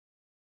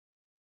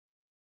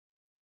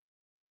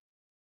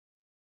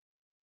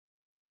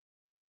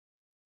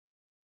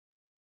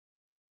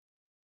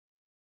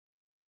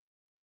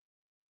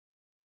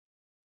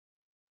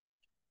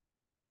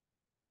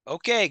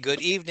Okay,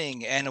 good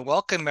evening and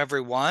welcome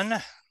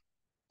everyone.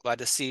 Glad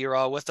to see you're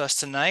all with us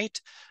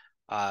tonight.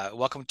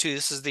 Welcome to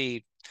this is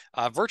the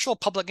virtual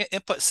public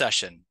input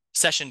session,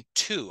 session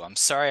 2. I'm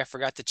sorry, I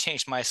forgot to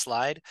change my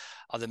slide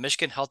of the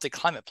Michigan Healthy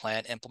Climate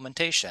Plan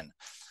implementation.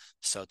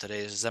 So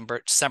today is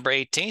December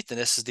 18th, and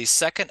this is the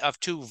second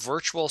of 2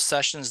 virtual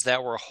sessions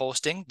that we're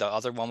hosting. The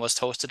other one was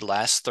hosted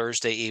last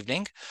Thursday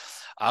evening.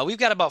 We've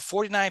got about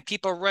 49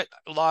 people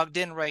logged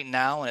in right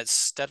now, and it's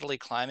steadily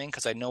climbing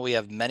because I know we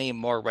have many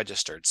more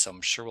registered, so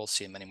I'm sure we'll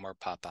see many more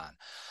pop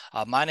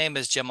on. My name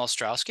is Jim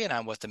Ostrowski, and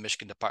I'm with the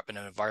Michigan Department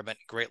of Environment,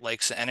 Great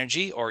Lakes and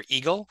Energy, or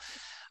EGLE.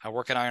 I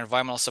work in our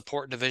Environmental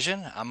Support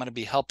Division. I'm going to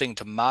be helping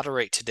to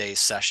moderate today's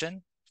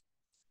session.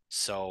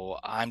 So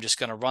I'm just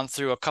going to run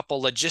through a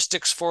couple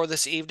logistics for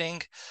this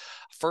evening.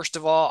 First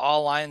of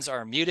all lines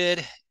are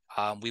muted.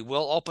 We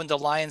will open the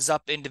lines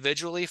up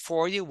individually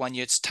for you when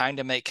it's time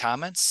to make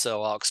comments.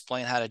 So I'll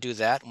explain how to do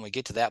that when we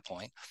get to that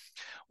point.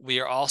 We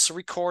are also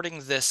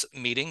recording this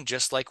meeting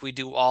just like we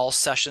do all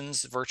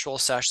sessions, virtual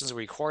sessions.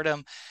 We record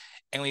them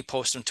and we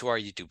post them to our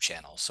YouTube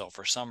channel. So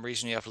for some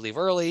reason you have to leave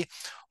early,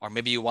 or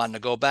maybe you want to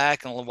go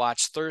back and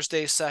watch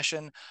Thursday's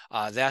session,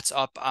 that's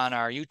up on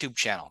our YouTube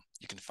channel.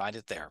 You can find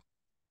it there.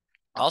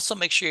 Also,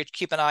 make sure you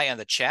keep an eye on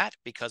the chat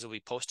because we'll be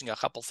posting a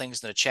couple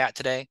things in the chat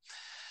today.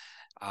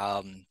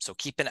 So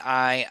keep an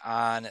eye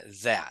on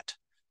that.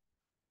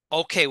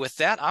 Okay, with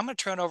that, I'm going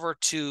to turn over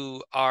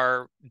to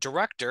our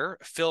director,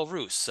 Phil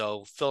Roos.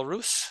 So Phil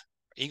Roos,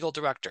 Eagle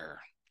Director,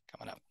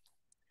 coming up.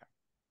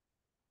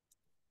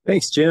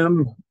 Thanks,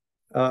 Jim.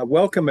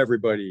 Welcome,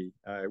 everybody.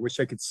 I wish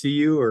I could see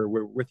you or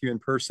we're with you in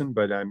person,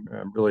 but I'm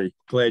really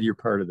glad you're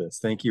part of this.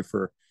 Thank you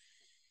for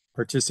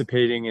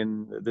participating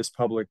in this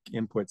public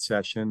input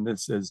session.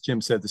 This, as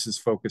Jim said, this is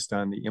focused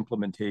on the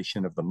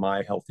implementation of the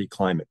My Healthy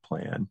Climate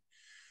Plan.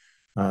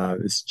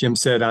 As Jim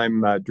said,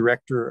 I'm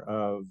Director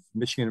of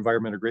Michigan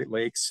Environmental Great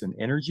Lakes and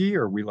Energy,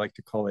 or we like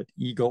to call it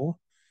EGLE.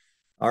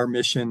 Our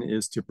mission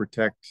is to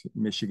protect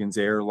Michigan's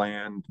air,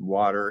 land,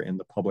 water, and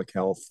the public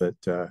health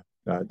that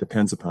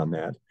depends upon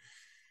that.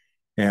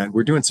 And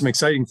we're doing some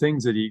exciting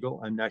things at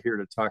Eagle. I'm not here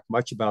to talk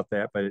much about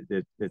that, but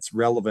it's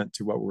relevant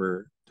to what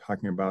we're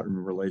talking about in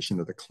relation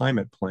to the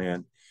climate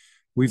plan.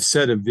 We've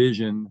set a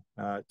vision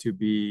to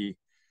be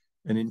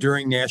an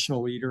enduring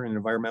national leader in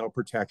environmental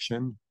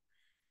protection.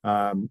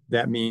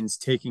 That means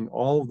taking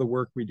all of the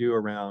work we do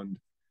around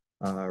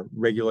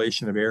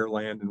regulation of air,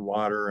 land, and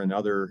water and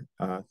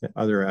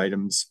other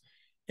items.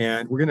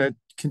 And we're going to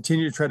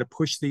continue to try to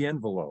push the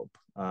envelope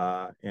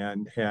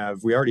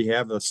we already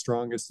have the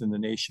strongest in the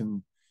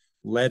nation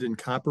lead and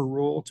copper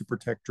rule to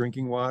protect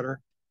drinking water,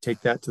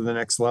 take that to the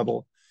next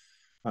level.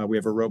 We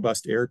have a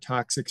robust air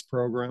toxics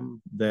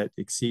program that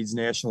exceeds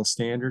national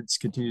standards,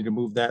 continue to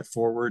move that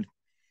forward.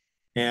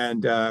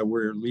 And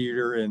we're a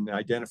leader in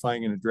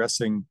identifying and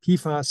addressing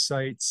PFAS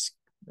sites,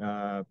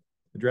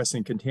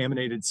 addressing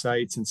contaminated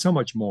sites, and so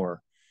much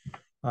more.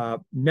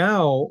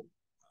 Now,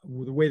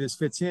 the way this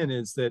fits in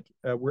is that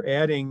we're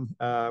adding,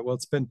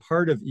 it's been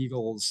part of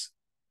Eagle's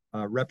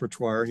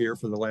repertoire here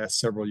for the last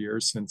several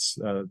years since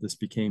this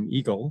became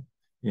Eagle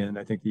in,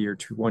 I think, the year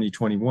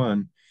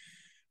 2021.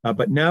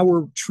 But now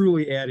we're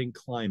truly adding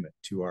climate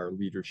to our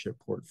leadership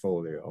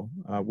portfolio.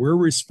 We're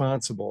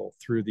responsible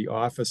through the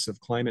Office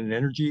of Climate and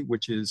Energy,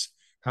 which is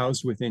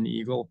housed within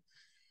Eagle,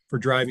 for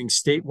driving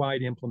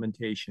statewide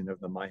implementation of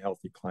the My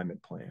Healthy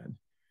Climate Plan.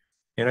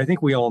 And I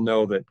think we all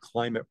know that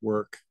climate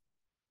work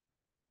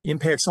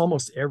impacts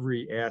almost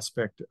every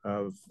aspect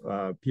of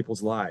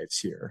people's lives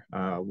here,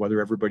 whether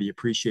everybody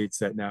appreciates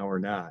that now or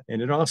not. And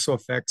it also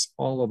affects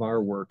all of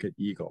our work at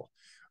Eagle.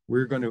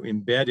 We're going to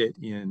embed it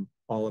in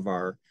all of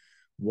our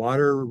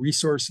water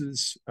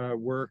resources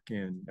work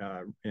and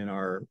in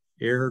our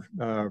air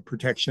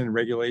protection and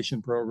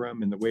regulation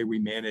program and the way we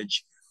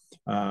manage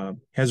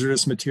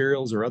hazardous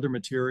materials or other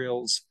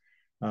materials,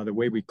 the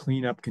way we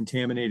clean up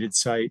contaminated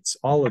sites,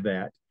 all of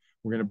that.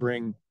 We're going to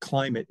bring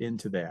climate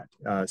into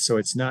that. So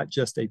it's not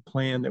just a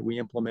plan that we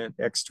implement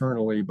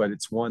externally, but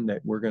it's one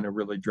that we're going to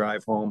really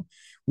drive home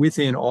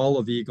within all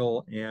of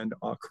Eagle and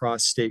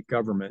across state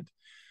government.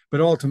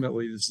 But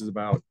ultimately, this is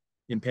about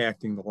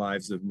impacting the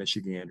lives of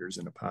Michiganders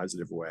in a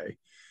positive way.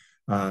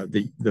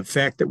 The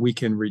fact that we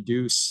can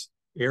reduce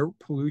air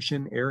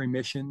pollution, air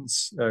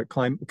emissions,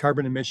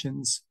 carbon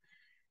emissions,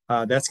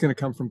 that's going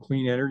to come from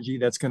clean energy.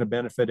 That's going to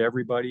benefit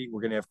everybody.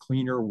 We're going to have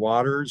cleaner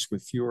waters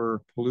with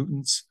fewer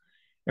pollutants.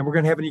 And we're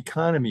going to have an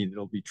economy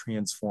that'll be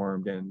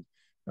transformed and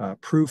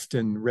proofed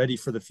and ready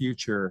for the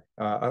future,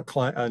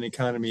 an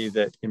economy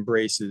that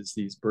embraces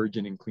these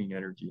burgeoning clean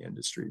energy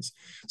industries.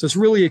 So it's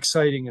really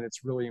exciting and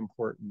it's really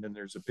important. And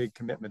there's a big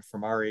commitment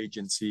from our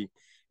agency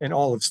and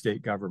all of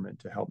state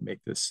government to help make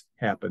this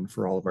happen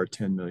for all of our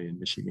 10 million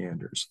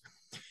Michiganders.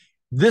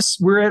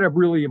 We're at a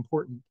really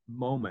important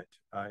moment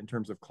in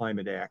terms of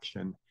climate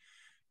action.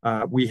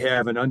 We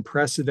have an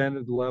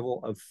unprecedented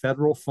level of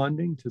federal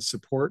funding to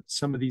support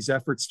some of these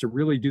efforts to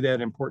really do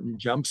that important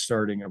jump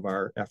starting of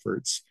our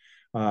efforts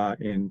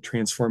in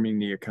transforming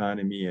the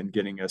economy and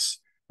getting us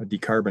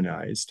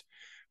decarbonized.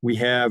 We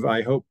have,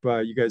 I hope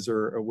you guys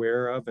are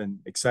aware of and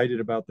excited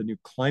about the new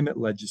climate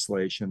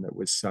legislation that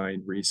was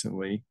signed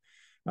recently.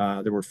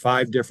 There were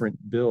 5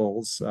 different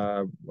bills,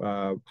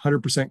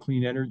 100%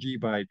 clean energy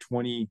by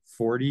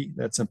 2040.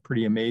 That's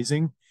pretty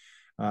amazing.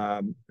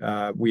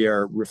 We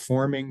are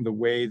reforming the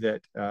way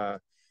that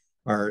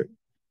our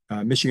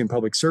Michigan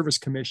Public Service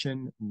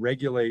Commission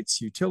regulates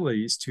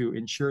utilities to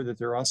ensure that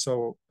they're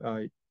also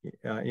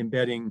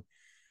embedding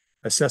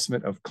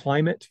assessment of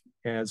climate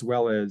as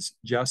well as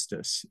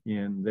justice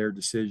in their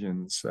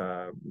decisions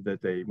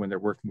when they're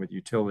working with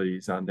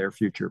utilities on their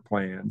future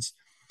plans.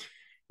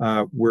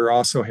 We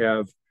also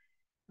have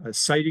a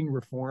siting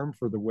reform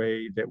for the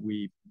way that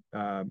we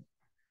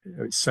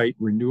site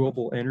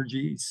renewable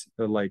energies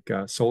like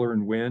solar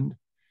and wind.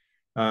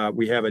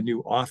 We have a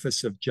new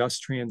Office of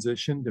Just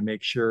Transition to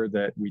make sure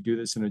that we do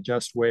this in a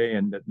just way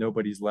and that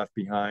nobody's left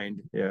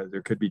behind.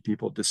 There could be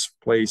people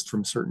displaced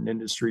from certain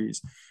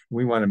industries.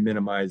 We want to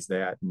minimize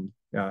that and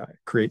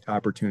create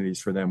opportunities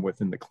for them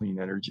within the clean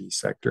energy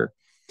sector.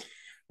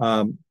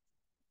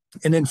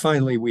 And then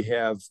finally, we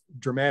have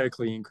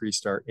dramatically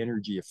increased our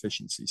energy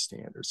efficiency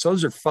standards. So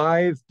those are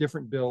 5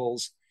 different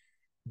bills,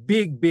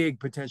 big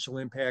potential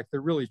impact.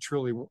 They're really,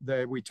 truly,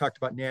 we talked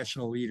about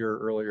national leader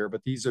earlier,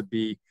 but these would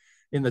be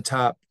in the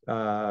top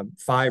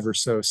 5 or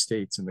so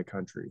states in the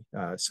country.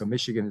 So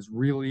Michigan is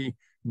really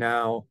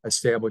now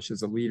established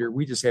as a leader.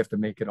 We just have to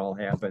make it all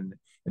happen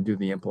and do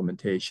the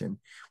implementation.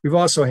 We've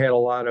also had a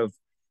lot of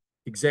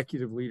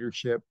executive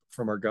leadership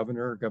from our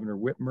governor, Governor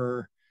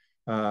Whitmer,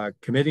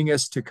 committing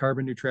us to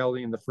carbon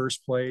neutrality in the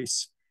first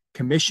place,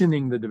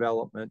 commissioning the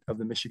development of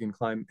the Michigan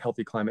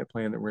Healthy Climate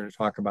Plan that we're going to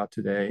talk about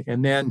today.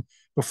 And then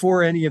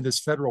before any of this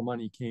federal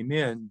money came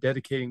in,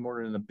 dedicating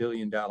more than $1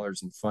 billion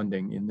in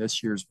funding in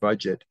this year's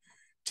budget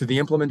to the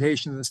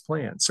implementation of this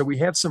plan. So we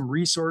have some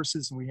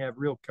resources and we have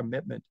real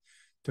commitment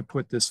to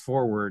put this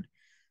forward.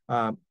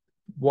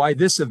 Why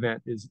this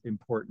event is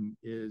important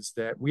is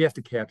that we have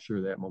to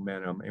capture that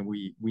momentum, and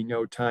we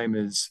know time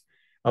is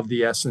of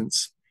the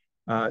essence.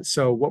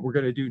 So what we're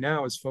going to do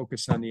now is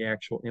focus on the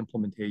actual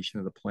implementation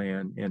of the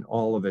plan and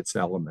all of its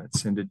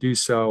elements. And to do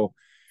so,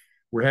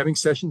 we're having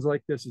sessions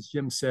like this. As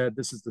Jim said,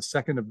 this is the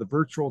second of the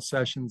virtual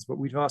sessions, but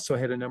we've also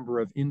had a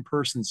number of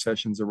in-person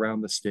sessions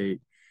around the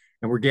state.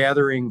 And we're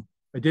gathering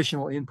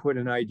additional input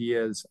and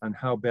ideas on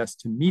how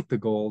best to meet the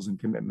goals and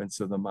commitments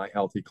of the My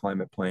Healthy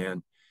Climate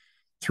Plan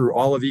through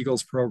all of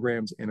EGLE's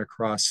programs and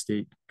across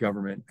state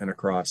government and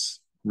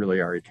across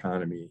really our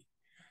economy.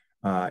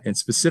 And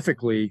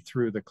specifically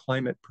through the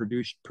climate we're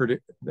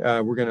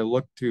going to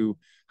look to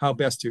how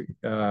best to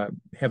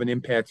have an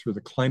impact through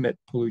the Climate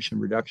Pollution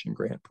Reduction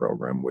Grant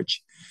Program,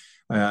 which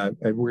you're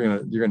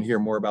going to hear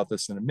more about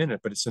this in a minute,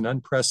 but it's an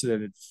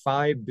unprecedented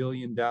 $5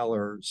 billion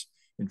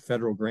in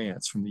federal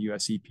grants from the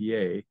US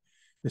EPA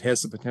that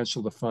has the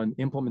potential to fund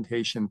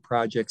implementation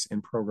projects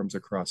and programs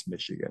across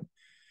Michigan.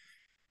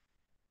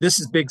 This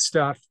is big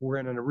stuff. We're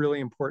in a really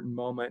important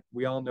moment.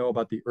 We all know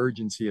about the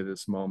urgency of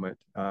this moment.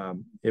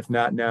 If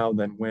not now,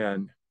 then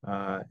when?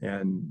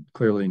 And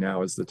clearly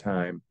now is the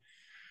time.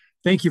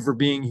 Thank you for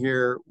being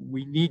here.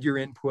 We need your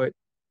input.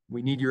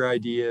 We need your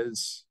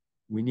ideas.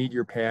 We need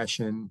your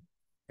passion.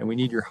 And we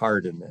need your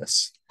heart in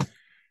this.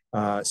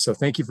 So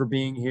thank you for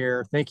being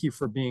here. Thank you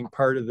for being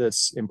part of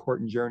this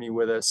important journey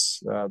with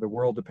us. The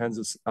world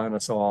depends on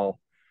us all.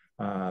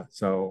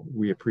 So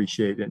we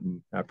appreciate it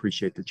and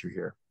appreciate that you're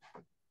here.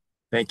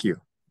 Thank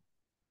you.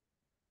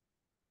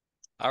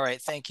 All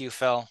right. Thank you,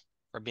 Phil,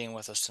 for being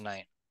with us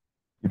tonight.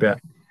 You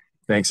bet.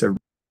 Thanks,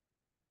 everybody.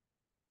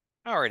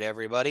 All right,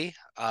 everybody.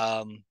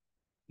 Now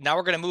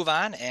we're going to move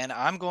on, and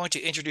I'm going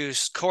to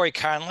introduce Corey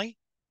Conley.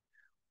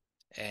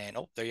 And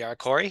oh, there you are,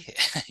 Corey.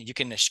 You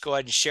can go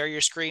ahead and share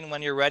your screen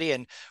when you're ready.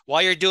 And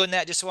while you're doing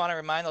that, just want to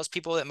remind those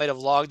people that might have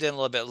logged in a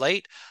little bit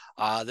late.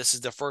 This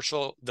is the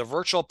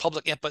virtual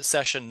public input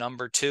session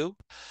number 2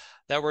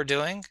 that we're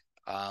doing.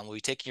 We'll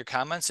be taking your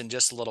comments in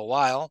just a little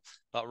while,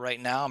 but right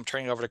now I'm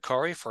turning it over to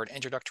Corey for an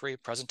introductory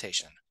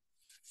presentation.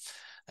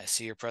 I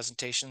see your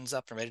presentation's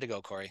up and ready to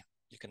go, Corey.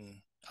 You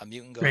can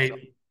unmute and go ahead.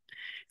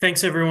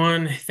 Thanks,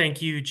 everyone.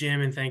 Thank you, Jim,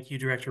 and thank you,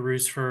 Director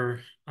Roos,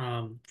 for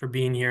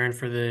being here and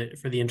for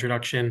the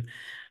introduction.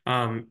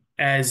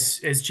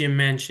 As Jim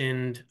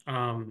mentioned,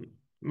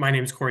 my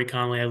name is Corey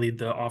Conley. I lead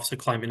the Office of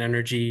Climate and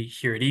Energy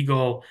here at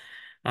EGLE,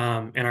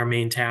 and our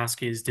main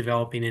task is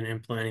developing and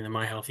implementing the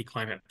My Healthy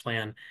Climate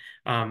Plan.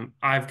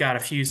 I've got a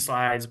few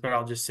slides, but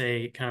I'll just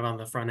say kind of on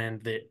the front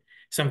end that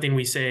something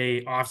we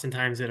say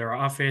oftentimes at our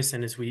office,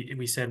 and as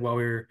we said while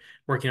we were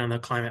working on the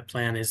climate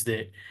plan, is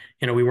that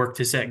we work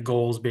to set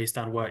goals based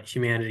on what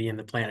humanity and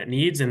the planet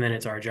needs, and then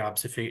it's our job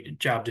to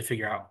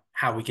figure out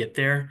how we get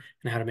there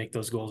and how to make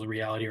those goals a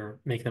reality or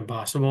make them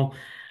possible.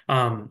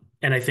 And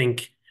I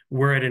think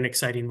we're at an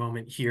exciting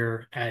moment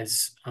here,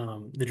 as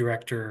the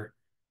director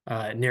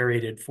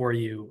narrated for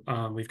you.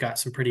 We've got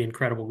some pretty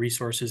incredible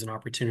resources and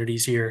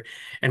opportunities here,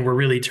 and we're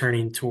really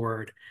turning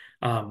toward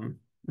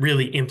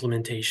really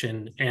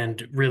implementation,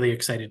 and really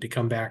excited to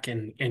come back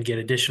and get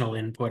additional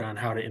input on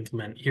how to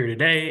implement here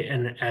today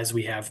and as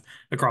we have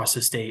across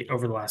the state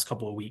over the last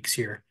couple of weeks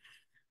here.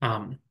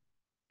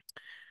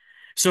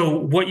 So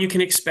what you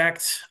can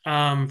expect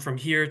from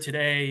here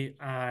today,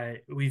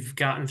 we've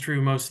gotten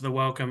through most of the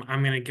welcome.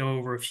 I'm going to go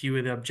over a few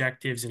of the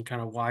objectives and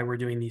kind of why we're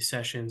doing these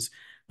sessions,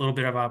 a little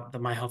bit about the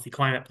My Healthy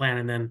Climate Plan,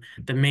 and then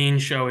the main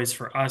show is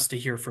for us to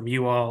hear from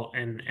you all,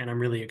 and I'm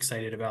really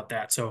excited about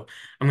that. So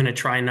I'm going to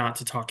try not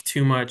to talk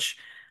too much,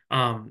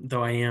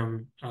 though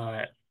I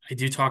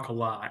do talk a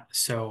lot,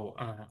 so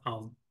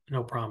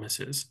no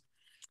promises.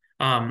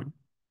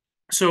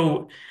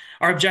 So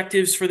our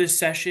objectives for this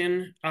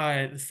session,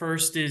 the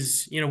first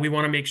is, we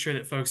want to make sure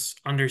that folks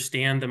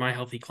understand the My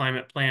Healthy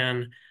Climate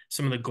Plan,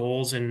 some of the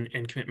goals and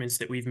commitments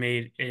that we've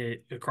made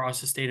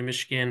across the state of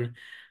Michigan,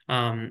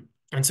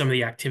 and some of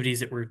the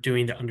activities that we're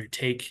doing to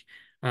undertake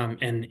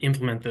and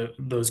implement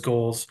those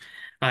goals.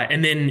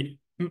 And then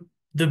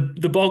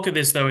the bulk of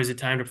this, though, is a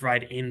time to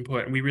provide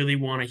input. And we really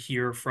want to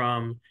hear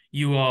from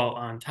you all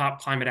on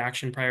top climate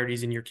action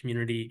priorities in your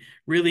community,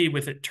 really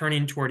with it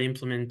turning toward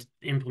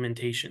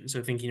implementation.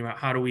 So thinking about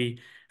how do we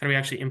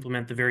actually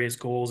implement the various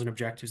goals and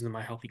objectives in the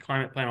My Healthy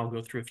Climate Plan. I'll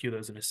go through a few of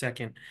those in a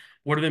second.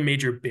 What are the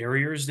major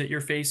barriers that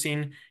you're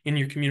facing in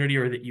your community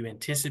or that you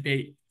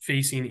anticipate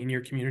facing in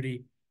your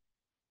community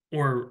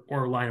or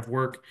line of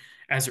work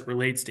as it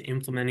relates to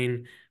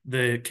implementing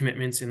the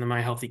commitments in the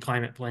My Healthy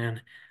Climate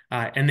Plan?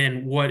 And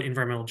then what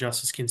environmental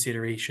justice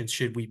considerations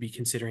should we be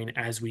considering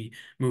as we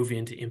move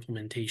into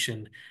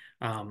implementation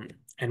and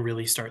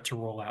really start to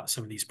roll out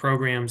some of these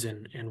programs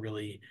and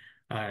really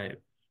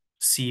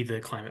see the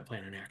climate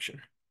plan in action?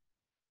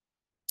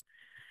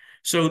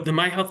 So the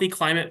My Healthy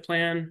Climate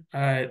Plan,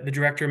 the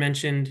director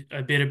mentioned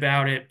a bit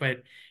about it,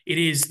 but it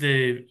is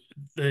the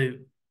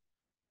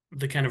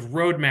kind of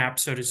roadmap,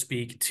 so to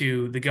speak,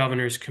 to the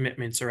governor's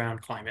commitments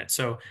around climate.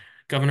 So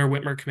Governor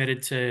Whitmer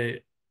committed to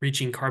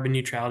reaching carbon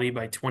neutrality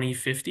by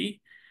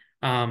 2050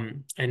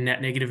 and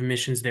net negative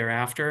emissions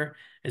thereafter,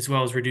 as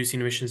well as reducing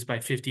emissions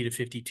by 50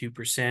 to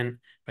 52%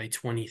 by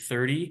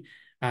 2030,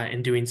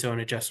 and doing so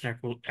in a just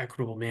and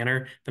equitable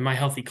manner. The My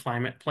Healthy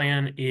Climate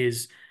Plan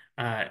is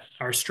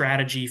our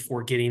strategy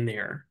for getting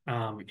there.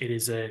 It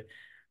is a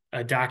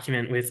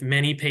document with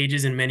many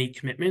pages and many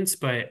commitments,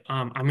 but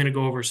I'm going to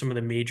go over some of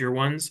the major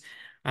ones.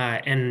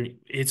 And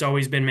it's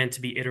always been meant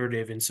to be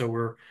iterative, and so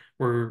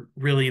we're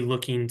really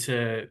looking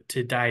to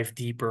dive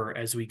deeper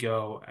as we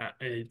go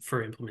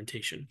for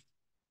implementation.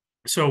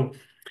 So,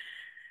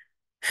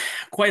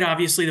 quite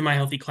obviously, the My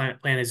Healthy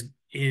Climate Plan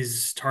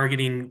is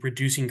targeting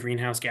reducing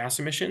greenhouse gas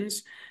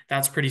emissions.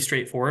 That's pretty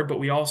straightforward, but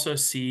we also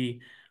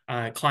see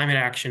climate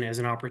action as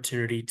an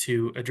opportunity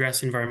to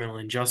address environmental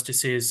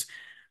injustices,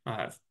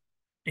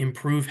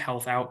 improve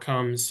health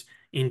outcomes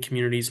in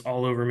communities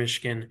all over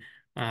Michigan,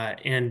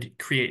 and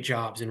create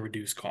jobs and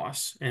reduce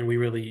costs. And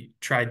we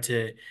try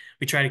to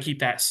keep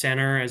that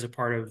center as a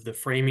part of the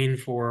framing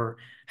for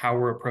how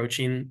we're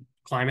approaching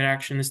climate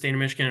action in the state of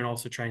Michigan, and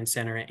also try and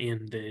center it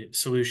in the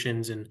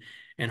solutions, and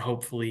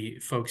hopefully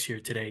folks here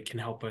today can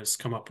help us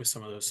come up with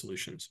some of those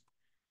solutions.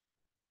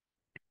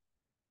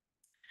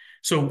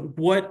 So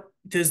what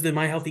does the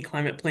My Healthy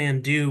Climate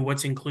Plan do?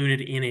 What's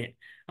included in it?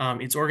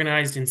 It's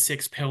organized in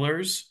 6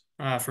 pillars.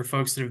 For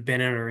folks that have been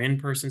in our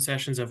in-person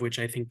sessions, of which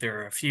I think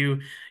there are a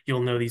few,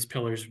 you'll know these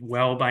pillars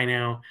well by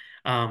now.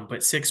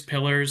 But 6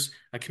 pillars: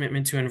 a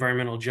commitment to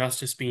environmental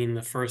justice being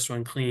the first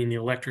one, cleaning the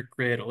electric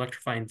grid,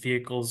 electrifying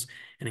vehicles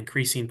and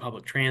increasing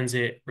public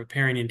transit,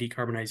 repairing and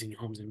decarbonizing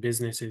homes and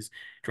businesses,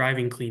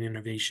 driving clean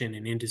innovation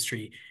in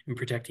industry, and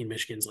protecting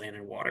Michigan's land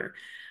and water.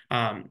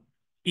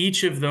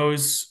 Each of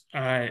those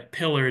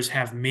pillars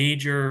have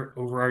major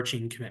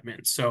overarching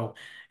commitments. So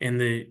in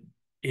the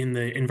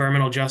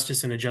environmental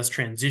justice and a just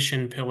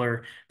transition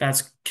pillar,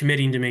 that's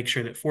committing to make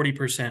sure that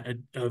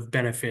 40% of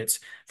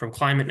benefits from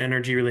climate and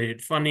energy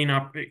related funding,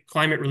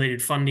 climate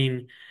related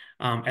funding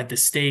at the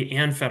state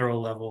and federal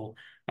level,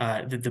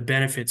 that the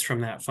benefits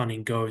from that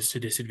funding goes to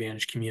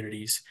disadvantaged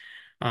communities.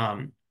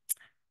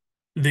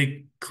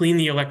 The Clean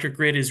the Electric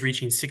Grid is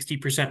reaching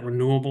 60%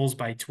 renewables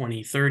by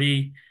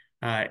 2030,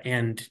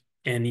 and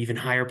even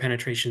higher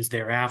penetrations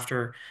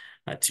thereafter.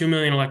 2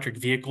 million electric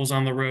vehicles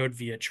on the road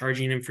via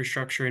charging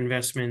infrastructure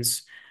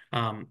investments,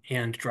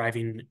 and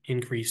driving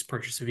increased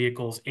purchase of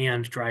vehicles,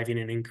 and driving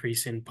an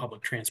increase in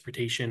public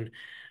transportation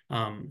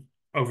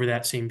over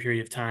that same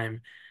period of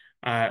time.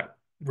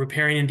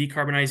 Repairing and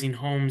decarbonizing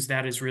homes,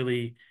 that is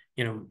really,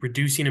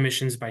 reducing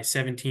emissions by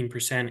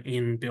 17%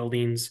 in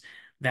buildings.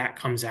 That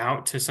comes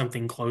out to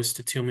something close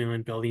to 2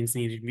 million buildings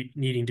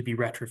needing to be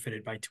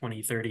retrofitted by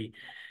 2030.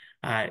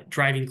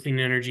 Driving clean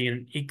energy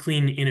and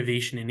clean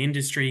innovation in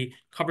industry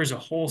covers a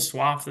whole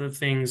swath of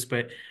things,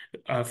 but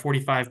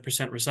 45%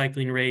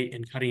 recycling rate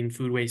and cutting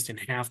food waste in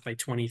half by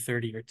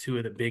 2030 are 2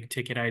 of the big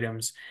ticket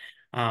items.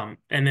 And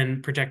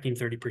then protecting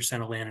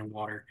 30% of land and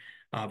water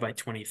by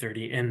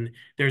 2030. And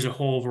there's a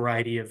whole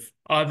variety of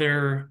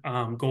other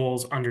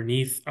goals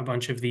underneath a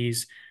bunch of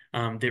these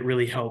that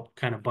really help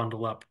kind of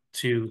bundle up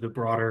to the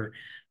broader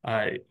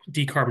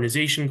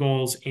decarbonization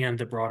goals and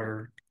the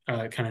broader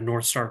kind of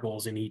North Star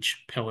goals in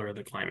each pillar of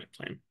the climate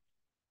plan.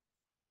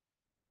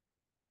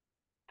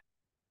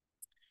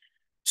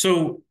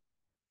 So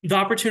The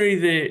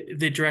opportunity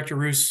that Director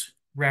Roos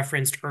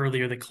referenced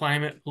earlier, the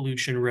Climate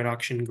Pollution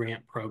Reduction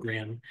Grant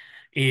Program,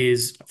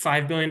 is a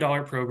 $5 billion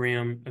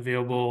program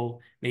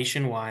available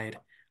nationwide.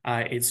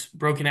 It's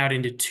broken out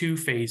into two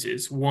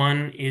phases.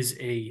 One is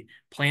a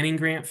planning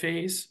grant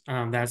phase.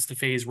 That's the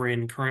phase we're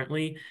in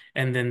currently.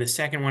 And then the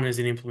second one is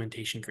an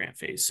implementation grant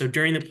phase. So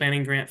during the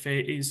planning grant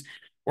phase,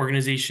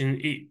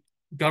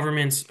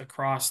 governments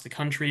across the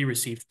country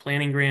received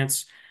planning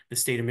grants. The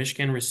state of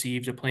Michigan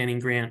received a planning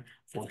grant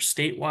for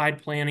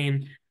statewide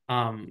planning.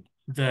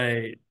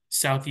 The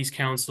Southeast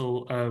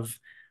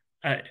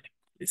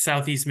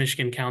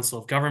Michigan Council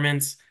of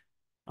Governments.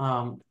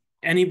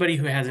 Anybody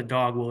who has a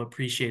dog will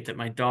appreciate that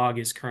my dog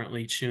is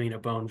currently chewing a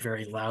bone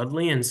very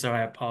loudly, and so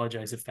I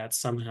apologize if that's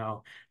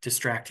somehow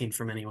distracting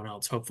from anyone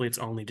else. Hopefully, it's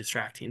only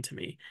distracting to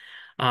me.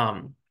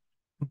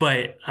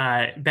 But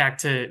back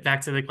to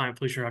the Climate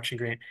Pollution Reduction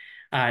Grant.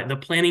 The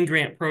planning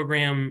grant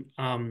program,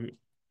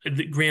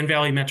 the Grand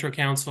Valley Metro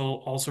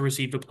Council also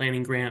received a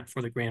planning grant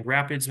for the Grand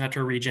Rapids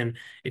Metro region.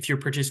 If you're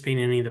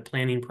participating in any of the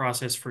planning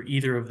process for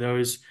either of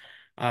those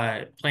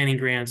planning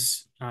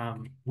grants,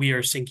 we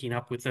are syncing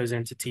up with those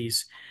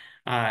entities.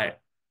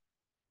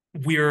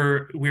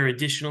 We're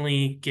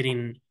additionally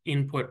getting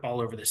input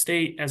all over the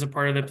state as a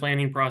part of the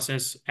planning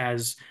process,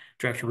 as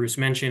Director Roos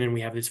mentioned, and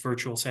we have this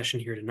virtual session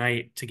here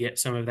tonight to get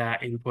some of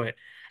that input.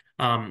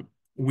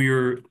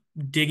 We're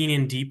digging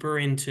in deeper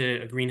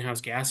into a greenhouse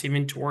gas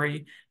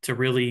inventory to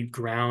really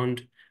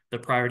ground the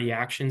priority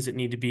actions that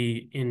need to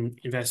be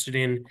invested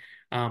in,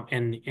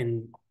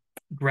 and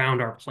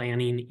ground our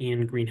planning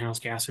in greenhouse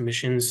gas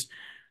emissions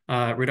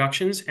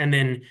reductions. And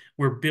then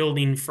we're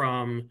building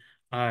from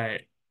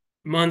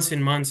months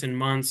and months and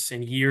months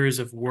and years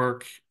of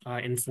work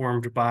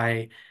informed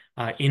by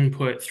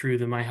input through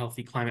the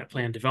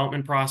MiHealthyClimatePlan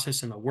development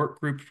process and the work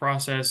group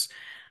process,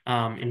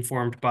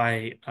 informed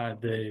by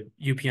the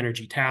UP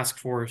Energy Task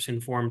Force,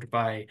 informed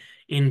by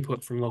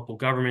input from local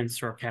governments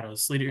through our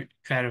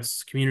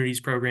Catalyst Communities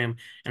program,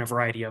 and a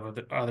variety of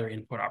other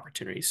input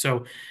opportunities.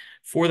 So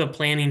for the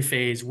planning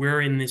phase,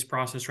 we're in this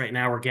process right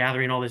now. We're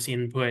gathering all this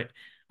input,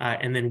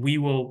 and then we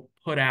will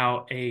put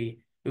out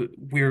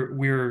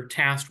we're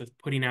tasked with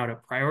putting out a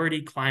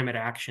priority climate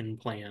action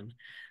plan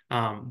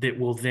that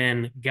will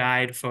then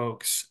guide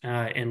folks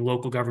and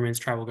local governments,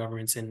 tribal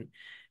governments,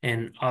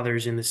 and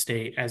others in the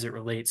state as it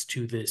relates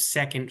to the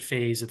second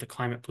phase of the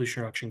Climate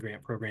Pollution Reduction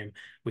Grant Program,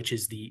 which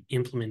is the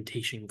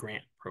implementation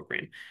grant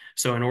program.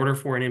 So in order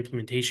for an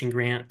implementation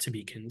grant to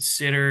be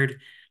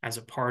considered as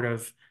a part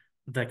of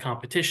the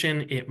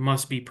competition, it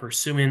must be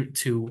pursuant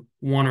to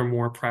one or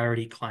more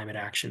priority climate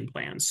action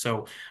plans.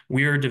 So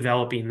we're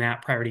developing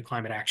that priority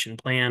climate action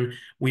plan.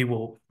 We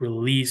will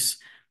release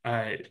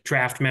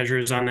draft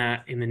measures on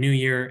that in the new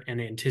year and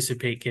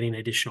anticipate getting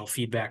additional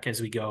feedback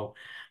as we go.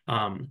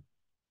 And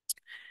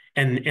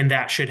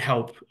that should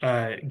help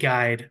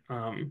guide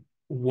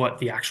what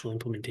the actual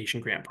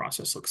implementation grant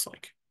process looks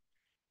like.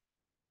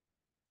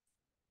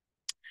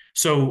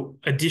 So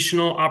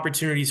additional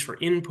opportunities for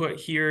input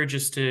here,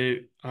 just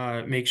to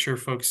make sure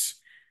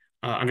folks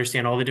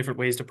understand all the different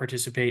ways to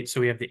participate.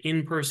 So we have the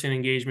in-person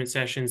engagement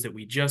sessions that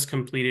we just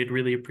completed.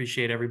 Really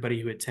appreciate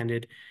everybody who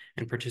attended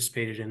and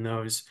participated in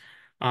those.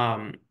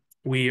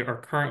 We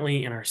are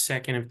currently in our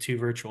second of 2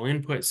 virtual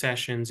input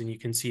sessions, and you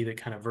can see the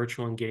kind of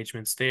virtual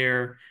engagements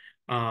there.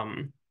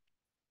 I'm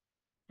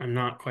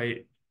not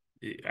quite,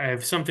 I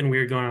have something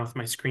weird going on with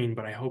my screen,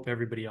 but I hope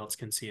everybody else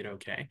can see it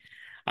okay.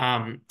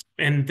 And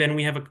then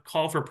we have a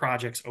call for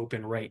projects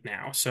open right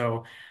now.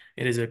 So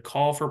it is a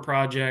call for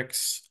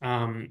projects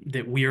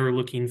that we are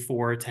looking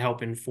for to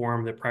help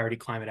inform the Priority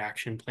Climate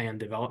Action Plan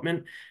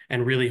development,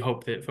 and really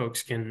hope that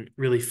folks can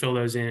really fill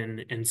those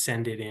in and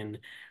send it in.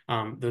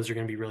 Those are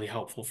going to be really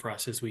helpful for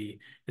us as we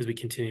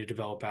continue to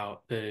develop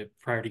out the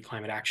Priority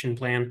Climate Action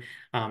Plan.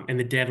 And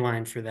the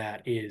deadline for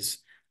that is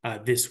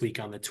this week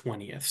on the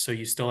 20th. So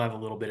you still have a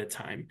little bit of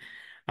time.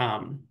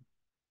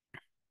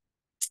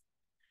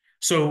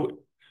 So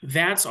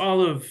that's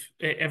all of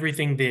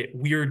everything that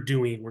we're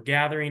doing. We're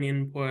gathering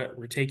input.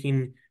 We're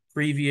taking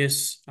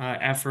previous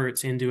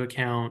efforts into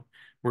account.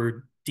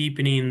 We're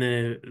deepening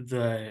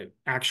the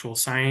actual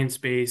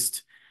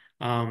science-based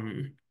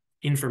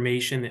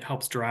information that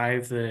helps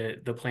drive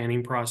the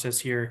planning process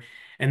here.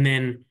 And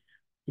then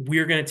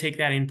we're going to take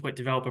that input,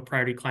 develop a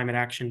priority climate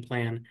action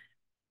plan.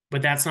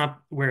 But that's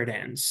not where it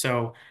ends.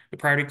 So the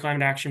Priority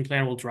Climate Action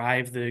Plan will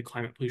drive the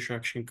Climate Pollution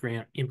Reduction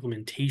Grant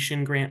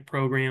Implementation Grant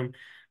Program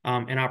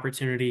an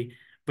opportunity,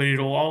 but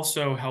it'll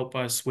also help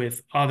us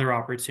with other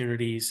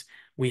opportunities.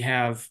 We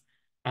have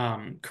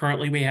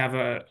currently we have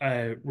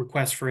a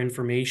request for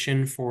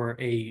information for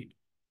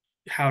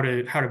how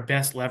to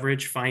best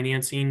leverage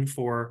financing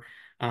for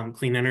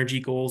clean energy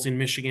goals in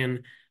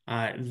Michigan.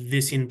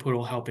 This input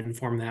will help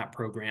inform that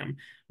program.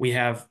 We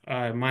have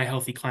My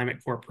Healthy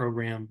Climate Corps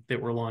program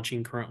that we're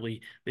launching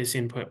currently. This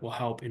input will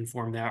help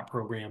inform that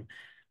program.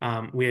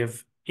 We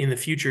have in the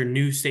future,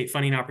 new state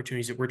funding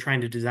opportunities that we're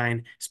trying to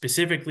design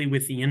specifically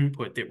with the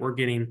input that we're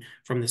getting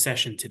from the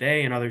session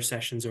today and other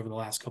sessions over the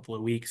last couple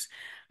of weeks.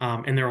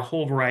 And there are a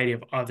whole variety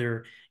of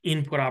other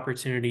input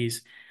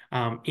opportunities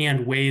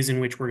and ways in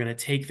which we're going to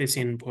take this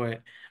input,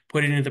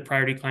 put it into the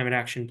Priority Climate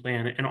Action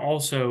Plan, and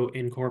also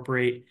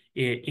incorporate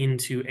it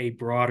into a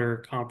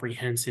broader,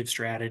 comprehensive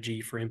strategy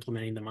for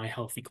implementing the My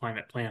Healthy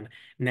Climate Plan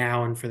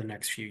now and for the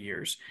next few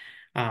years.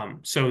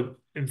 So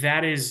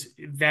that is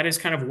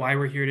kind of why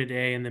we're here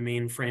today, and the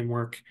main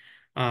framework,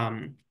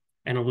 and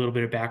a little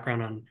bit of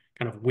background on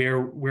kind of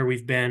where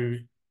we've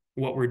been,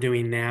 what we're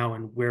doing now,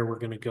 and where we're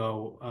going to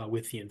go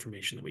with the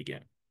information that we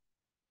get.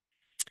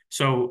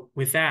 So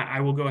with that,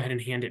 I will go ahead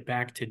and hand it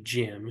back to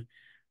Jim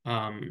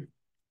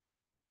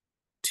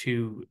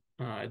to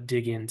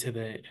dig into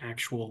the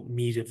actual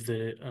meat of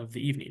the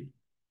evening.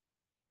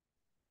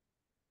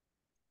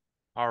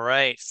 All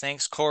right,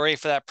 thanks Corey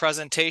for that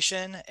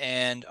presentation.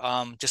 And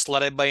just to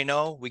let everybody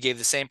know, we gave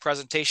the same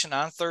presentation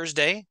on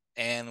Thursday,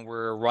 and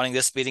we're running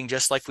this meeting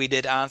just like we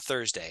did on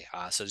Thursday.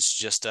 So it's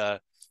just a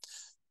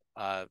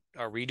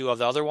redo of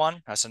the other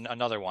one. That's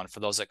another one for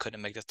those that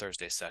couldn't make the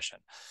Thursday session.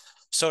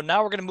 So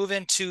now we're going to move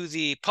into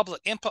the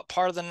public input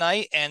part of the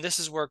night, and this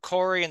is where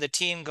Corey and the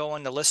team go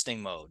into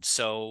listening mode.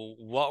 So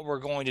what we're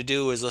going to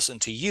do is listen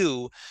to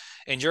you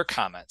and your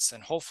comments,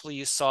 and hopefully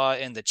you saw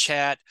in the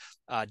chat,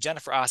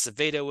 Jennifer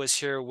Acevedo was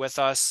here with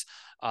us.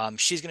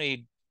 She's going to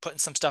be putting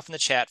some stuff in the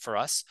chat for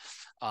us,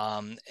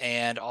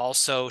 and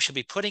also she'll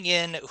be putting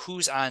in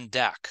who's on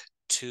deck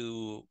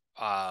to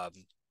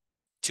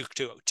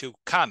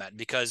comment,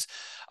 because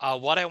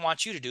what I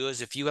want you to do is,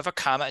 if you have a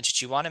comment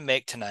that you want to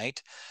make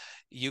tonight,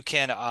 you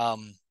can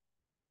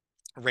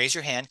raise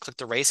your hand, click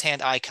the raise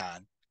hand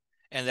icon,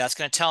 and that's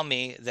going to tell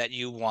me that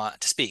you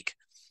want to speak.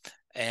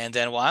 And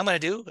then what I'm going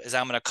to do is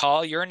I'm going to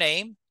call your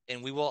name,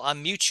 and we will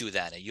unmute you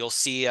then. You'll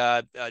see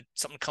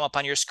something come up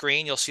on your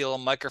screen. You'll see a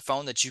little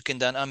microphone that you can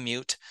then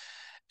unmute,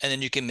 and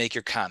then you can make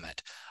your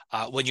comment.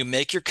 When you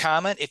make your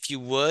comment, if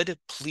you would,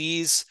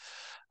 please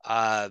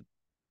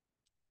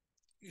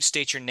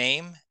state your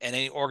name and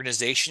any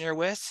organization you're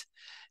with.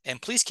 And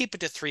please keep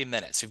it to 3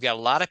 minutes. We've got a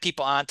lot of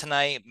people on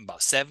tonight,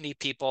 about 70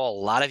 people. A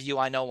lot of you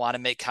I know want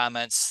to make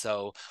comments.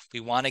 So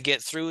we want to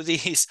get through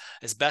these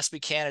as best we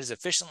can, as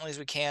efficiently as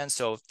we can.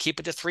 So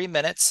keep it to 3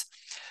 minutes.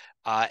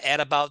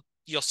 At about,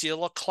 you'll see a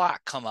little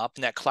clock come up,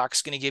 and that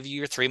clock's going to give you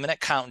your 3-minute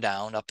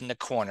countdown up in the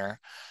corner,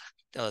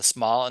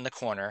 small in the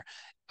corner.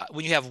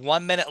 When you have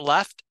 1 minute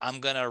left, I'm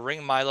going to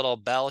ring my little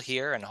bell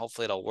here, and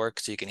hopefully it'll work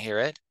so you can hear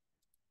it.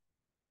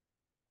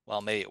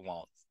 Well, maybe it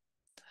won't.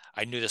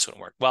 I knew this wouldn't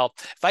work. Well,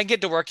 if I can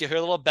get to work, you'll hear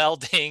a little bell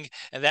ding,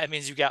 and that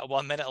means you got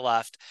 1 minute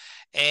left.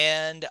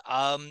 And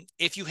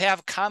if you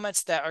have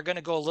comments that are going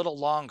to go a little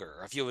longer,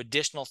 or if you have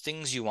additional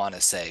things you want to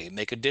say,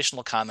 make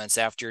additional comments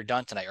after you're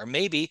done tonight. Or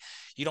maybe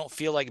you don't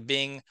feel like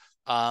make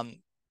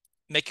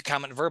a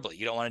comment verbally.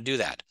 You don't want to do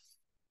that.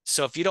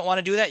 So if you don't want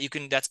to do that,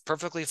 that's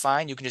perfectly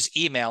fine. You can just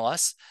email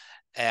us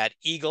at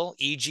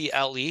eagle-oce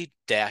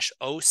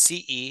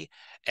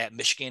at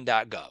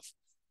Michigan.gov.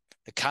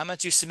 The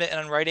comments you submit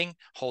in writing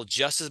hold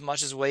just as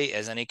much weight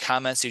as any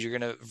comments that you're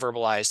going to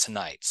verbalize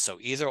tonight. So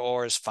either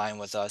or is fine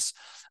with us.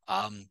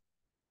 I'm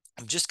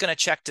just going to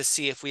check to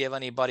see if we have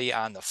anybody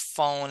on the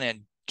phone. It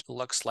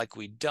looks like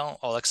we don't.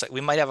 Oh, it looks like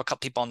we might have a couple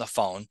people on the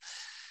phone.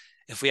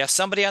 If we have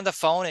somebody on the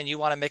phone and you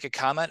want to make a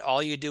comment,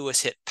 all you do is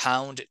hit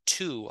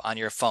 #2 on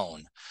your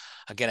phone.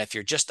 Again, if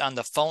you're just on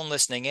the phone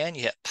listening in,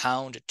 you hit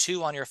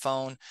 #2 on your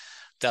phone.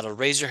 That'll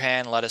raise your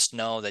hand and let us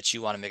know that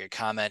you want to make a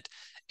comment,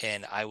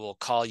 and I will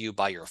call you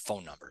by your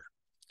phone number.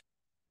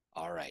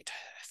 All right,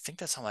 I think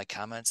that's all my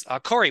comments.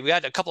 Corey, we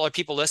had a couple of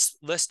people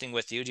listing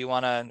with you. Do you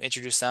want to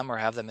introduce them or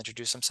have them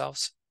introduce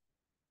themselves?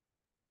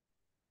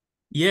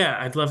 Yeah,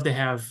 I'd love to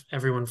have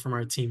everyone from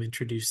our team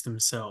introduce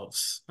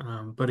themselves.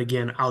 But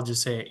again, I'll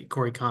just say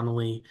Corey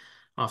Connolly,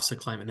 Office of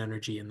Climate and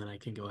Energy, and then I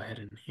can go ahead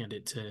and hand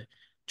it to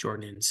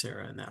Jordan and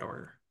Sarah in that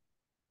order.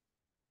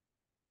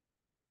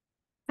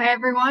 Hi,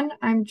 everyone.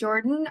 I'm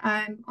Jordan.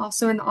 I'm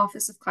also in the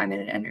Office of Climate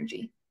and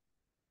Energy.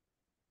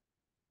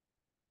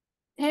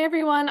 Hey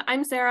everyone,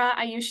 I'm Sarah.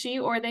 I use she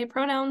or they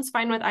pronouns,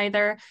 fine with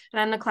either, and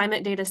I'm the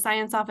Climate Data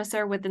Science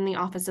Officer within the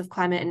Office of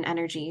Climate and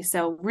Energy.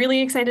 So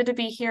really excited to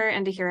be here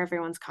and to hear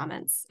everyone's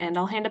comments. And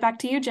I'll hand it back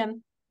to you,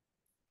 Jim.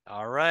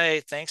 All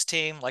right, thanks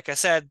team. Like I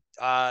said,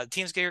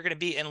 teams are going to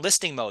be in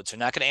listening mode. So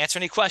they're not going to answer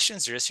any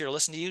questions. They're just here to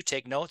listen to you,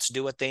 take notes,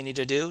 do what they need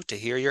to do to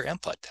hear your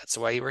input. That's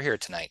why you were here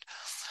tonight.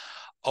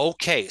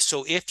 Okay,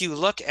 so if you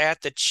look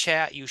at the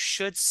chat, you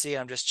should see,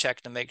 I'm just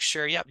checking to make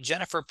sure. Yep,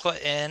 Jennifer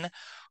put in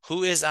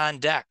who is on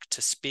deck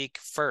to speak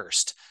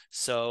first.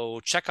 So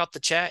check out the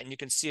chat and you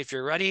can see if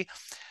you're ready.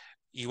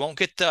 You won't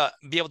get to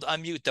be able to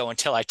unmute though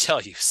until I tell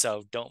you.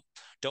 So don't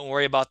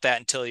worry about that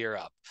until you're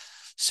up.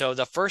 So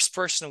the first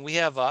person we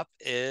have up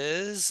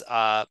is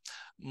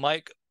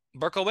Mike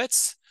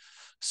Berkowitz.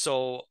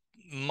 So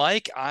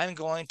Mike, I'm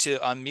going to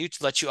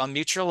let you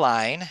unmute your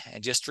line,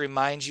 and just to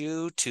remind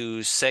you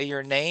to say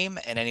your name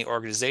and any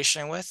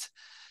organization you're with,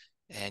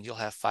 and you'll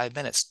have 5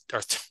 minutes, or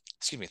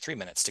excuse me, 3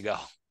 minutes to go.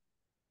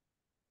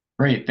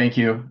 Great, thank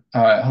you.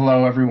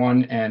 Hello,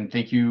 everyone, and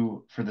thank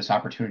you for this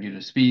opportunity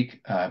to speak.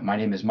 My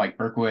name is Mike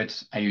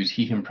Berkowitz. I use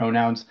he, him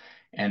pronouns,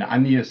 and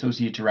I'm the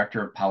Associate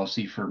Director of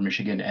Policy for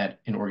Michigan at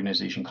an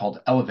organization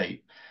called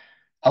Elevate.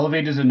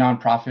 Elevate is a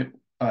nonprofit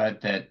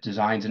that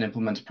designs and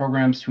implements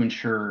programs to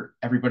ensure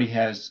everybody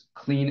has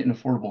clean and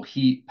affordable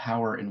heat,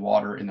 power, and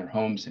water in their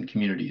homes and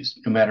communities,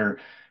 no matter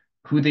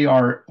who they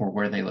are or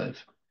where they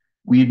live.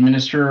 We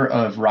administer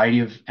a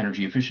variety of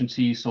energy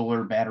efficiency,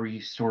 solar,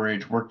 battery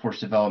storage, workforce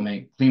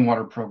development, clean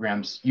water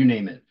programs, you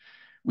name it.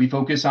 We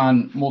focus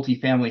on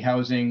multifamily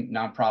housing,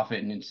 nonprofit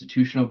and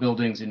institutional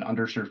buildings in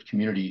underserved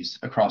communities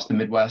across the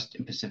Midwest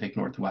and Pacific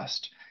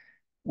Northwest.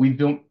 We've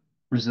built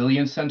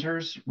resilience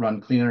centers,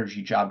 run clean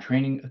energy job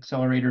training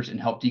accelerators,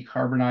 and help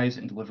decarbonize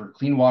and deliver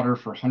clean water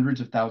for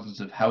hundreds of thousands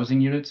of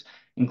housing units,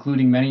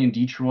 including many in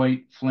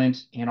Detroit,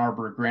 Flint, Ann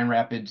Arbor, Grand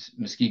Rapids,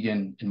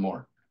 Muskegon, and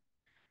more.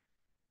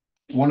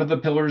 One of the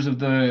pillars of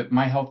the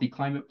My Healthy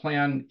Climate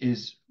Plan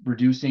is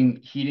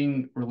reducing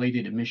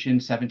heating-related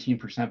emissions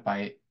 17%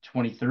 by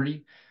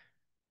 2030.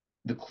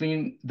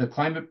 The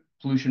Climate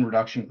Pollution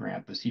Reduction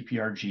Grant, the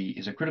CPRG,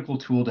 is a critical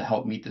tool to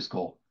help meet this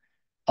goal.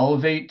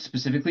 Elevate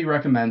specifically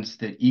recommends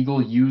that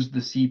Eagle use the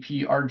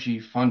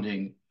CPRG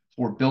funding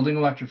for building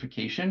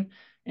electrification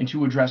and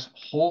to address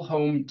whole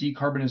home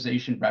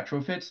decarbonization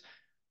retrofits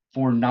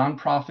for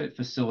nonprofit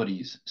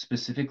facilities,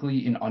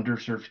 specifically in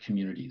underserved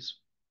communities.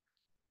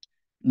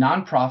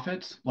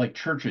 Nonprofits like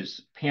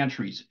churches,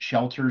 pantries,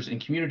 shelters, and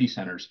community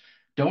centers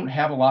don't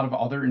have a lot of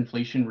other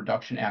Inflation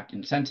Reduction Act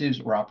incentives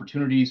or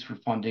opportunities for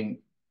funding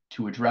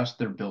to address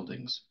their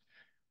buildings.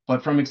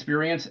 But from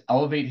experience,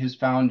 Elevate has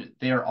found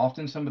they are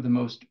often some of the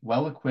most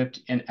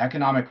well-equipped and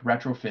economic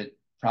retrofit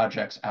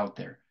projects out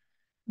there.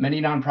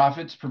 Many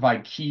nonprofits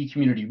provide key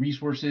community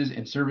resources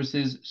and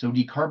services, so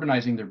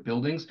decarbonizing their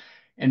buildings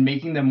and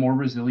making them more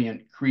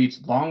resilient creates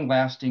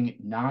long-lasting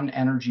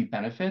non-energy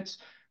benefits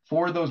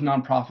for those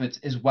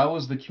nonprofits as well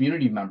as the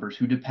community members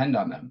who depend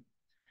on them.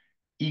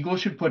 Eagle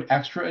should put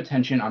extra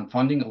attention on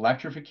funding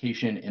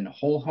electrification and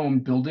whole home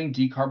building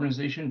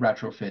decarbonization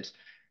retrofits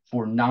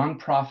for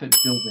nonprofit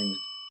buildings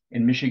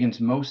in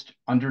Michigan's most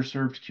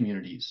underserved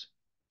communities.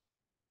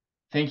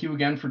 Thank you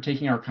again for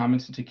taking our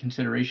comments into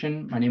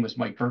consideration. My name is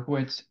Mike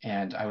Berkowitz,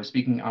 and I was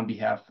speaking on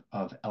behalf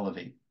of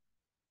Elevate.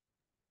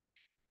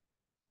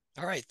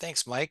 All right,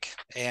 thanks, Mike.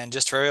 And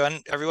just for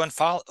everyone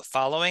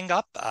following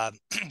up,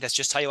 that's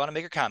just how you want to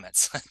make your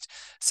comments.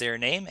 Say your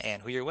name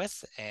and who you're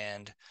with,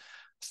 and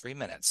 3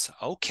 minutes.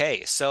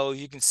 Okay, so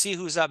you can see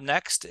who's up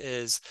next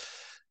is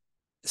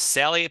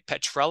Sally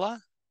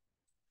Petrella.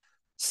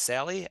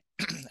 Sally,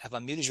 I've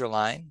unmuted your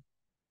line.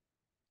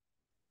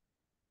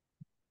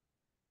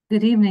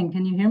 Good evening.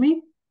 Can you hear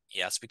me?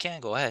 Yes, we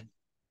can. Go ahead.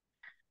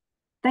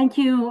 Thank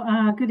you.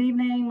 Good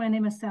evening. My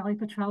name is Sally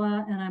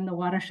Petrella, and I'm the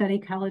watershed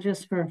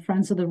ecologist for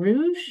Friends of the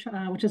Rouge,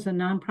 which is a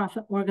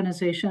nonprofit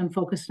organization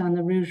focused on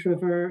the Rouge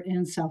River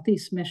in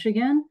Southeast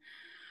Michigan.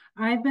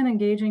 I've been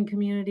engaging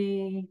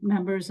community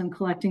members and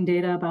collecting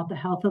data about the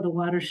health of the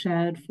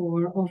watershed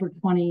for over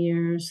 20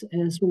 years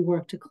as we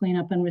work to clean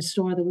up and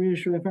restore the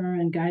Rouge River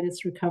and guide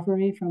its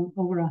recovery from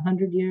over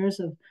 100 years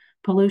of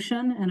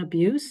pollution and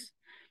abuse.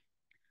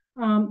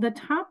 The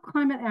top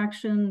climate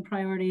action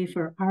priority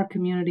for our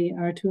community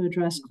are to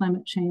address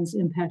climate change's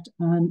impact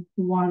on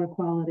water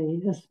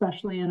quality,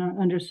 especially in our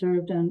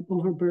underserved and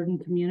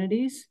overburdened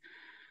communities.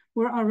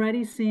 We're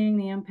already seeing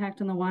the impact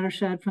on the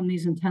watershed from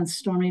these intense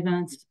storm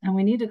events, and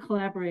we need to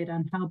collaborate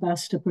on how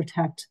best to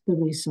protect the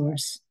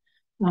resource.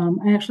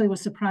 I actually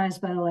was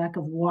surprised by the lack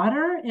of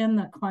water in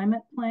the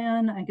climate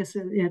plan. I guess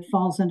it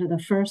falls into the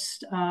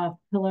first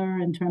pillar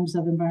in terms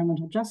of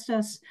environmental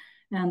justice,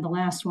 and the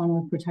last one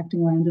with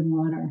protecting land and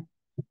water.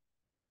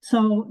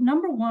 So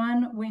number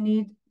one, we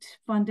need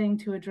funding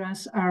to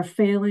address our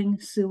failing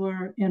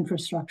sewer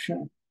infrastructure.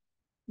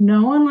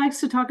 No one likes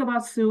to talk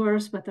about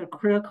sewers, but they're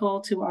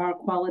critical to our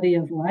quality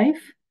of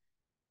life.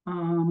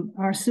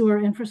 Our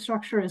sewer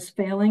infrastructure is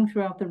failing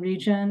throughout the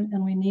region,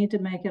 and we need to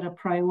make it a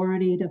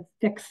priority to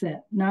fix it,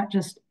 not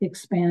just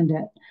expand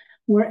it.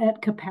 We're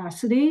at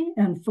capacity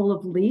and full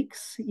of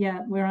leaks,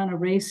 yet we're on a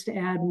race to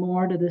add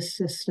more to the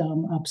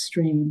system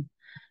upstream.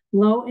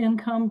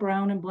 Low-income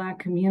brown and Black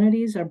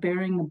communities are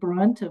bearing the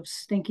brunt of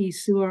stinky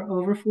sewer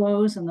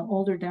overflows in the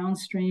older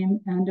downstream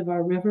end of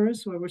our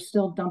rivers, where we're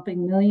still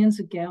dumping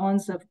millions of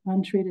gallons of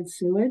untreated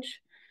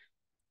sewage.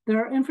 There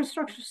are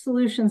infrastructure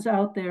solutions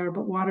out there,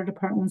 but water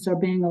departments are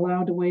being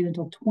allowed to wait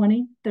until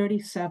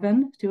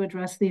 2037 to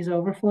address these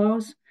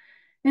overflows.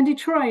 In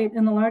Detroit,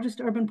 in the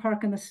largest urban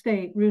park in the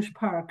state, Rouge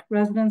Park,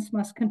 residents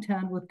must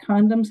contend with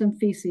condoms and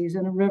feces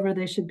in a river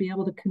they should be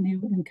able to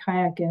canoe and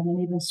kayak in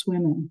and even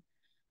swim in.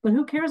 But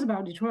who cares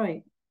about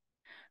Detroit?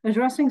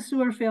 Addressing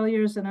sewer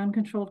failures and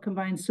uncontrolled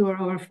combined sewer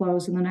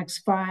overflows in the next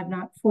 5,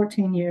 not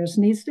 14 years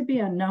needs to be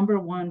a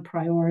 #1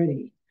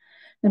 priority.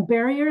 And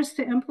barriers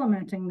to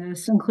implementing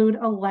this include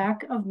a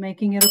lack of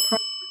making it a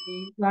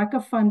priority, lack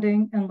of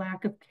funding, and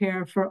lack of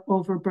care for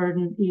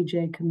overburdened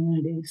EJ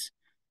communities.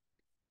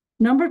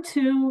 Number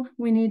two,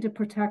 we need to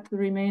protect the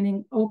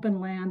remaining open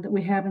land that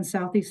we have in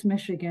Southeast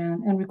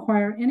Michigan and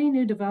require any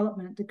new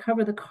development to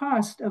cover the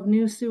cost of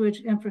new sewage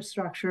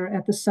infrastructure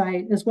at the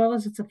site, as well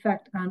as its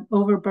effect on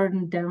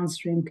overburdened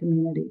downstream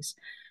communities.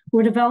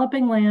 We're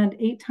developing land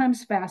 8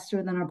 times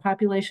faster than our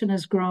population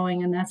is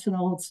growing, and that's an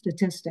old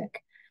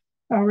statistic.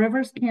 Our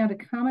rivers can't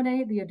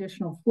accommodate the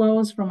additional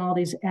flows from all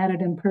these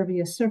added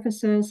impervious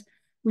surfaces.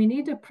 We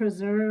need to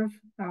preserve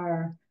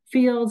our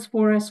fields,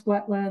 forests,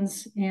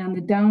 wetlands, and the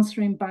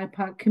downstream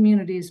BIPOC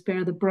communities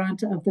bear the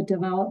brunt of the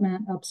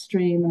development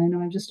upstream. And I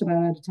know I'm just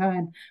about out of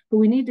time, but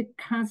we need to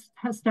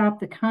stop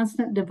the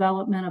constant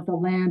development of the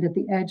land at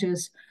the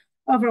edges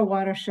of our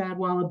watershed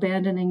while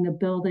abandoning the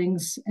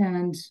buildings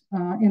and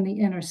in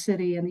the inner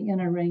city and the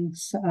inner ring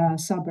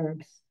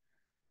suburbs.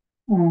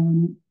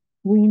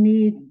 We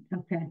need,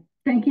 okay.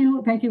 Thank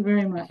you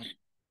very much.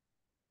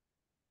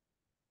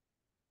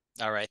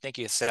 All right, thank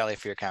you, Sally,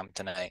 for your comment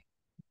tonight.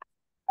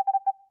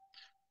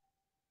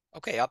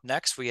 Okay, up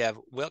next we have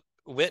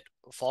Whit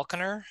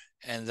Falconer,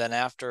 and then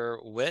after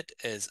Whit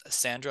is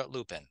Sandra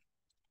Lupin.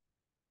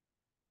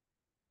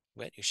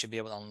 Whit, you should be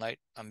able to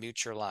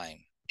unmute your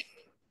line.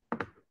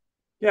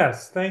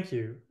 Yes, thank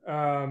you.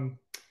 My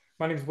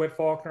name is Whit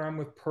Falconer. I'm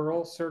with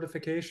Pearl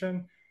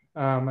Certification,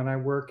 and I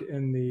work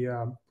in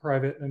the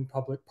Private and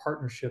Public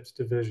Partnerships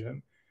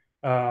Division.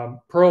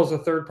 Pearl is a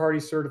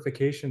third-party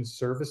certification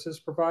services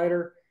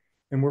provider,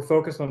 and we're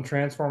focused on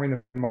transforming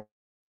the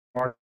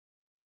market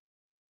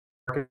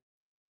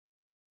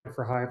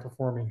for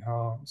high-performing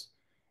homes.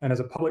 And as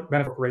a public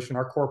benefit corporation,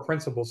 our core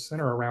principles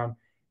center around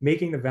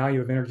making the value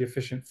of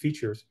energy-efficient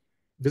features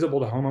visible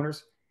to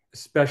homeowners,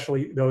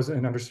 especially those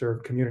in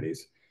underserved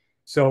communities.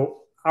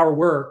 So our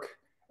work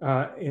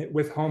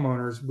with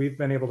homeowners, we've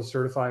been able to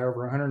certify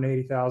over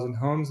 180,000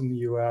 homes in the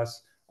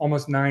U.S.,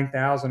 almost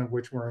 9,000 of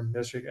which were in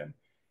Michigan.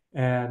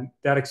 And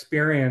that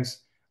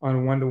experience on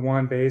a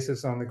one-to-one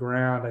basis on the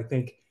ground, I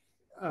think,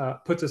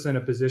 puts us in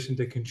a position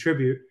to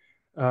contribute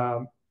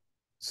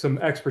some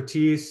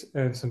expertise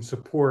and some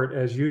support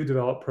as you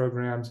develop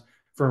programs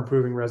for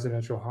improving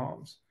residential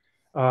homes.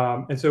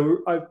 And so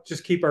I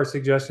just keep our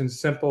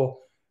suggestions simple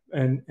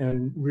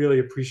and really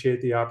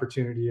appreciate the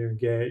opportunity to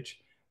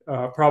engage.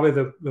 Probably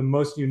the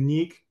most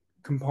unique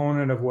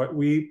component of what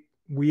we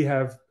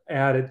have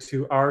added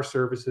to our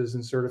services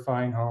in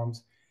certifying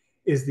homes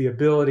is the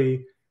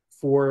ability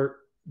for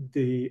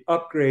the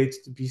upgrades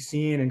to be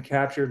seen and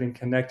captured and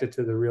connected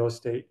to the real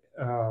estate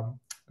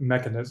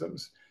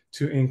mechanisms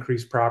to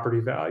increase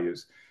property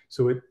values.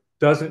 So it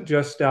doesn't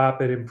just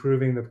stop at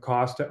improving the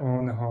cost to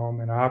own the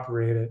home and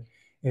operate it.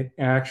 It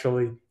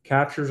actually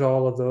captures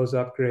all of those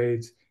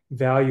upgrades,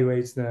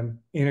 evaluates them,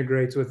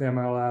 integrates with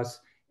MLS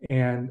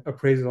and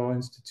Appraisal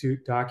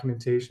Institute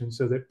documentation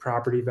so that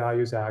property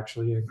values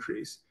actually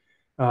increase.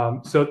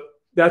 So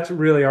that's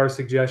really our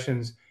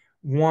suggestions.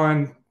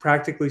 One,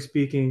 practically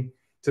speaking,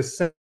 to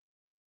center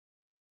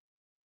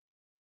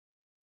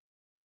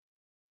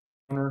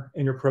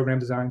in your program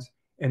designs,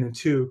 and then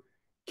two,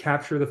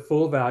 capture the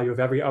full value of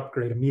every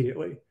upgrade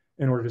immediately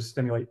in order to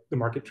stimulate the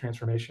market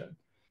transformation.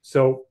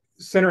 So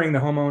centering the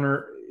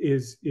homeowner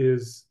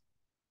is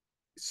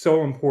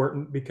so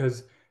important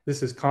because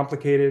this is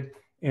complicated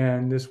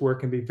and this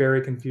work can be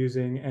very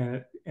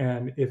confusing.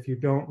 And if you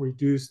don't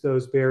reduce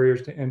those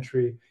barriers to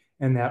entry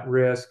and that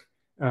risk,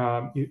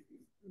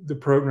 the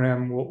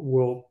program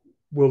will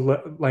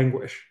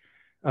languish.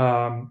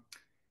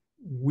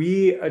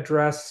 We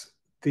address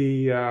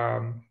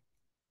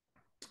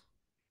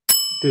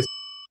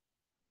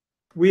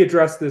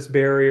this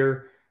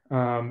barrier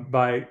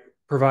by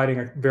providing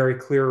a very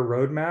clear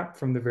roadmap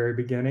from the very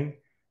beginning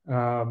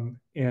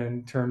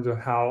in terms of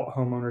how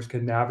homeowners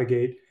can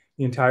navigate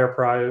the entire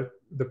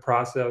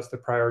process, the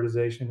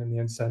prioritization, and the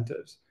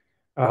incentives.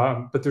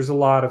 But there's a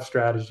lot of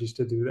strategies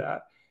to do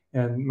that.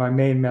 And my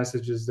main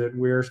message is that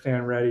we're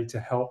standing ready to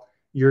help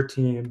your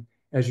team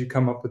as you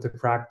come up with the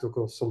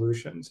practical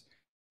solutions.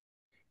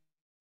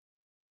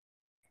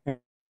 And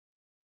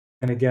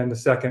again, the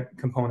second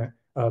component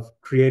of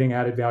creating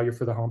added value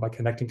for the home by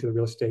connecting to the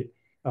real estate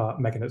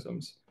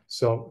mechanisms.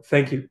 So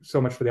thank you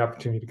so much for the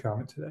opportunity to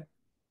comment today.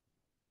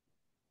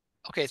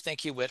 Okay,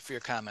 thank you, Whit, for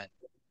your comment.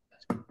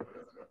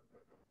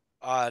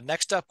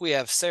 Next up, we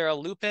have Sarah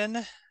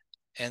Lupin,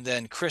 and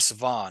then Chris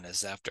Vaughn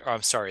is after,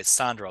 I'm sorry, it's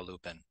Sandra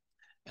Lupin,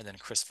 and then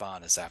Chris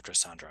Vaughn is after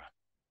Sandra.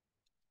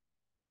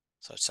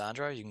 So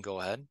Sandra, you can go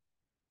ahead.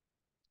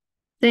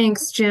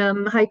 Thanks,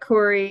 Jim. Hi,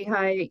 Corey.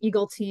 Hi,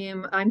 Eagle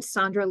team. I'm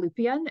Sandra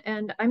Lupien,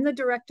 and I'm the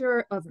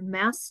director of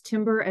Mass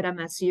Timber at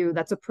MSU.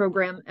 That's a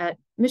program at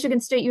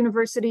Michigan State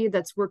University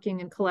that's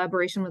working in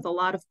collaboration with a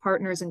lot of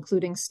partners,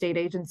 including state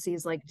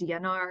agencies like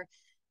DNR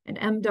and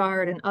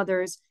MDARD and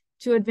others,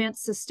 to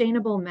advance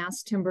sustainable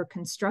mass timber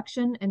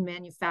construction and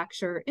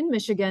manufacture in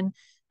Michigan,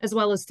 as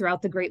well as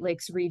throughout the Great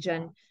Lakes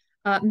region.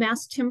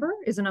 Mass timber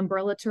is an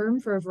umbrella term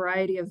for a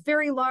variety of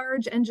very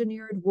large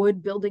engineered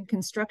wood building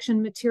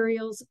construction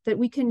materials that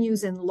we can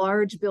use in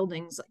large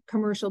buildings, like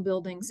commercial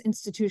buildings,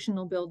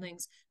 institutional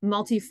buildings,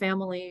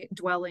 multifamily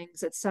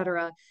dwellings,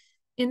 etc.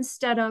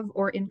 instead of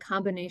or in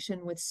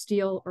combination with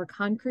steel or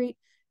concrete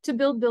to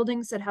build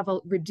buildings that have a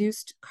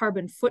reduced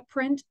carbon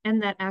footprint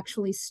and that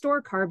actually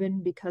store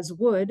carbon, because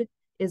wood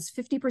is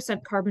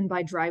 50% carbon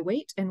by dry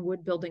weight, and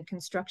wood building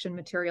construction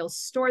materials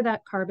store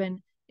that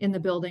carbon in the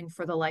building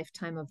for the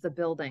lifetime of the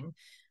building.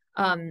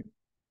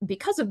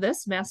 Because of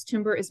this, mass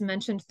timber is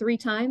mentioned 3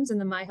 times in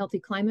the My Healthy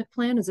Climate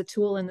Plan as a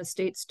tool in the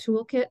state's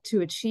toolkit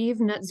to achieve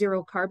net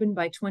zero carbon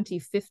by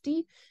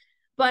 2050.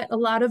 But a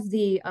lot of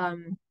the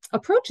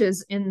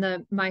approaches in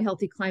the My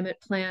Healthy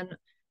Climate Plan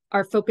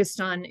are focused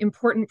on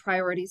important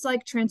priorities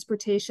like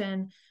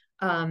transportation,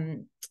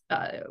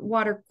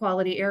 water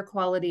quality, air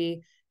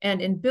quality,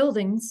 and in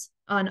buildings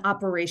on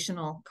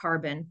operational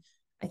carbon.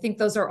 I think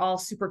those are all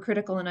super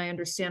critical, and I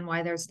understand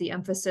why there's the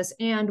emphasis.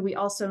 And we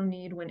also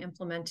need, when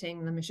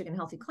implementing the Michigan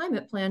Healthy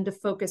Climate Plan, to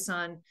focus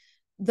on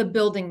the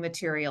building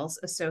materials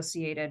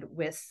associated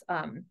with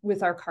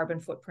our carbon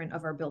footprint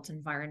of our built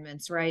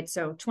environments, right?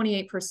 So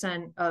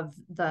 28% of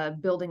the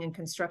building and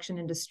construction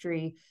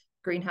industry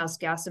greenhouse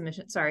gas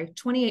emissions,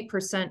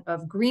 28%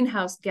 of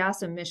greenhouse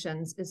gas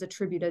emissions is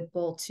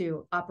attributable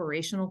to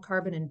operational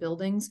carbon in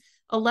buildings.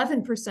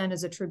 11%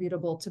 is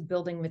attributable to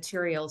building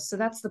materials. So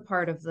that's the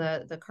part of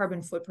the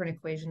carbon footprint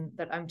equation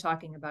that I'm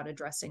talking about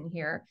addressing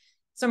here.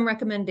 Some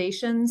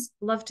recommendations: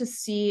 love to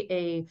see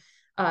a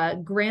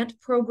grant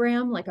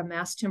program like a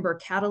mass timber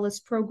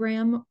catalyst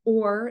program,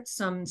 or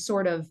some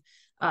sort of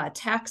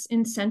tax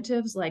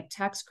incentives like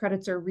tax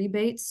credits or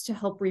rebates to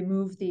help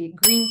remove the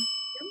green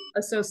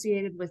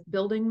associated with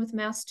building with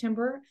mass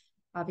timber.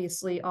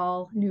 Obviously,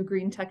 all new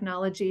green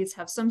technologies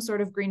have some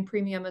sort of green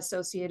premium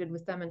associated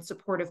with them, and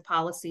supportive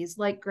policies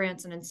like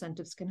grants and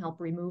incentives can help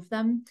remove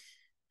them.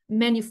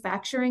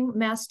 Manufacturing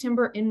mass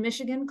timber in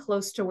Michigan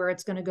close to where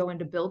it's going to go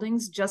into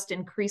buildings just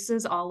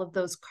increases all of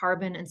those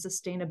carbon and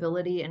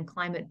sustainability and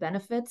climate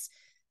benefits.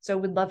 So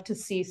we'd love to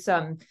see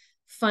some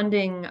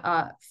funding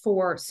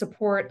for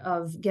support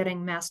of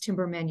getting mass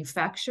timber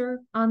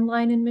manufacture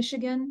online in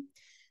Michigan.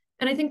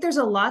 And I think there's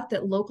a lot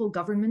that local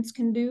governments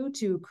can do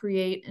to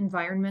create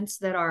environments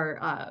that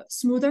are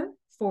smoother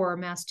for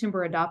mass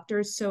timber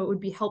adopters. So it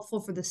would be helpful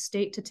for the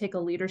state to take a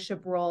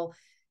leadership role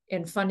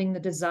in funding the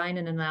design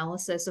and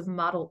analysis of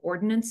model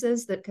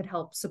ordinances that could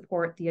help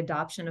support the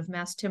adoption of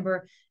mass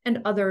timber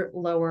and other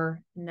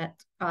lower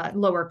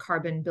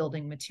carbon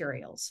building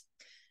materials.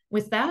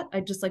 With that,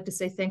 I'd just like to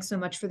say thanks so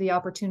much for the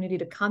opportunity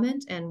to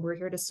comment, and we're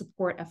here to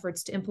support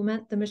efforts to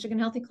implement the Michigan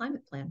Healthy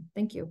Climate Plan.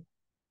 Thank you.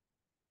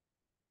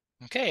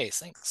 Okay,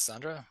 thanks,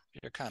 Sandra, for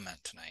your comment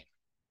tonight.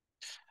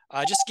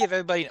 Just to give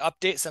everybody an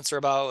update, since we're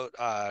about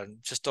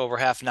just over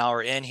half an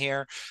hour in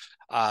here,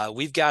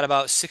 we've got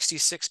about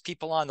 66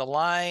 people on the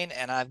line,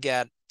 and I've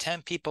got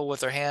 10 people with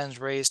their hands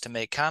raised to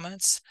make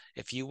comments.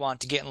 If you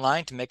want to get in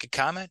line to make a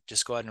comment,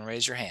 just go ahead and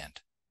raise your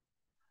hand.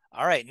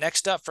 All right,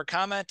 next up for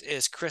comment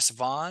is Chris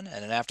Vaughn,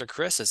 and then after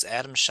Chris is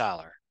Adam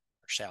Schaller.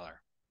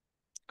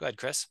 Go ahead,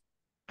 Chris.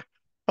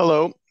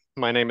 Hello.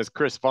 My name is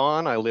Chris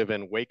Vaughn. I live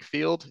in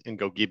Wakefield in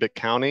Gogebic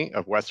County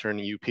of Western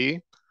UP.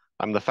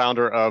 I'm the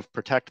founder of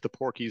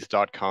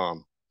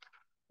ProtectThePorkies.com.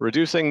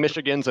 Reducing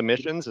Michigan's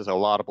emissions is a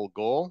laudable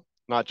goal,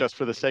 not just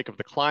for the sake of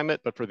the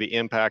climate, but for the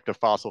impact of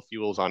fossil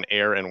fuels on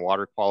air and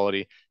water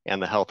quality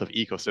and the health of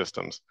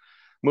ecosystems.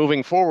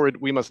 Moving forward,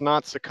 we must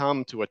not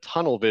succumb to a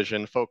tunnel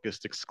vision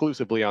focused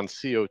exclusively on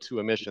CO2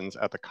 emissions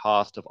at the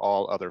cost of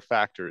all other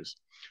factors.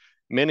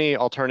 Many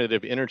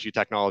alternative energy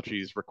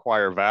technologies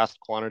require vast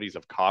quantities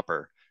of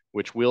copper,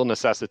 which will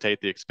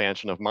necessitate the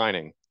expansion of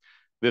mining.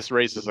 This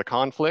raises a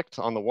conflict.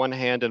 On the one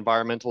hand,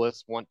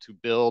 environmentalists want to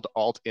build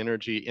alt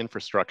energy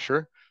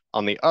infrastructure.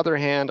 On the other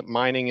hand,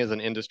 mining is an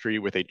industry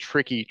with a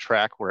tricky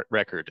track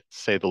record, to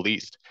say the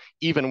least,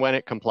 even when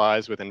it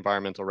complies with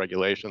environmental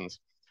regulations.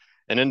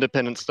 An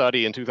independent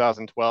study in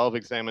 2012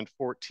 examined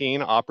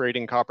 14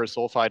 operating copper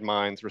sulfide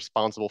mines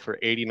responsible for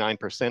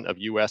 89% of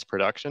US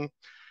production.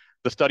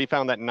 The study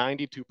found that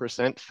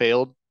 92%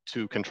 failed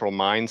to control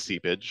mine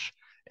seepage,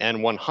 and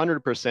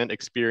 100%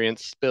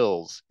 experienced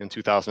spills in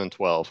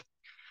 2012.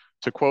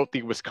 To quote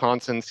the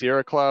Wisconsin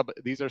Sierra Club,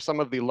 these are some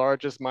of the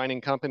largest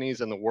mining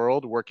companies in the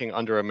world working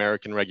under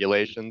American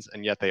regulations,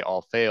 and yet they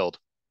all failed.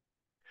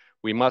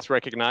 We must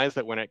recognize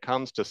that when it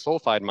comes to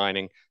sulfide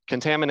mining,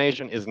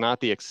 contamination is not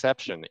the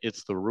exception,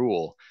 it's the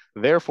rule.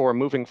 Therefore,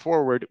 moving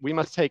forward, we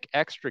must take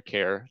extra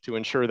care to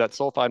ensure that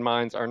sulfide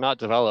mines are not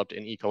developed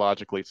in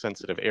ecologically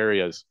sensitive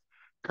areas.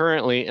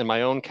 Currently, in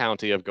my own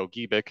county of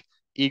Gogebic,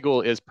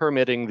 Eagle is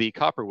permitting the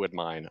Copperwood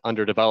mine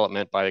under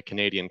development by a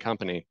Canadian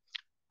company.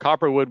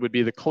 Copperwood would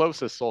be the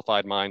closest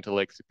sulfide mine to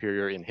Lake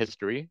Superior in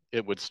history.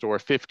 It would store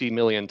 50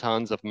 million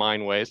tons of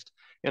mine waste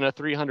in a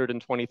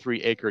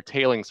 323-acre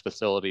tailings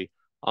facility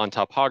on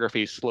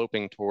topography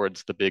sloping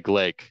towards the Big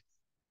Lake.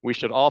 We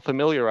should all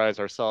familiarize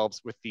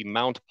ourselves with the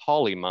Mount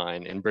Polley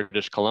mine in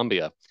British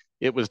Columbia.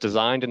 It was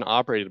designed and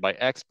operated by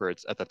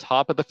experts at the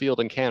top of the field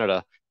in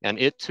Canada, and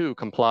it too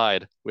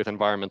complied with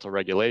environmental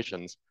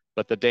regulations,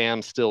 but the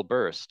dam still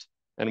burst.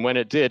 And when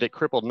it did, it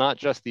crippled not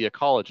just the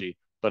ecology,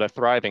 but a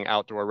thriving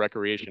outdoor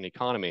recreation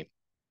economy.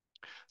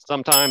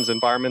 Sometimes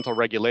environmental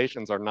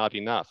regulations are not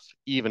enough.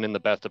 Even in the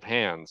best of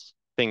hands,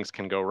 things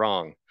can go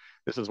wrong.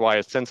 This is why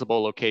a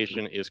sensible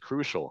location is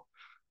crucial.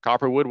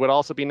 Copperwood would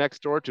also be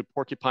next door to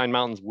Porcupine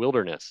Mountains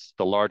Wilderness,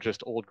 the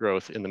largest old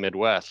growth in the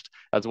Midwest,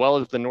 as well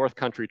as the North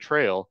Country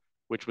Trail,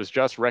 which was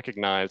just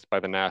recognized by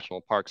the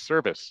National Park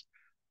Service.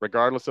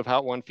 Regardless of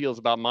how one feels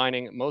about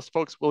mining, most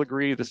folks will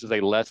agree this is a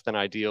less than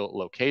ideal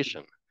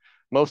location.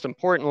 Most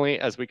importantly,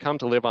 as we come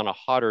to live on a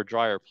hotter,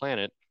 drier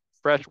planet,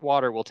 fresh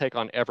water will take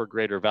on ever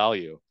greater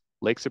value.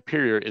 Lake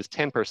Superior is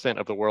 10%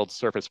 of the world's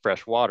surface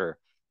fresh water.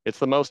 It's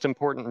the most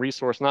important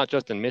resource, not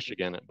just in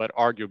Michigan, but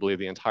arguably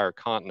the entire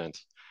continent.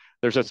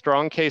 There's a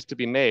strong case to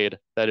be made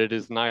that it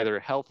is neither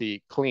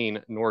healthy,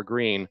 clean, nor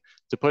green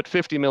to put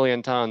 50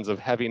 million tons of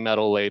heavy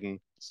metal-laden,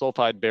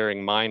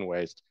 sulfide-bearing mine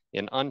waste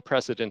in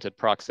unprecedented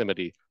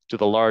proximity to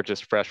the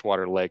largest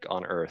freshwater lake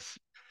on Earth.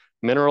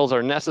 Minerals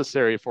are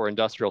necessary for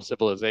industrial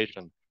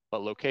civilization,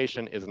 but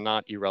location is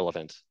not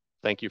irrelevant.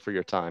 Thank you for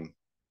your time.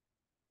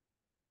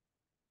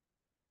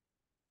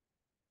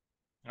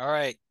 All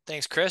right,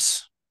 thanks,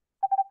 Chris.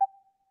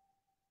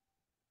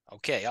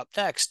 Okay, up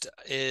next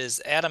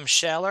is Adam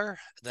Schaller.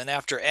 Then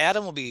after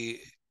Adam will be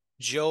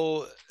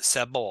Joe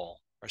Sabol.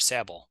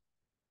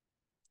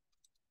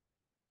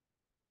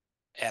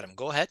 Adam,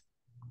 go ahead.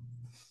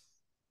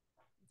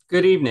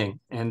 Good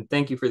evening, and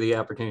thank you for the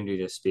opportunity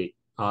to speak.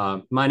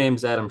 My name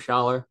is Adam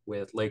Schaller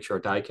with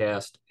Lakeshore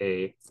Diecast,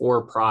 a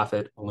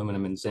for-profit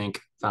aluminum and zinc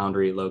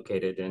foundry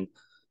located in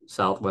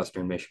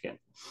southwestern Michigan.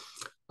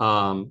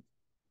 A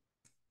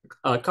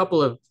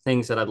couple of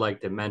things that I'd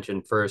like to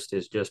mention first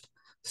is just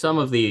some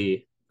of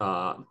the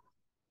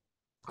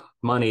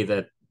money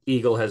that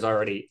Eagle has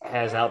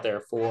out there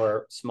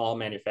for small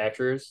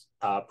manufacturers,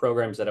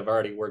 programs that have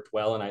already worked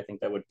well, and I think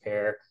that would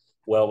pair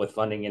well with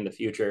funding in the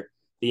future.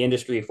 The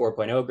Industry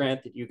 4.0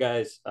 grant that you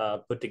guys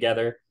put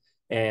together,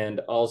 and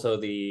also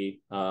the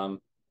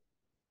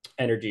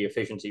energy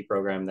efficiency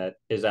program that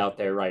is out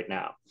there right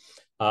now.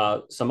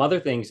 Some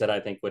other things that I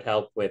think would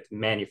help with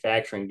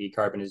manufacturing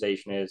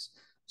decarbonization is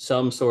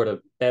some sort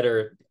of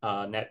better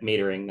net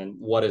metering than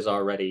what is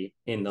already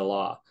in the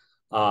law.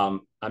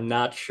 I'm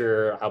not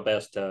sure how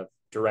best to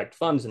direct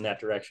funds in that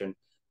direction,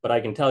 but I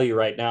can tell you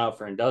right now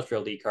for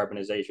industrial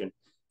decarbonization,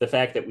 the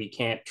fact that we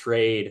can't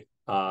trade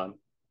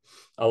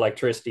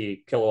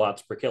electricity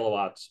kilowatts per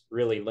kilowatts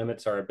really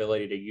limits our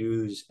ability to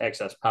use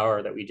excess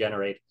power that we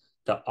generate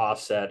to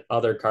offset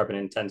other carbon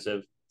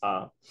intensive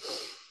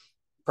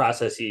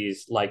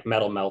processes like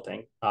metal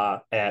melting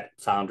at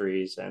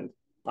foundries and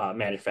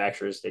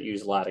manufacturers that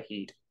use a lot of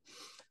heat.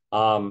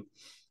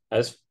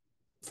 As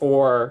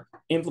for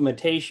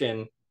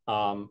implementation,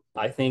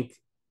 I think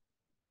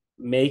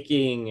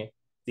making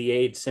the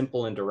aid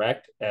simple and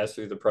direct, as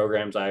through the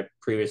programs I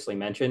previously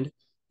mentioned,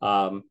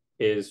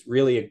 is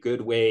really a good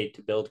way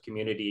to build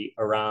community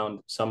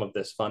around some of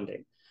this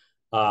funding.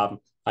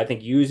 I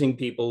think using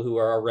people who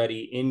are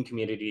already in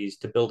communities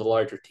to build a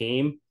larger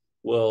team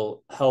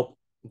will help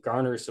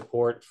garner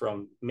support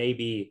from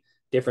maybe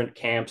different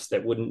camps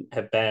that wouldn't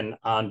have been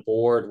on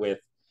board with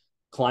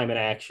climate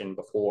action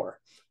before.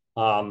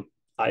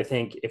 I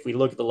think if we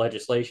look at the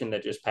legislation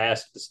that just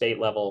passed at the state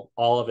level,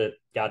 all of it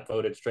got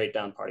voted straight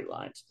down party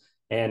lines.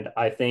 And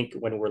I think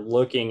when we're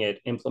looking at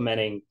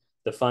implementing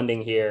the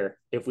funding here,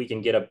 if we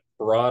can get a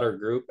broader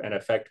group and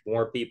affect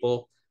more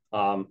people,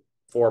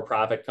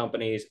 for-profit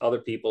companies, other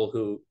people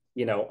who,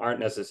 you know, aren't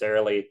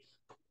necessarily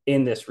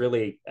in this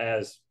really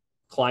as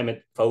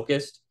climate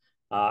focused,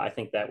 I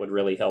think that would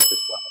really help as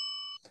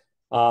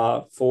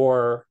well.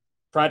 For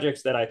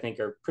projects that I think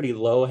are pretty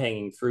low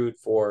hanging fruit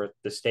for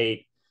the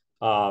state,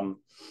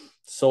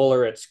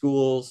 solar at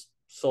schools,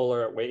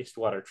 solar at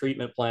wastewater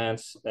treatment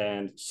plants,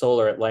 and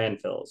solar at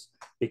landfills,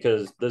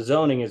 because the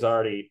zoning is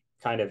already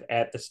kind of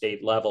at the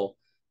state level.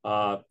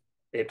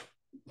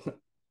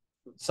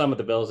 Some of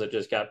the bills that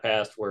just got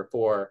passed were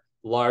for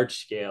large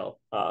scale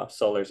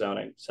solar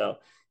zoning. So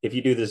if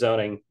you do the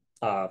zoning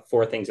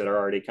for things that are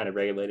already kind of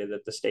regulated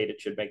at the state, it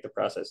should make the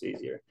process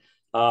easier.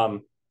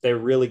 They're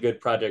really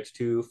good projects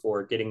too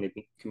for getting the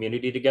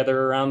community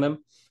together around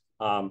them.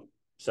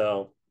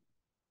 So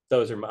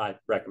those are my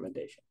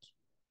recommendations.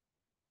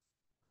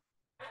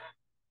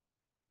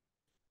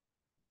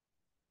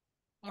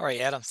 All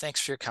right, Adam,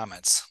 thanks for your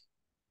comments.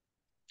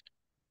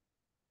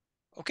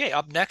 Okay,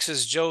 up next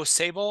is Joe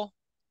Sabol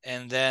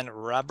and then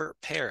Robert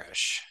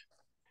Parrish.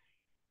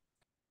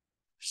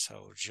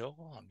 So Joe,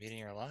 I'm getting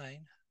your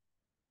line.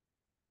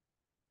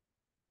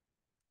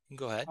 You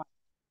can go ahead.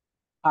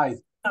 Hi.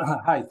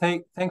 Hi,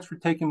 thanks for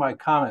taking my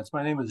comments.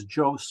 My name is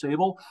Joe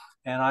Sabol,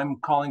 and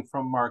I'm calling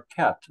from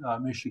Marquette,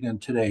 Michigan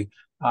today.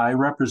 I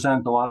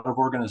represent a lot of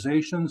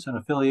organizations and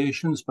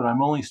affiliations, but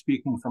I'm only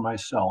speaking for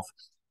myself.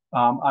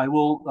 I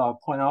will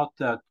point out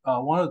that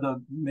one of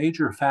the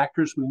major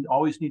factors we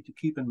always need to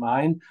keep in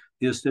mind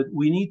is that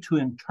we need to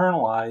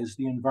internalize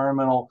the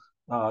environmental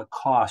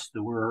cost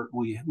that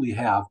we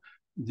have.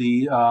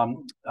 In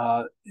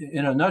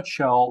a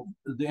nutshell,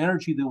 the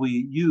energy that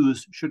we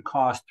use should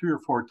cost 3 or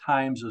 4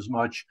 times as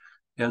much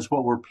as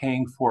what we're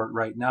paying for it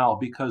right now,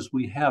 because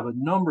we have a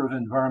number of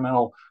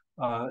environmental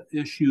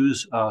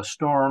issues,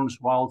 storms,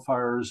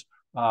 wildfires,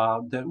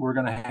 that we're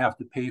going to have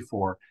to pay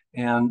for.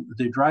 And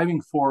the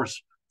driving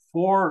force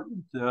for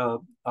the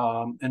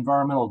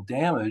environmental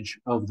damage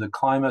of the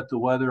climate, the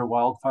weather,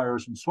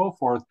 wildfires, and so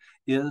forth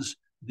is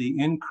the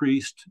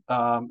increased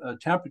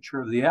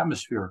temperature of the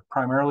atmosphere,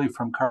 primarily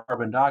from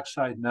carbon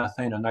dioxide,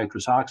 methane, and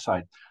nitrous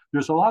oxide.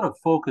 There's a lot of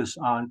focus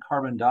on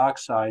carbon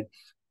dioxide,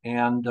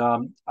 and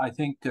I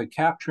think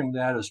capturing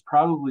that is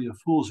probably a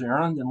fool's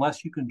errand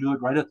unless you can do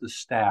it right at the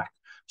stack.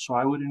 So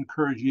I would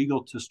encourage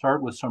Eagle to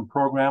start with some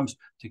programs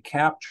to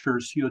capture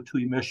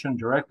CO2 emission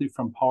directly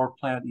from power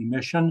plant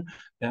emission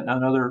and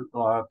other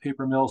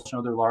paper mills and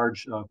other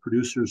large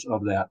producers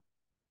of that.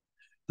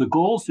 The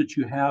goals that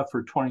you have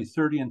for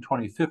 2030 and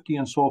 2050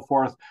 and so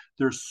forth,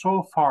 they're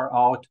so far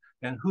out,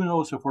 and who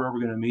knows if we're ever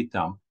going to meet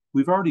them.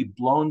 We've already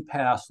blown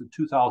past the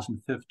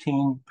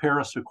 2015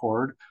 Paris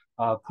Accord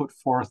put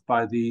forth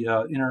by the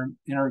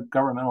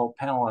Intergovernmental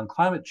Panel on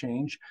Climate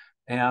Change.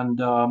 And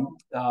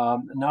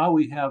now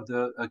we have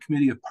the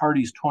Committee of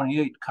Parties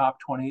 28,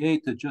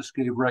 COP28, that just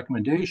gave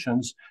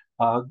recommendations.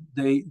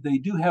 They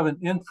do have an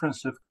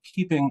inference of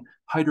keeping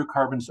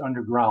hydrocarbons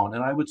underground,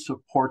 and I would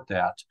support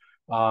that.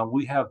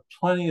 We have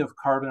plenty of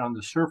carbon on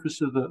the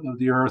surface of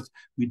the earth.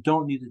 We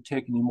don't need to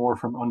take any more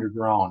from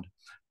underground.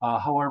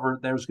 However,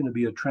 there's going to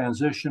be a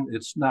transition.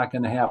 It's not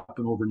going to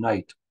happen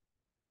overnight.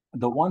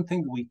 The one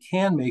thing that we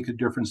can make a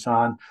difference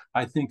on,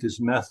 I think, is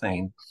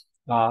methane.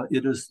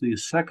 It is the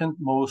second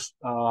most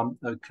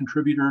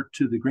contributor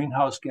to the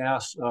greenhouse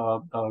gas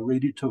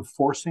radiative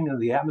forcing of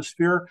the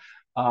atmosphere.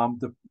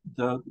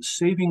 The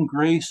saving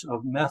grace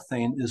of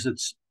methane is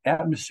its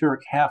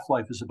atmospheric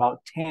half-life is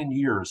about 10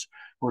 years,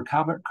 where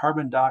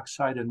carbon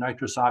dioxide and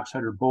nitrous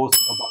oxide are both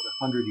about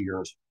 100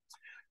 years.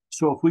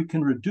 So if we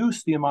can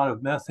reduce the amount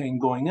of methane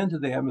going into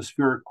the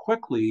atmosphere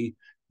quickly,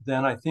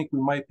 then I think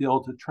we might be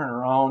able to turn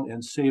around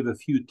and save a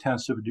few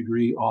tenths of a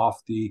degree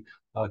off the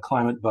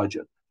climate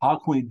budget. How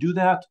can we do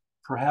that?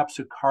 Perhaps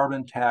a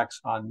carbon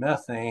tax on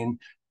methane,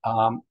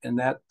 and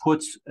that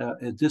puts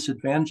a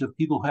disadvantage of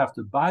people who have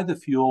to buy the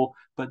fuel,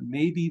 but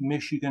maybe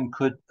Michigan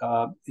could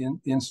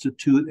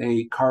institute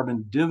a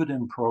carbon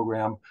dividend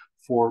program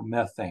for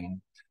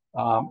methane.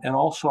 And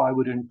also I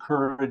would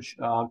encourage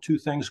two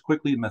things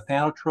quickly: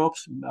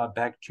 methanotropes,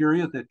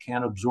 bacteria that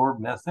can absorb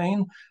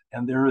methane,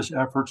 and there is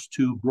efforts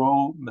to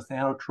grow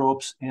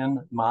methanotropes in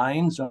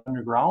mines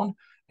underground.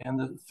 And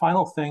the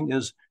final thing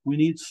is we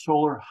need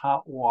solar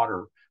hot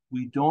water.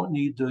 We don't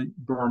need to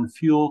burn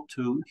fuel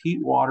to heat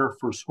water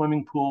for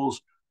swimming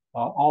pools.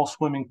 All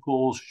swimming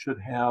pools should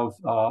have,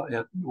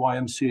 at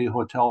YMCA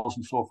hotels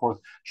and so forth,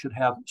 should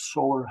have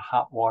solar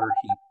hot water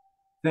heat.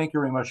 Thank you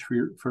very much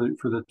for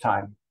the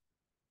time.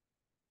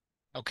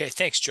 Okay,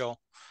 thanks, Joel.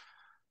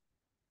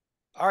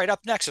 All right,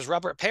 up next is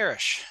Robert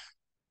Parrish.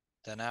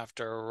 Then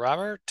after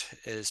Robert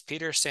is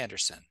Peter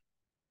Sanderson.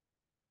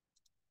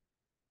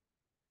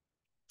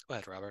 Go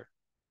ahead, Robert.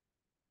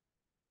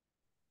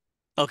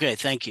 Okay,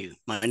 thank you.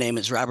 My name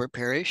is Robert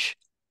Parrish.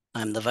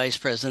 I'm the Vice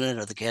President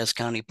of the Cass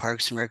County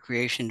Parks and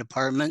Recreation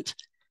Department,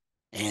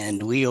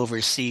 and we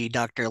oversee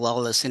Dr.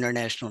 Lawless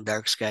International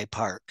Dark Sky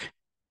Park.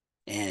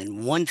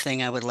 And one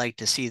thing I would like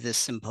to see this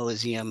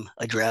symposium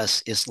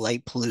address is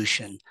light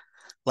pollution.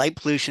 Light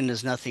pollution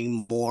is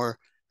nothing more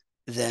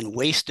than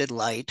wasted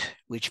light,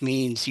 which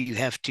means you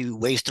have to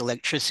waste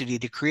electricity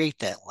to create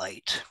that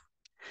light.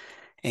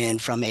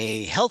 And from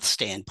a health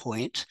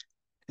standpoint,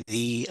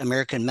 the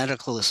American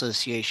Medical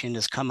Association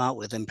has come out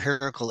with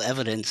empirical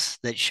evidence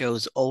that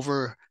shows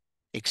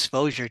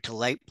overexposure to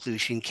light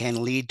pollution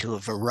can lead to a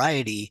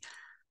variety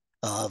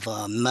of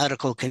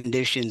medical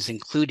conditions,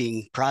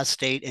 including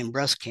prostate and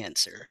breast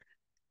cancer.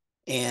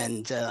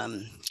 And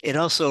it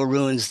also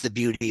ruins the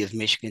beauty of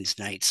Michigan's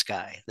night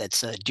sky.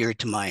 That's dear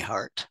to my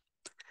heart.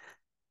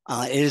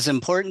 It is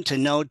important to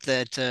note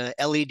that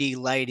LED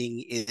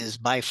lighting is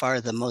by far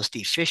the most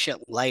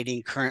efficient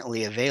lighting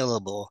currently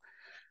available.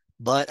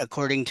 But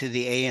according to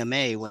the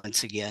AMA,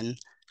 once again,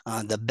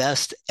 the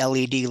best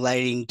LED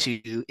lighting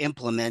to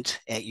implement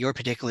at your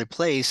particular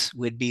place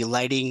would be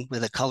lighting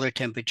with a color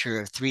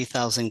temperature of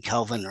 3000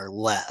 Kelvin or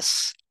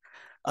less.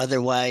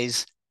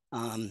 Otherwise,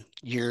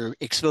 you're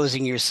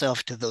exposing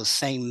yourself to those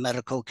same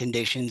medical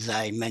conditions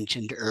I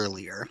mentioned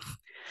earlier.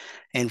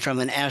 And from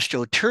an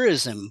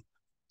astrotourism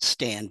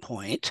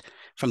standpoint,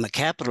 from a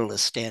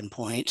capitalist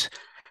standpoint,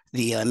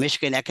 the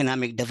Michigan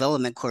Economic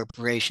Development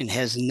Corporation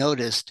has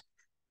noticed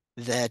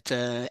that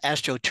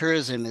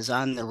astrotourism is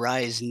on the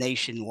rise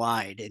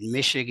nationwide, and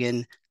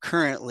Michigan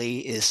currently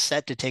is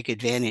set to take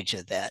advantage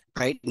of that.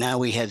 Right now,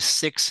 we have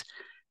 6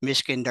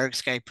 Michigan dark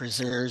sky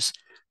preserves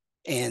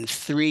and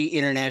 3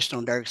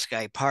 international dark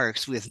sky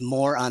parks, with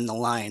more on the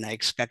line. I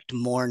expect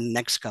more in the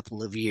next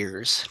couple of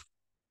years.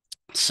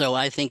 So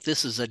I think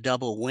this is a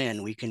double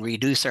win. We can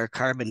reduce our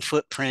carbon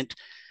footprint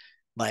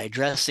by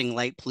addressing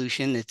light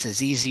pollution. It's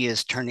as easy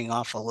as turning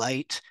off a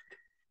light.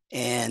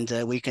 And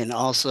we can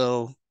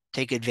also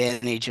take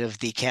advantage of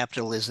the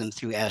capitalism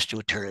through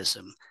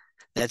astrotourism.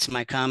 That's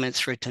my comments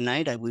for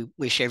tonight. I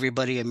wish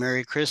everybody a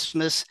Merry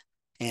Christmas,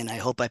 and I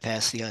hope I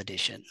pass the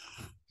audition.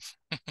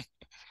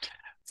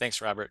 Thanks,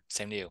 Robert.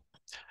 Same to you.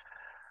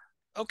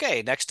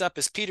 Okay, next up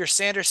is Peter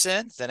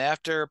Sanderson. Then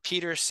after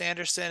Peter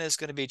Sanderson is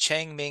going to be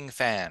Chang-Ming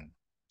Fan.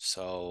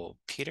 So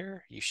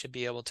Peter, you should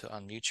be able to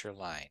unmute your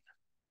line.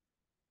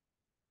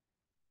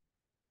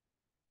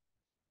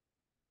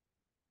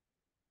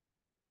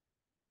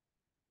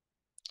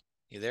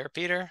 You there,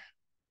 Peter? I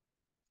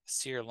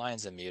see your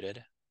line's unmuted.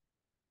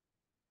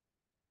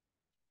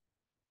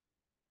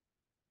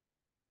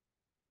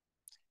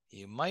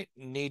 You might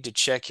need to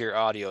check your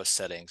audio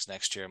settings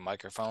next to your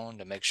microphone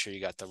to make sure you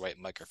got the right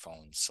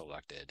microphone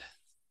selected.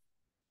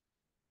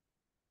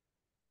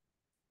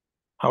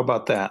 How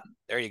about that?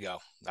 There you go.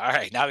 All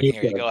right, now we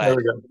can hear you. Go ahead. There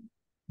we go.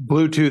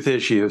 Bluetooth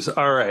issues.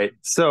 All right.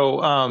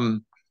 So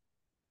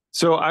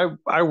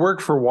I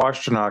work for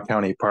Washtenaw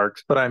County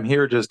Parks, but I'm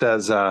here just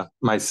as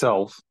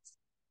myself.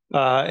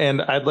 And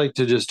I'd like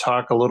to just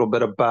talk a little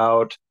bit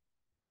about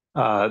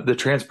the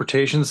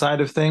transportation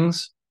side of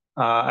things.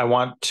 I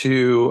want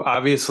to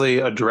obviously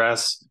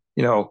address,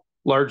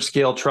 large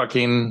scale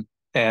trucking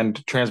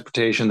and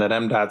transportation that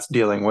MDOT's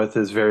dealing with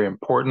is very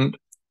important.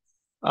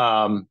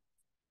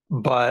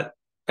 But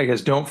I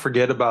guess don't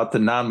forget about the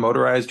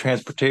non-motorized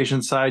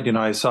transportation side.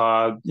 I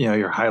saw,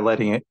 you're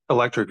highlighting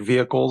electric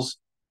vehicles,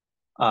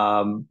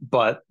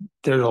 but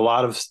there's a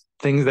lot of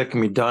things that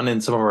can be done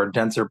in some of our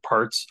denser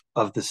parts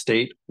of the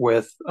state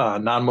with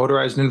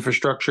non-motorized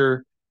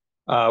infrastructure,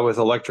 with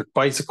electric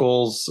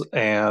bicycles,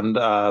 and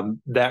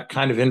that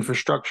kind of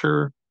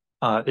infrastructure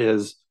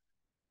is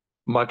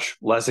much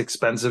less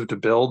expensive to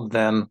build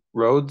than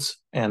roads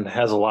and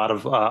has a lot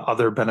of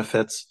other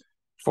benefits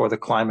for the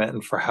climate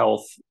and for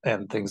health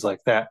and things like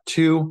that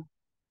too.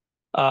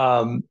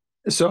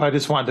 So I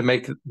just wanted to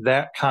make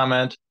that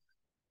comment.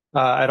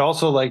 I'd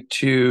also like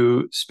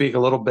to speak a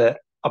little bit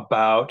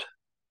about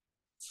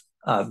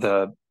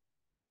the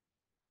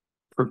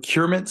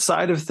procurement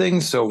side of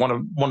things. So one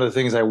of the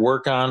things I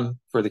work on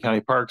for the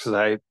county parks is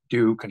I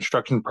do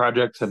construction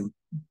projects and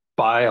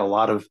buy a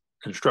lot of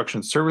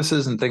construction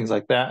services and things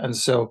like that. And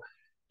so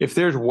if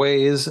there's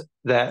ways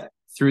that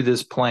through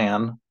this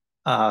plan,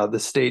 the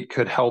state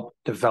could help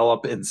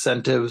develop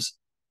incentives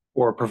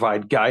or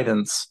provide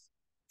guidance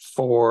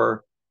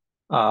for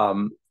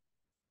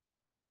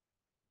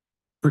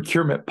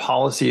procurement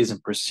policies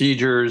and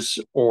procedures,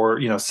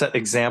 or set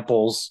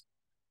examples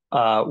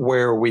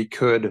where we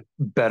could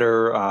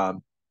better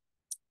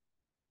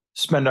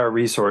spend our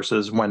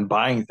resources when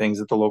buying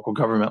things at the local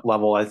government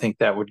level, I think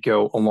that would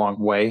go a long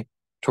way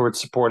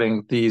towards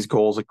supporting these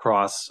goals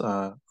across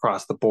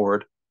the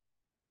board.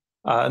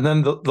 And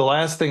then the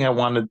last thing I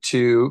wanted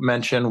to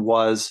mention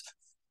was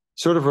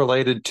sort of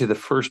related to the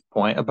first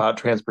point about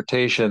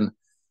transportation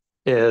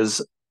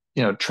is,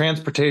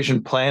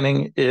 transportation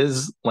planning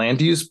is land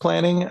use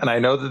planning. And I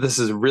know that this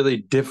is really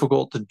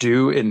difficult to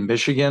do in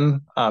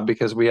Michigan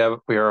because we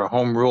are a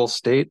home rule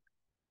state.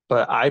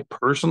 But I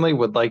personally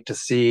would like to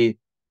see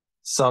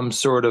some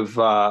sort of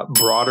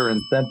broader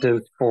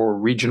incentive for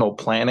regional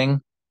planning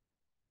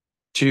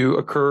to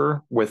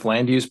occur with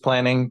land use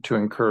planning to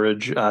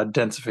encourage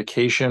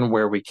densification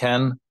where we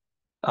can.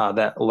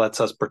 That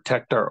lets us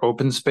protect our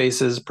open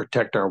spaces,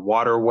 protect our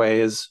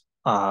waterways,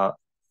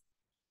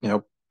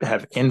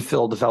 have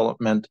infill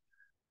development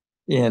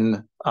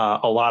in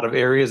a lot of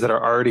areas that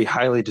are already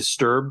highly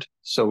disturbed,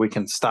 so we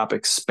can stop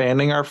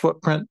expanding our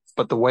footprint.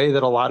 But the way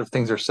that a lot of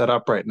things are set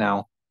up right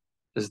now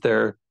is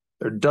there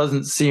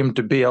doesn't seem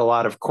to be a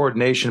lot of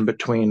coordination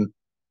between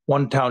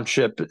one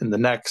township in the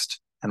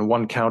next and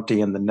one county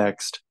in the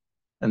next.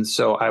 And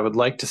so I would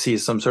like to see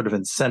some sort of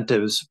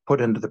incentives put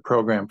into the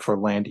program for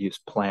land use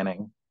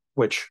planning,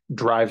 which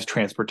drives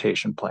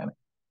transportation planning.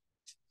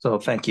 So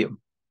thank you.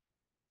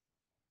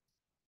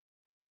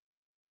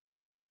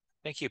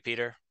 Thank you,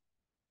 Peter.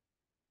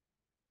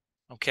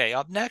 Okay,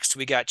 up next,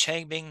 we got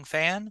Chang-Ming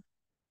Fan.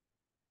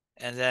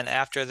 And then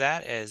after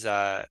that is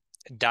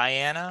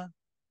Diana.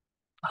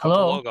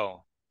 Hello.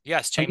 Logo.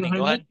 Yes, Chang-Ming,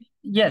 go ahead.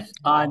 Yes,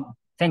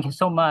 thank you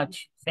so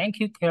much. Thank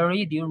you,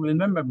 Terry. Do you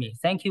remember me?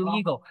 Thank you,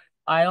 Eagle.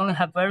 I only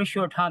have very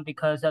short time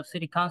because of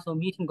city council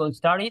meeting going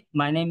started.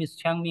 My name is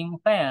Chang-Ming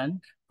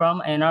Fan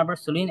from Ann Arbor,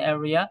 Saline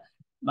area.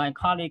 My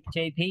colleague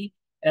JP,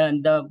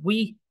 and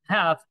we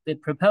have the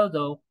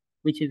proposal,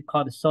 which is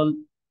called SALT.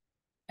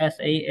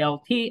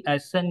 I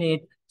sent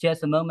it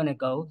just a moment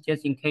ago,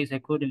 just in case I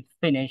couldn't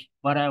finish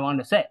what I want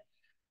to say.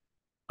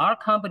 Our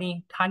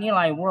company, Tiny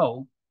Light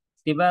World,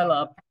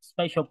 developed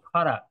special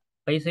product,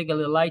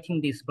 basically lighting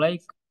display,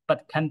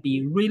 but can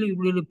be really,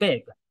 really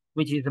big,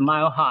 which is a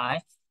mile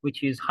high,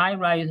 which is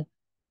high-rise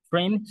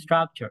frame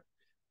structure.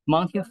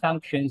 Mounting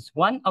functions.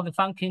 One of the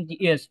functions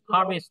is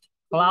harvest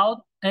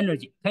cloud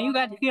energy. Can you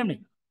guys hear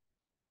me?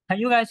 Can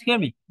you guys hear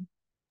me?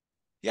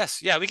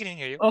 Yes, yeah, we can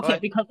hear you. Okay,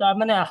 because I'm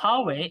in a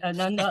hallway, and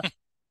then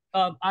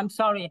I'm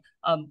sorry.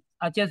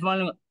 I just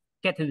want to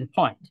get to the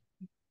point.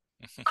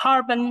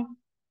 Carbon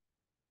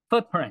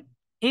footprint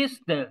is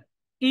the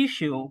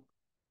issue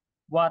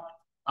what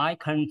I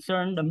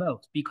concern the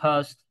most,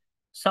 because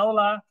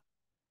solar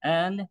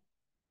and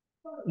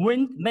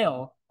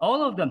windmill,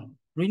 all of them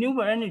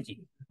renewable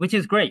energy, which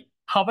is great.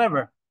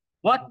 However,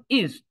 What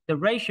is the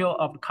ratio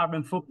of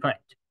carbon footprint?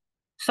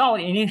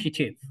 Solid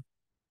initiative,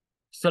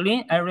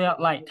 saline area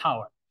light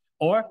tower,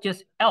 or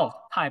just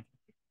L-type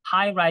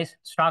high-rise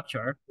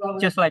structure,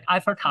 just like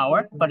Eiffel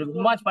Tower, but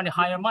much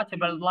higher, much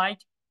more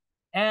light,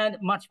 and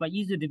much more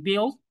easy to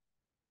build,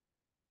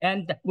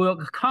 and will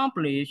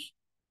accomplish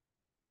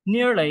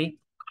nearly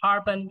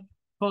carbon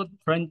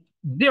footprint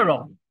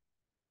zero,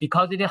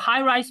 because it is a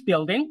high-rise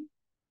building,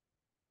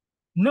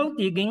 no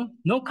digging,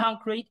 no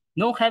concrete,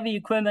 no heavy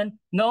equipment,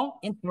 no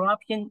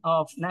interruption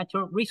of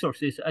natural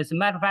resources. As a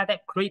matter of fact, it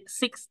creates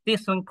 6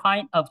 different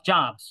kinds of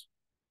jobs.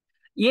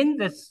 In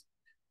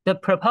the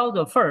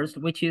proposal first,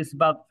 which is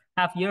about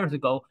half years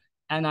ago,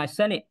 and I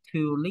sent it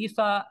to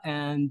Lisa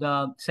and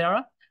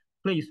Sarah.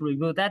 Please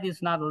review. That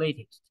is not the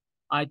latest.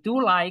 I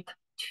do like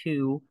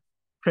to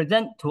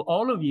present to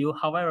all of you.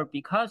 However,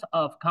 because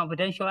of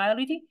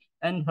confidentiality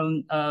and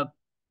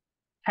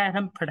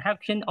patent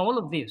protection, all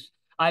of this,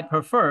 I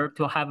prefer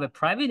to have a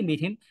private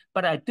meeting,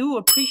 but I do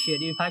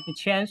appreciate if I have a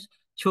chance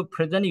to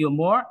present you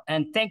more.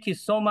 And thank you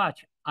so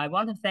much. I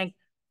want to thank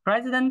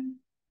President,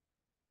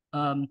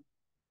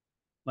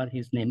 what's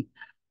his name?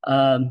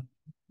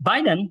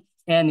 Biden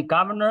and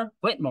Governor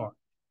Whitmore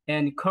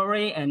and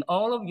Curry and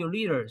all of your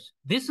leaders.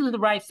 This is the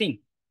right thing.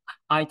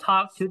 I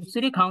talked to the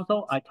city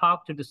council. I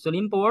talked to the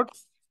Saline board,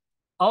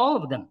 all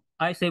of them.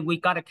 I say,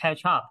 we got to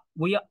catch up.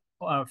 We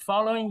are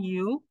following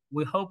you.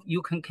 We hope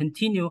you can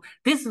continue.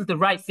 This is the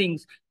right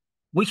things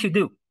we should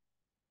do.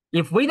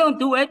 If we don't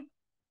do it,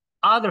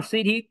 other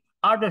state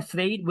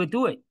will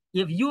do it.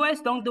 If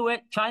US don't do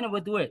it, China will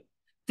do it.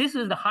 This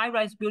is the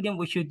high-rise building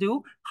we should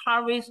do.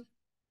 Harvest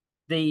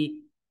the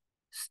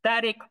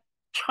static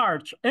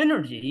charge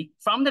energy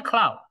from the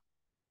cloud.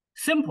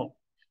 Simple.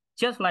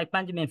 Just like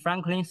Benjamin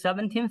Franklin,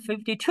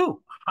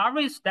 1752.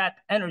 Harvest that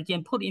energy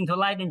and put it into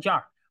Leyden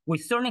jar. We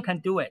certainly can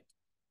do it.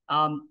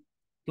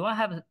 Do I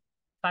have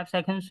 5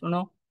 seconds or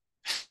no?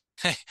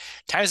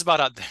 Time's about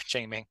up there,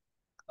 Changming.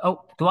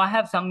 Oh, do I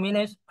have some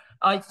minutes?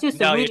 It's just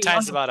no, really your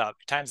time's about up.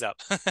 Time's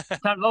up.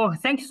 Oh,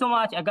 thank you so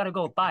much. I gotta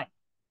go. Bye.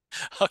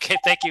 Okay,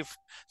 thank you.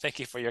 Thank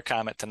you for your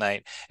comment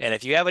tonight. And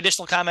if you have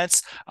additional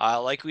comments,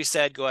 like we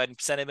said, go ahead and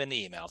send them in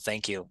the email.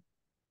 Thank you.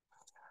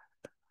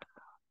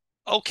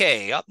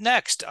 Okay, up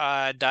next,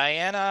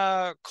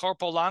 Diana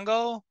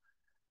Corpolango,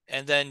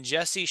 and then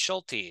Jesse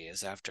Schulte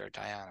is after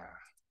Diana.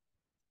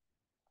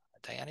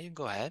 Diana, you can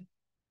go ahead.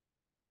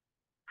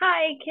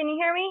 Hi, can you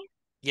hear me?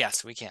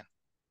 Yes, we can.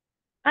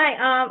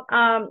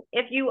 Hi,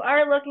 if you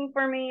are looking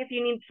for me, if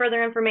you need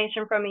further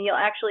information from me, you'll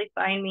actually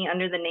find me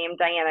under the name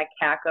Diana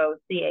Cacco,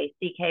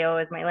 C-A-C-K-O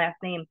is my last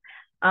name.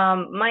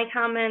 My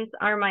comments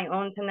are my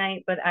own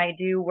tonight, but I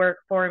do work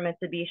for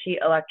Mitsubishi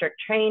Electric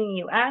Train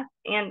US,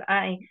 and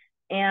I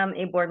am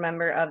a board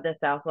member of the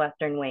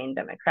Southwestern Wayne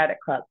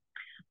Democratic Club.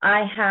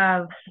 I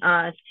have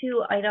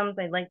 2 items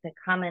I'd like to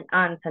comment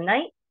on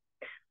tonight.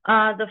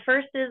 The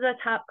first is a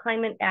top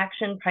climate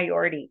action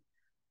priority.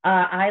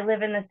 I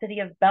live in the city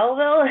of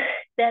Belleville.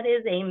 That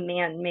is a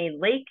man-made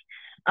lake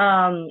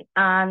on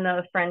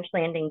the French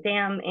Landing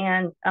Dam.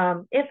 And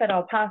if at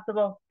all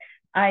possible,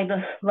 I'd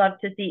love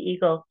to see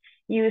Eagle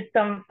use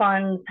some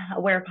funds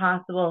where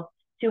possible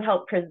to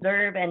help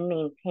preserve and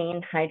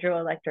maintain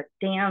hydroelectric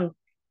dams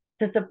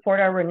to support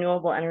our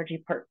renewable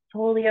energy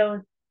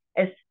portfolios,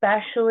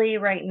 especially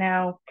right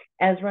now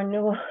as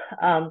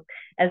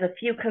a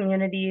few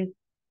communities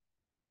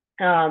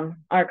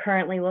are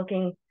currently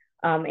looking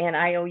and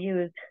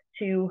IOUs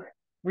to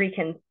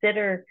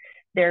reconsider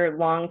their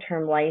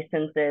long-term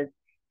licenses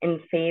in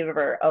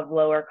favor of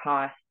lower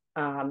cost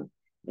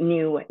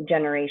new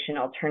generation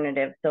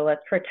alternatives. So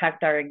let's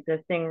protect our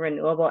existing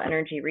renewable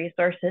energy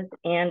resources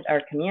and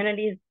our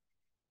communities.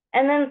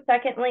 And then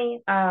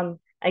secondly,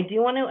 I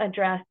do want to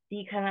address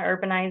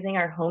urbanizing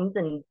our homes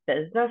and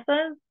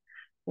businesses.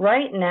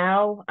 Right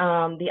now,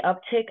 the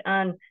uptick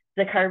on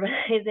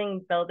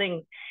decarbonizing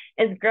buildings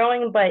is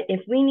growing, but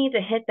if we need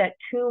to hit that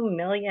 2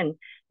 million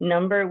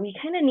number, we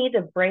kind of need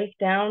to break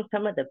down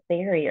some of the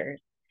barriers.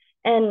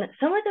 And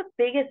some of the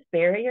biggest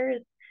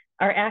barriers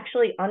are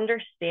actually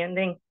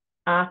understanding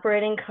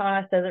operating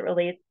costs as it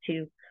relates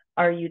to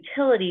our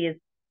utilities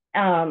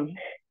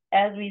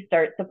as we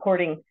start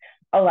supporting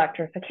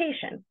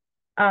electrification.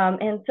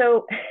 And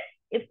so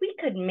if we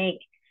could make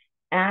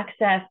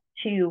access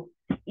to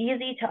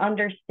easy to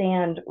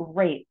understand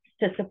rates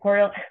to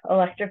support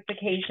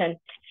electrification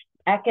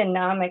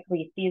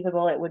economically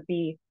feasible, it would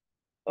be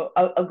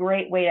a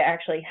great way to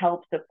actually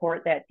help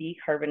support that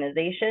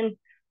decarbonization.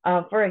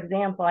 For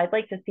example, I'd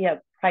like to see a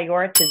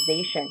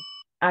prioritization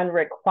on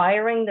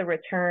requiring the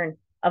return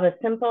of a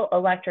simple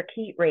electric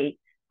heat rate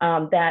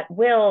that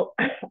will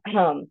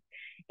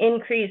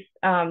increase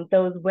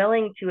those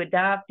willing to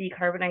adopt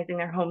decarbonizing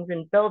their homes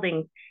and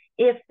buildings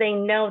if they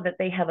know that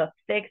they have a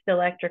fixed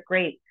electric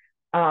rate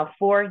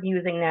for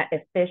using that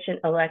efficient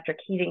electric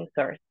heating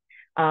source.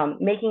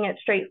 Making it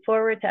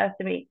straightforward to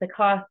estimate the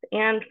cost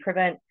and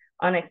prevent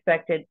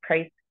unexpected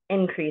price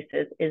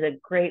increases is a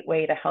great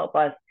way to help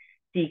us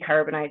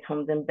decarbonize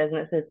homes and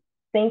businesses.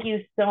 Thank you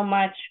so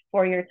much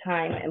for your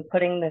time and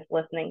putting this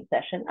listening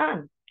session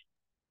on.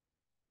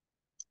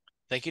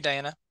 Thank you,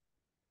 Diana.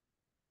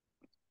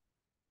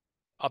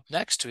 Up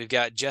next, we've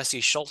got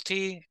Jesse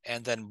Schulte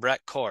and then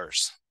Brett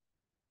Kors.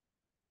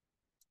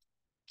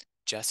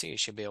 Jesse, you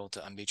should be able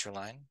to unmute your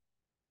line.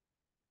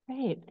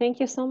 Great. Thank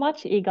you so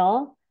much,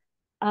 Eagle.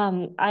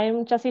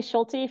 I'm Jesse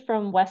Schulte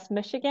from West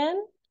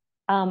Michigan.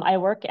 I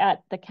work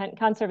at the Kent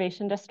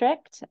Conservation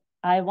District.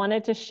 I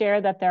wanted to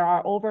share that there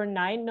are over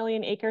 9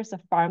 million acres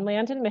of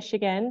farmland in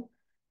Michigan.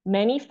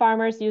 Many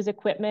farmers use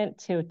equipment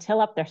to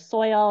till up their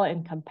soil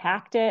and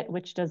compact it,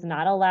 which does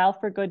not allow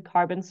for good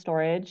carbon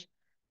storage.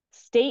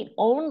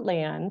 State-owned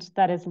land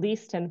that is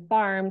leased and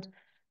farmed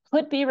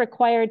could be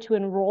required to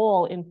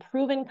enroll in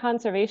proven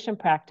conservation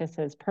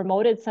practices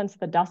promoted since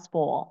the Dust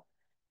Bowl.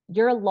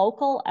 Your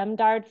local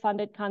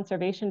MDARD-funded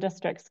conservation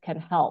districts can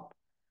help.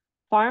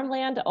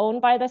 Farmland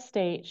owned by the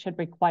state should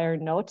require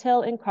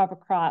no-till and cover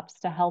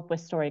crops to help with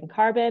storing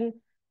carbon.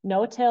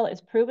 No-till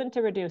is proven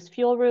to reduce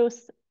fuel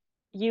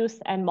use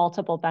and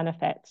multiple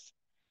benefits.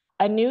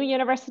 A new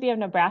University of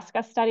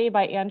Nebraska study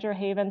by Andrew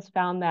Havens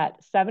found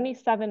that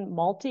 77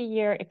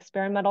 multi-year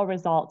experimental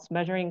results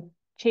measuring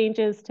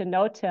changes to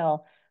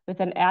no-till with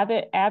an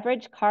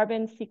average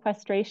carbon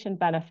sequestration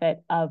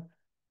benefit of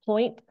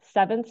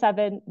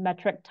 0.77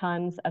 metric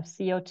tons of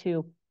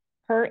CO2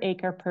 per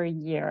acre per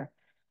year.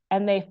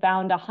 And they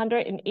found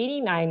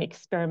 189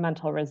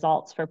 experimental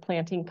results for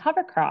planting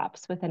cover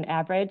crops with an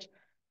average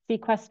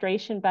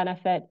sequestration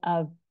benefit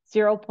of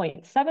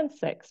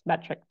 0.76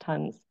 metric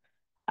tons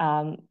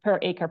per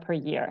acre per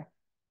year.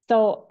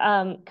 So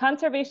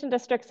conservation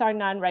districts are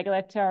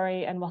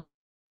non-regulatory and will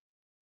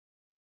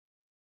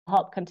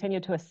help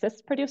continue to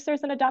assist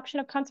producers in adoption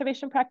of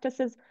conservation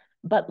practices,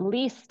 but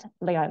leased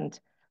land,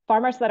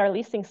 farmers that are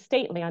leasing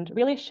state land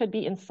really should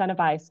be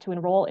incentivized to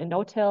enroll in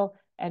no-till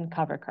and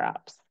cover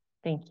crops.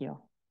 Thank you.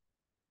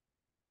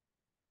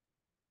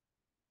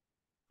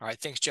 All right,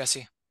 thanks,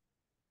 Jesse.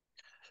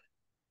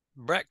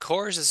 Brett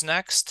Kors is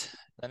next.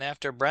 Then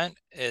after Brent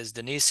is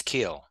Denise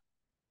Keel.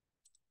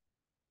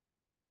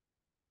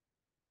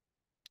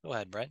 Go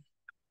ahead, Brett.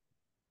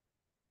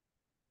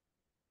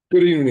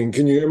 Good evening.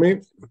 Can you hear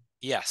me?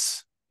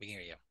 Yes, we can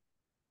hear you.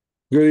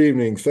 Good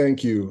evening.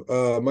 Thank you.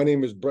 My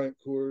name is Brent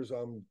Kors.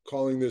 I'm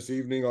calling this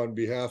evening on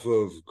behalf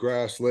of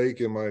Grass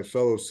Lake and my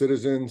fellow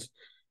citizens.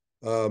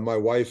 My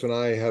wife and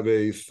I have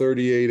a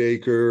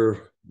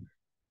 38-acre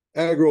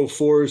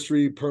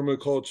agroforestry,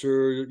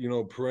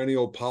 permaculture,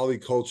 perennial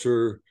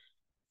polyculture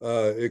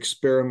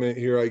experiment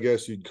here, I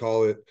guess you'd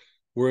call it.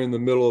 We're in the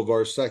middle of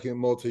our second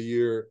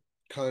multi-year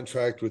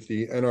contract with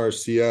the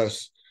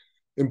NRCS,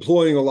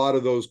 employing a lot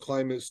of those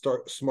climate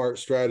smart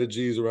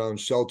strategies around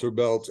shelter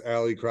belts,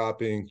 alley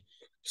cropping,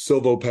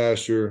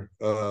 silvopasture.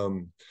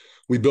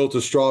 We built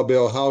a straw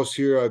bale house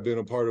here. I've been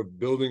a part of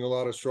building a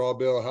lot of straw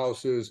bale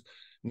houses,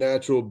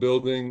 natural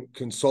building,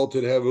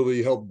 consulted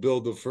heavily, helped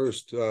build the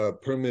first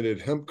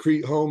permitted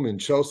hempcrete home in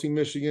Chelsea,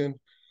 Michigan.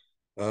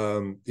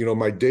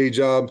 My day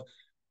job,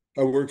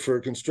 I work for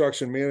a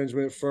construction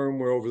management firm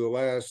where over the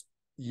last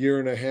year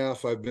and a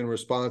half, I've been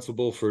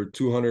responsible for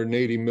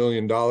 $280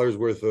 million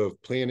worth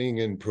of planning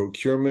and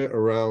procurement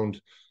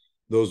around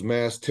those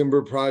mass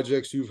timber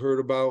projects you've heard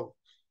about.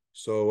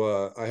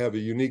 So I have a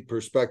unique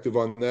perspective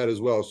on that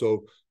as well.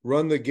 So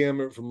run the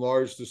gamut from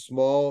large to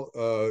small,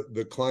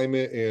 the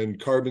climate and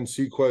carbon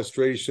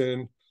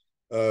sequestration,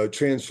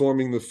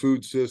 transforming the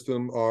food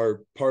system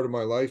are part of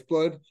my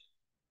lifeblood.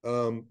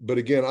 But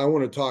again, I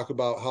want to talk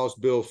about House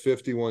Bill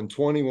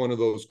 5120, one of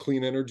those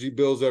clean energy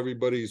bills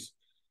everybody's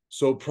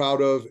so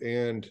proud of.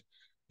 And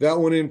that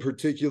one in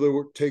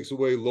particular takes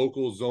away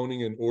local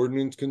zoning and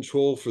ordinance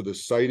control for the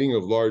siting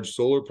of large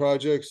solar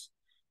projects.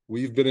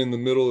 We've been in the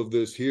middle of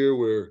this here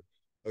where,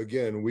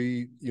 again,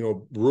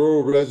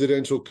 rural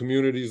residential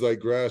communities like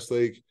Grass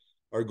Lake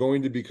are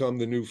going to become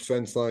the new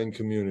fence line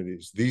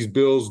communities. These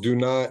bills do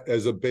not,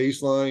 as a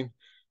baseline,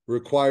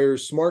 require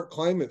smart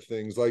climate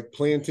things like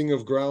planting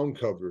of ground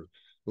cover,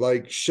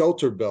 like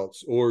shelter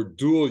belts or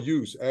dual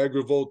use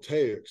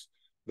agrivoltaics.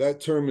 That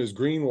term is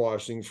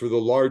greenwashing for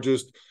the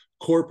largest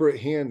corporate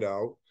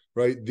handout,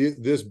 right?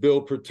 This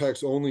bill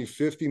protects only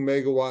 50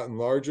 megawatt and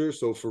larger.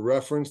 So for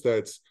reference,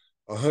 that's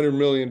 $100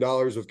 million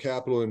of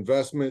capital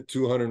investment,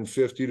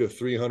 250 to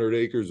 300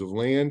 acres of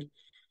land.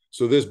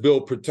 So this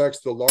bill protects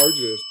the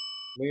largest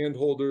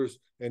landholders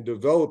and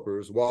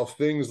developers, while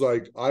things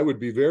like, I would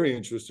be very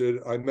interested.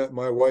 I met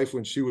my wife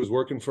when she was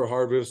working for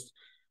Harvest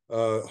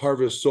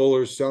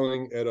Solar,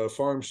 selling at a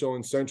farm show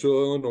in Central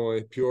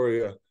Illinois,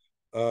 Peoria.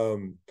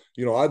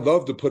 I'd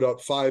love to put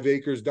up 5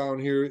 acres down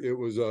here. It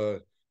was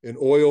an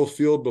oil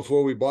field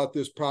before we bought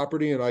this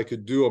property, and I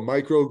could do a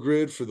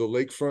microgrid for the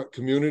lakefront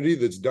community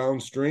that's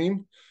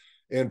downstream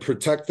and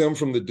protect them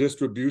from the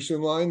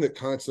distribution line that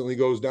constantly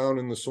goes down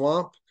in the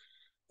swamp.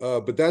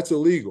 But that's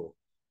illegal.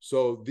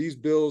 So these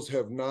bills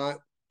have not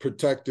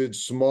protected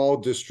small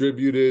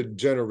distributed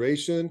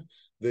generation.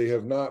 They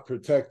have not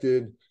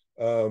protected,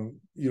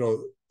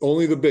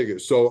 only the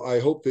biggest. So I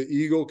hope the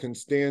Eagle can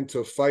stand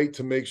to fight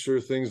to make sure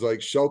things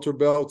like shelter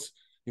belts,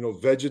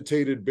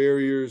 vegetated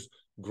barriers,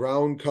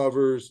 ground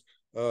covers,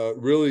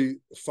 really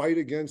fight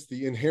against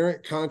the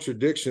inherent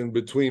contradiction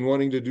between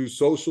wanting to do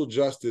social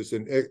justice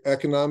and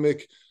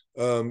economic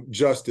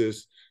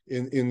justice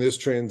in this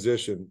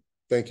transition.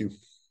 Thank you.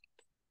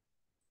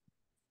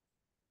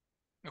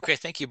 Okay,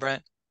 thank you,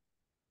 Brent.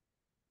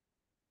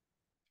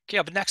 Okay,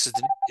 up next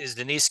is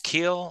Denise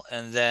Keel,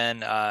 and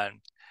then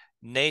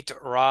Nate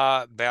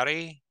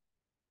Ra-Berry.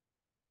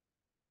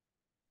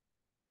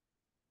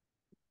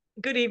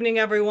 Good evening,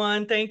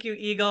 everyone. Thank you,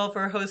 Eagle,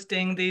 for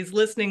hosting these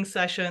listening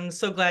sessions.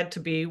 So glad to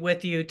be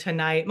with you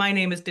tonight. My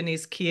name is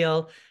Denise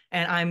Keel,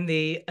 and I'm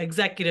the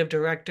Executive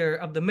Director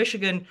of the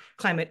Michigan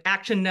Climate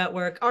Action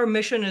Network. Our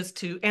mission is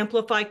to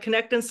amplify,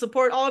 connect, and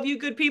support all of you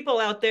good people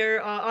out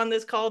there on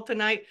this call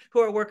tonight who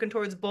are working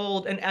towards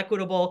bold and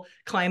equitable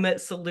climate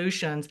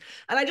solutions.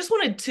 And I just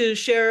wanted to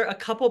share a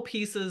couple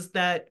pieces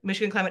that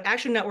Michigan Climate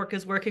Action Network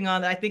is working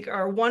on that I think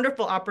are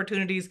wonderful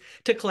opportunities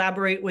to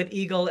collaborate with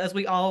Eagle as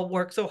we all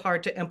work so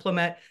hard to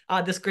implement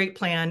this great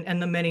plan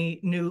and the many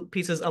new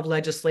pieces of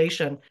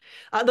legislation.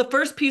 The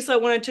first piece I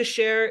wanted to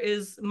share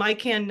is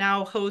MiCan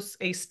now hosts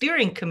a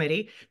steering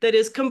committee that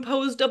is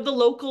composed of the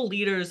local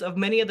leaders of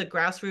many of the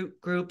grassroots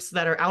groups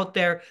that are out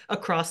there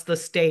across the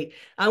state.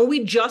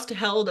 We just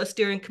held a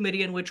steering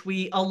committee in which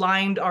we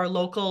aligned our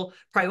local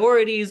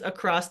priorities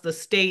across the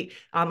state.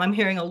 I'm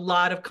hearing a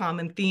lot of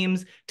common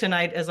themes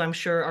tonight, as I'm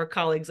sure our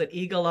colleagues at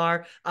Eagle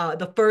are.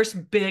 The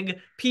first big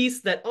piece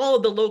that all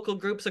of the local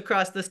groups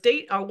across the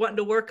state are wanting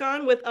to work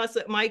on with us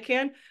at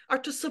MiCan are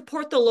to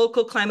support the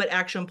local climate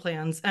action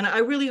plans. And I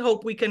really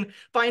hope we can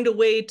find a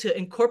way to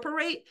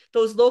incorporate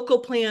those local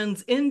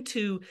plans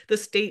into the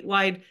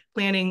statewide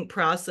planning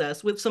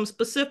process with some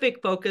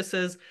specific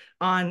focuses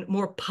on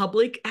more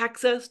public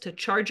access to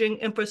charging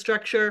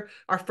infrastructure,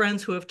 our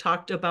friends who have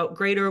talked about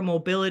greater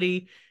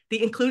mobility,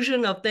 the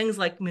inclusion of things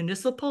like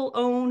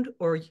municipal-owned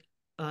or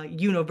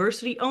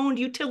university-owned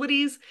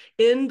utilities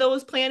in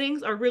those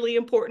plannings are really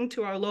important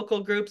to our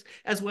local groups,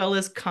 as well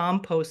as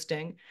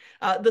composting.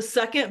 The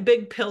second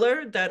big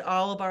pillar that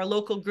all of our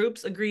local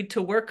groups agreed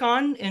to work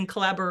on in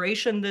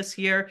collaboration this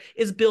year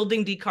is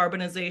building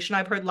decarbonization.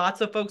 I've heard lots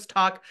of folks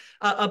talk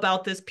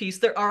about this piece.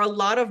 There are a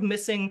lot of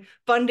missing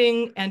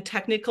funding and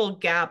technical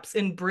gaps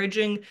in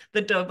bridging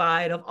the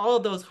divide of all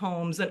of those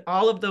homes and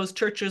all of those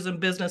churches and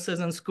businesses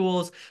and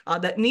schools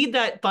that need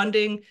that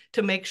funding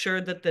to make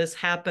sure that this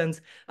happens.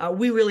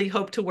 We really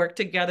hope to work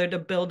together to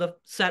build a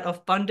set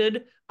of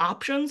funded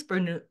options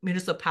for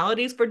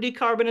municipalities for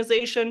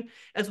decarbonization,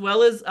 as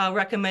well as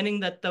recommending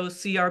that those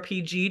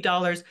CRPG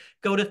dollars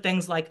go to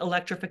things like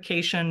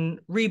electrification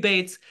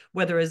rebates,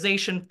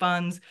 weatherization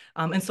funds,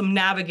 and some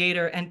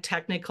navigator and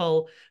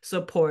technical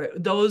support.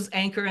 Those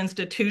anchor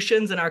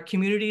institutions in our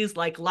communities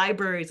like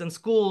libraries and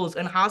schools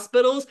and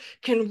hospitals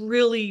can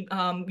really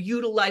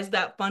utilize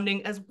that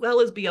funding, as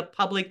well as be a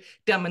public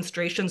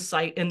demonstration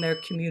site in their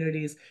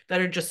communities that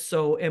are just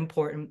so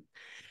important.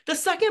 The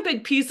second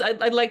big piece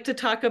I'd like to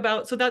talk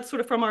about, so that's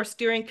sort of from our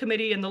steering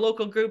committee and the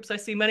local groups. I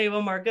see many of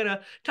them are going to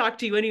talk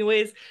to you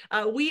anyways.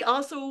 We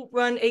also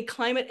run a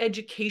climate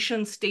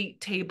education state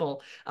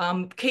table,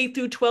 K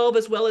through 12,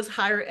 as well as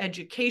higher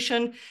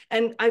education.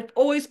 And I've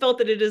always felt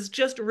that it is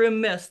just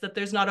remiss that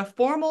there's not a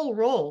formal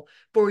role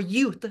for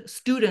youth,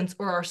 students,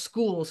 or our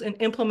schools in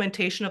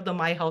implementation of the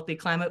My Healthy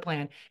Climate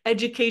Plan.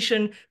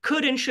 Education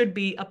could and should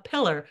be a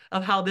pillar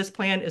of how this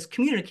plan is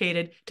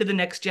communicated to the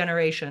next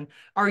generation.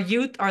 Our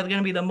youth are going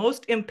to be the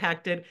most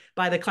impacted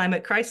by the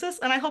climate crisis,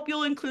 and I hope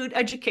you'll include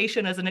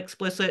education as an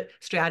explicit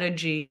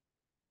strategy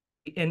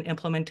in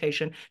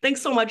implementation.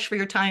 Thanks so much for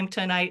your time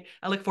tonight.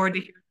 I look forward to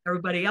hearing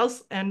everybody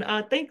else, and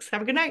thanks.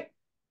 Have a good night.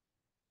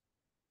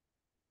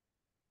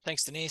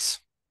 Thanks, Denise.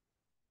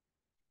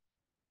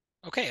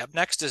 Okay, up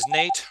next is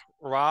Nate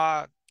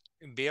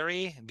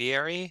Ra-Berry.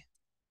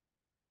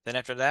 Then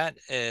after that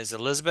is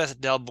Elizabeth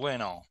Del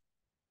Bueno.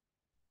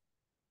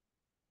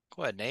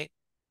 Go ahead, Nate.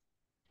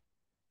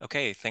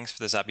 Okay, thanks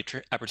for this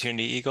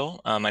opportunity,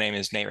 Eagle. My name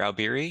is Nate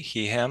Ra-Berry,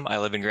 he, him. I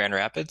live in Grand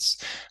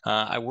Rapids.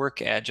 I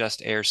work at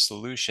Just Air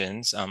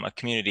Solutions, a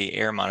community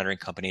air monitoring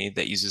company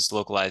that uses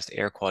localized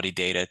air quality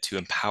data to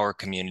empower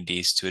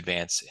communities to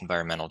advance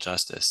environmental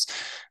justice.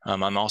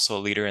 I'm also a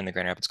leader in the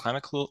Grand Rapids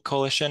Climate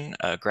Coalition,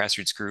 a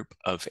grassroots group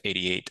of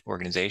 88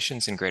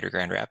 organizations in Greater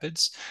Grand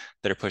Rapids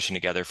that are pushing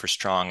together for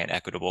strong and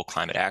equitable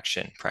climate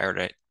action,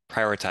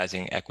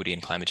 prioritizing equity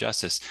and climate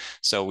justice.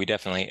 So we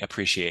definitely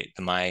appreciate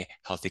the My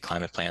Healthy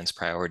Climate Plan's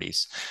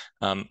priorities.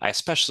 I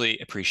especially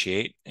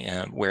appreciate,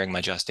 wearing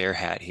my Just Air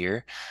hat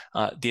here,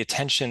 the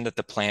attention that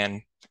the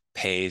plan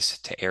pays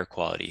to air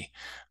quality.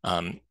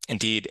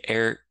 Indeed,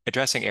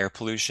 addressing air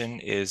pollution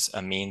is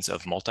a means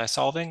of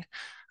multi-solving,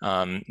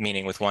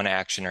 meaning with one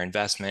action or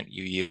investment,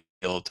 you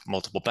yield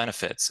multiple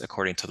benefits,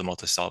 according to the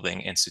Multi-Solving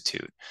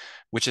Institute,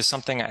 which is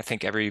something I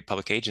think every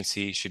public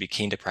agency should be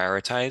keen to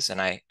prioritize, and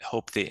I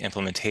hope the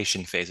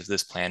implementation phase of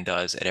this plan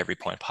does at every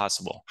point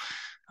possible.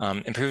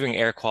 Improving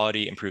air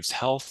quality improves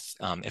health.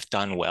 If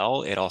done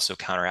well, it also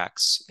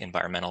counteracts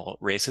environmental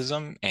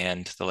racism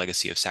and the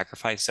legacy of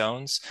sacrifice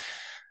zones,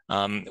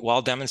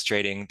 while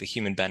demonstrating the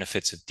human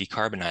benefits of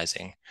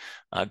decarbonizing.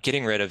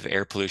 Getting rid of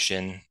air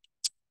pollution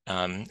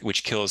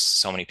which kills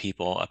so many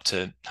people, up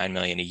to 9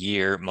 million a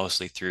year,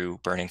 mostly through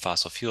burning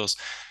fossil fuels,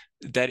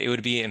 that it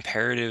would be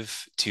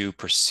imperative to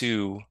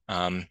pursue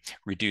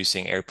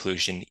reducing air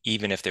pollution,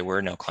 even if there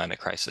were no climate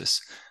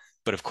crisis.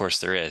 But of course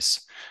there is.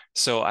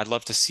 So I'd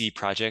love to see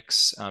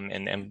projects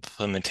in the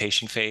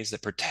implementation phase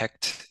that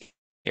protect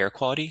air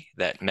quality,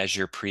 that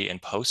measure pre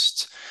and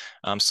post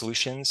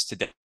solutions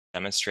to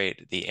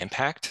demonstrate the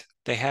impact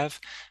they have,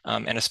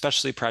 and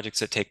especially projects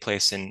that take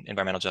place in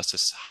environmental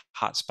justice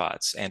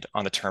hotspots and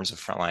on the terms of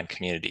frontline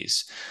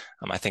communities.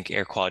 I think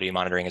air quality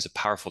monitoring is a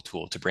powerful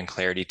tool to bring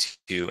clarity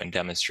to and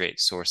demonstrate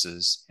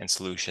sources and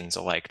solutions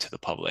alike to the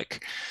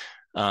public.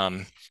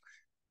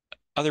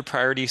 Other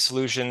priority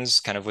solutions,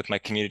 kind of with my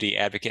community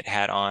advocate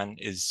hat on,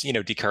 is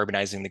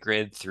decarbonizing the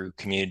grid through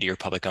community or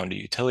public-owned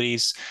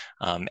utilities,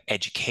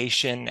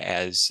 education,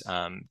 as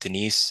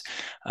Denise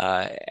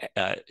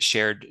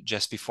shared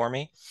just before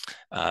me,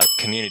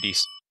 community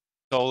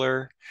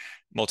solar,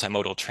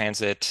 multimodal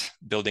transit,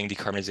 building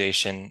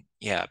decarbonization.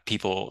 Yeah,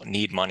 people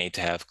need money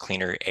to have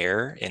cleaner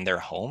air in their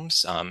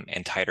homes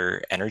and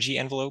tighter energy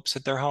envelopes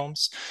at their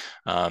homes.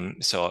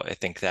 So I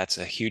think that's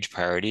a huge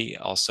priority.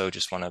 Also,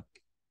 just want to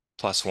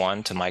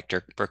 +1 to Mike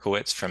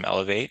Berkowitz from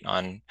Elevate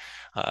on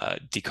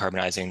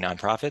decarbonizing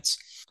nonprofits.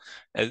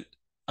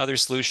 Other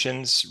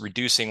solutions,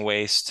 reducing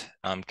waste,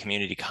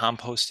 community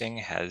composting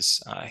has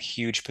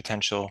huge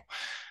potential,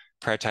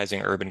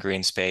 prioritizing urban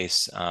green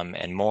space,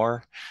 and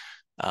more.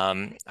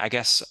 I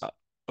guess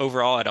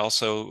overall, I'd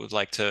also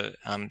like to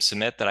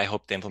submit that I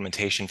hope the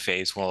implementation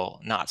phase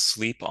will not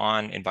sleep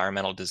on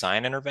environmental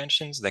design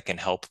interventions that can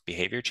help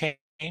behavior change,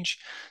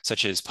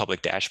 such as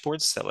public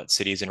dashboards that let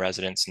cities and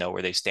residents know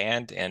where they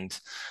stand and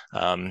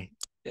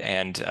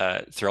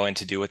throw in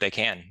to do what they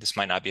can. This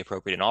might not be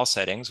appropriate in all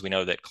settings. We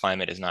know that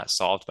climate is not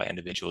solved by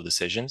individual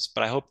decisions,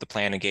 but I hope the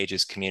plan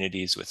engages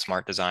communities with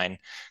smart design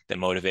that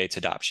motivates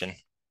adoption.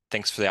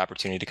 Thanks for the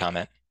opportunity to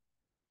comment.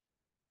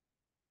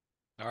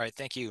 All right,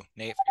 thank you,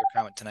 Nate, for your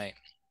comment tonight.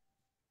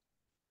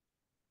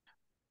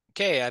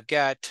 Okay, I've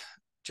got,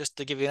 just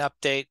to give you an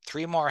update,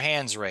 3 more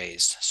hands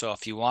raised. So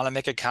if you want to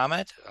make a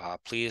comment,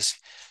 please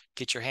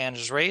get your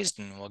hands raised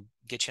and we'll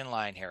get you in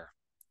line here.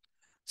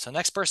 So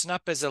next person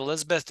up is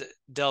Elizabeth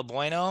Del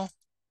Bueno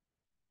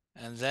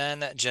and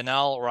then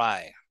Janelle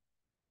Rye.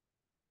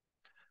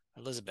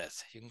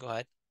 Elizabeth, you can go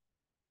ahead.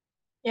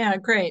 Yeah,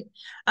 great.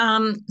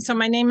 So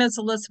my name is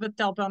Elizabeth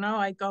Del Bono.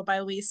 I go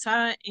by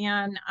Lisa,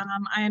 and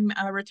I'm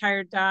a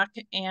retired doc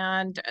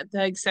and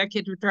the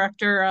executive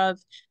director of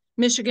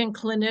Michigan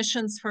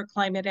Clinicians for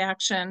Climate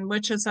Action,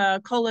 which is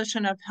a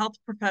coalition of health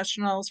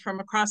professionals from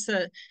across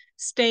the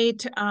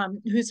state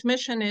whose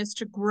mission is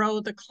to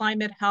grow the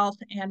climate health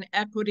and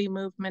equity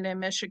movement in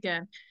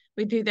Michigan.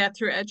 We do that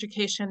through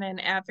education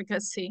and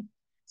advocacy.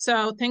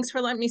 So thanks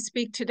for letting me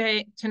speak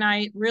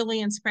tonight.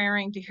 Really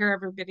inspiring to hear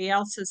everybody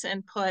else's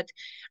input.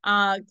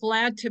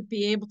 Glad to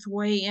be able to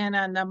weigh in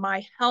on the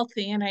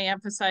MiHealthy, and I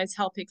emphasize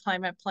healthy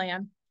climate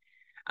plan.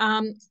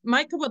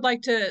 Micah would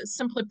like to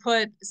simply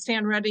put,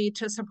 stand ready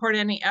to support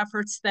any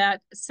efforts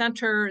that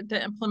center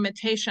the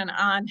implementation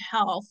on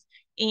health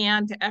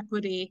and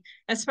equity,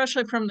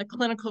 especially from the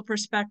clinical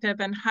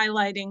perspective and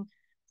highlighting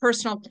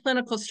personal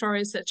clinical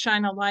stories that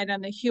shine a light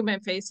on the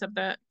human face of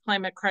the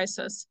climate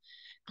crisis.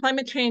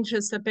 Climate change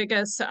is the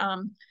biggest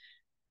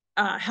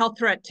health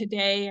threat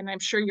today, and I'm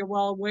sure you're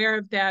well aware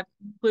of that,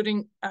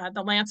 including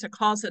the Lancet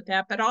calls it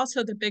that, but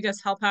also the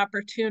biggest health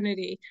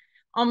opportunity.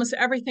 Almost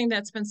everything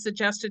that's been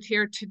suggested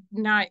here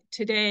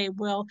today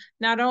will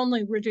not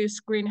only reduce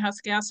greenhouse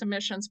gas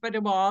emissions, but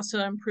it will also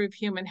improve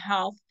human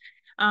health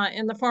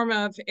in the form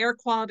of air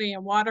quality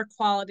and water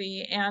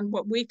quality. And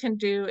what we can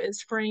do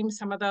is frame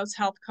some of those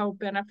health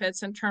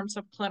co-benefits in terms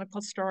of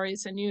clinical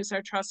stories and use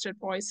our trusted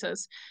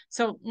voices.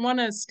 So want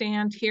to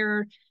stand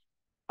here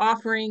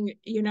offering,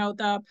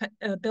 the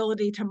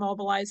ability to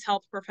mobilize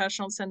health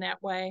professionals in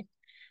that way.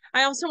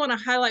 I also want to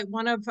highlight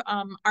one of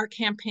our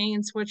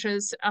campaigns, which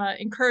is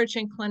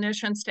encouraging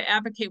clinicians to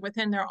advocate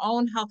within their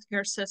own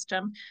healthcare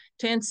system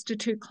to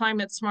institute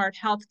climate smart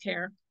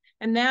healthcare.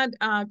 And that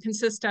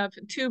consists of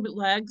 2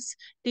 legs: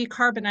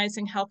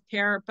 decarbonizing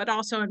healthcare, but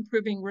also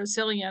improving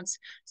resilience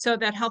so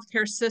that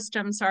healthcare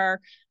systems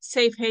are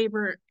safe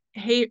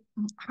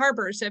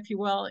harbors, if you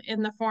will,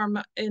 in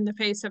the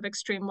face of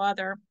extreme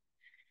weather.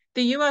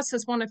 The U.S.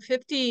 is one of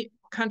 50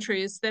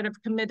 countries that have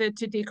committed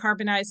to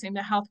decarbonizing the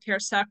healthcare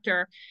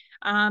sector,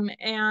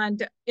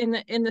 and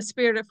in the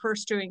spirit of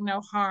first doing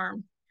no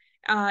harm.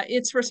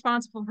 It's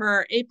responsible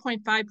for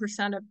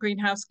 8.5% of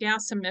greenhouse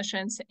gas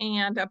emissions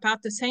and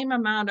about the same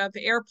amount of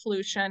air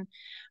pollution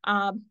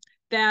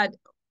that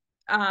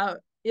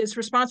is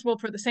responsible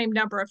for the same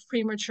number of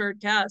premature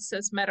deaths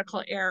as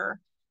medical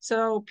error.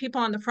 So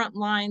people on the front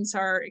lines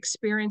are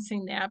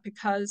experiencing that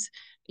because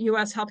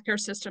U.S. healthcare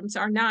systems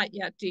are not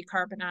yet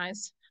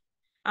decarbonized.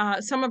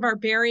 Some of our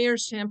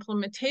barriers to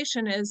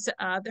implementation is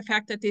the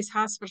fact that these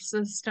hospital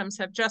systems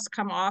have just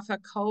come off of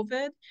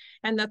COVID,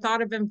 and the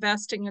thought of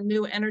investing in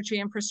new energy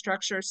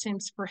infrastructure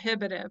seems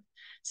prohibitive.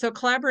 So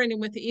collaborating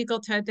with the Eagle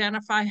to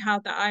identify how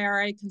the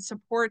IRA can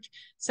support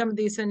some of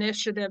these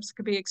initiatives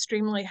could be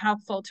extremely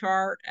helpful to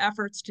our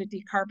efforts to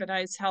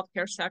decarbonize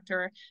healthcare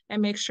sector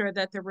and make sure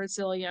that they're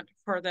resilient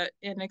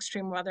in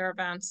extreme weather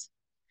events.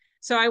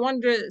 So I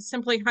wanted to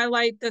simply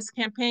highlight this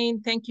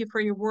campaign. Thank you for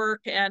your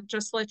work, and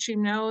just let you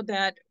know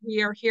that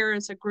we are here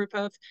as a group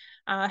of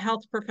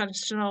health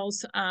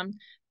professionals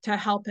to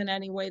help in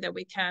any way that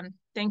we can.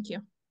 Thank you.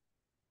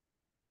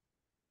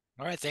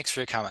 All right, thanks for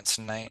your comments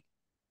tonight.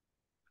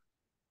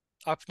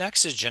 Up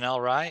next is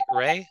Janelle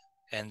Ray,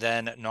 and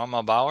then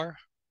Norma Bauer.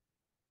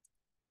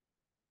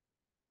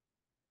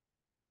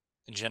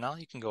 Janelle,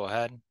 you can go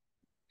ahead.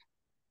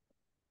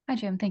 Hi,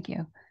 Jim. Thank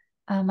you.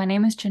 My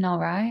name is Janelle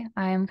Rye.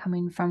 I am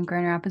coming from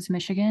Grand Rapids,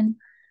 Michigan.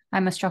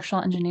 I'm a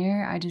structural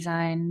engineer. I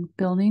design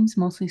buildings,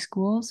 mostly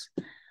schools.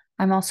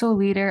 I'm also a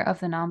leader of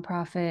the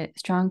nonprofit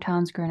Strong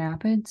Towns Grand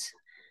Rapids.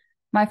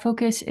 My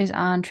focus is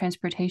on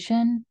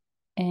transportation,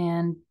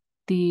 and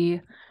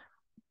the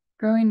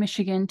Growing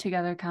Michigan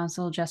Together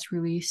Council just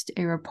released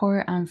a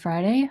report on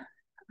Friday,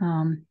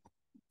 and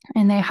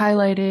they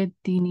highlighted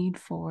the need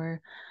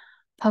for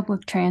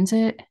public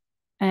transit.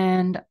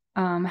 And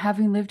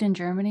having lived in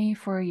Germany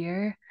for a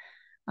year,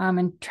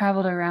 and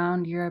traveled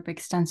around Europe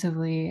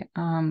extensively,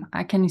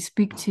 I can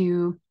speak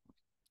to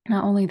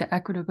not only the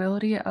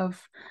equitability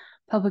of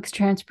public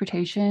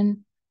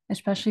transportation,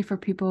 especially for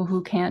people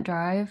who can't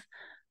drive,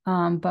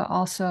 but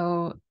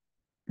also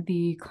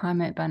the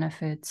climate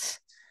benefits.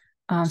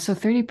 So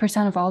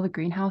 30% of all the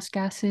greenhouse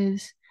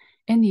gases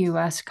in the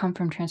US come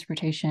from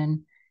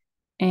transportation.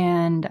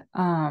 And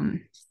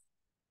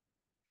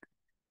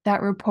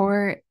that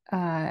report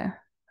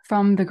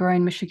from the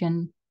Growing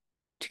Michigan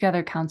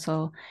Together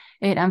Council,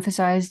 it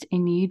emphasized a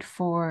need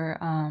for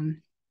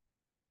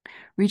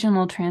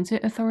regional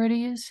transit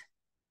authorities.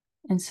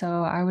 And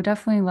so I would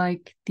definitely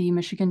like the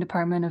Michigan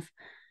Department of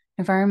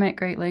Environment,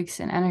 Great Lakes,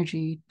 and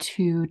Energy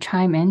to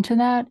chime into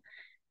that,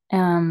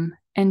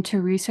 and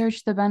to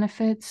research the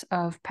benefits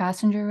of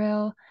passenger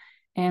rail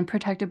and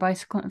protected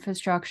bicycle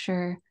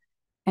infrastructure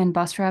and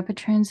bus rapid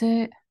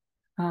transit.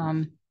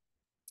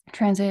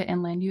 Transit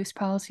and land use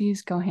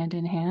policies go hand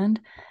in hand.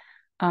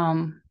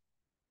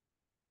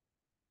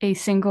 A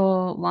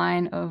single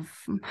line of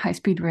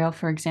high-speed rail,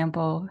 for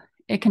example,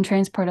 it can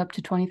transport up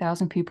to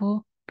 20,000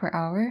 people per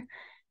hour.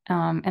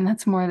 And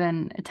that's more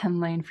than a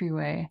 10-lane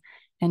freeway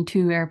and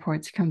 2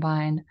 airports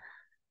combined.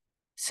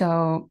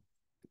 So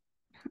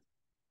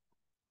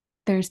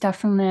there's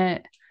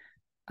definite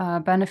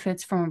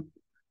benefits from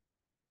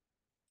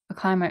a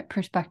climate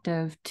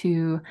perspective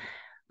to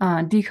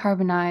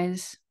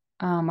decarbonize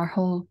our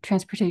whole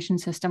transportation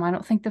system. I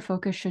don't think the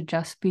focus should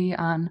just be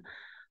on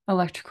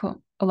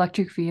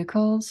electric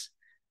vehicles.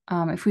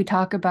 If we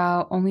talk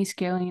about only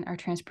scaling our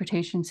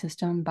transportation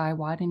system by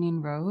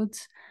widening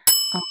roads,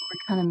 we're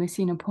kind of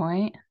missing a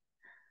point.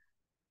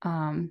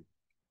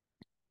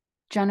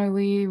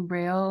 Generally,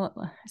 rail,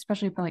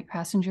 especially for like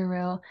passenger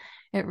rail,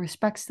 it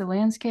respects the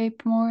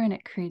landscape more, and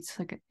it creates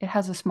it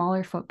has a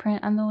smaller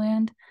footprint on the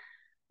land.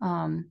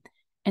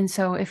 And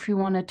so if we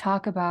want to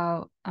talk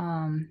about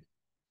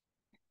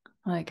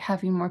like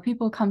having more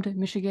people come to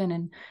Michigan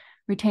and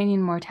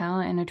retaining more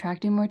talent and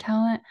attracting more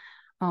talent,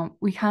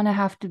 we kind of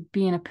have to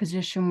be in a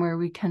position where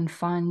we can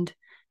fund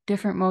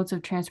different modes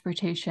of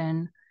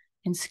transportation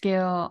and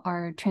scale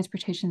our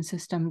transportation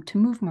system to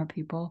move more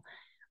people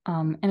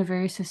in a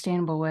very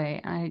sustainable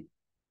way. I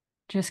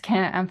just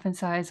can't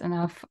emphasize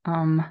enough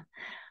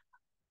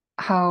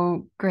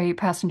how great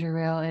passenger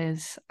rail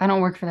is. I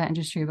don't work for that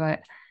industry, but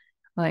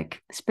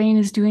like Spain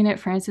is doing it,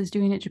 France is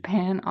doing it,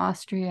 Japan,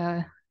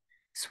 Austria,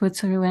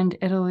 Switzerland,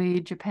 Italy,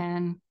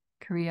 Japan,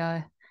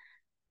 Korea.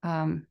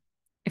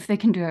 If they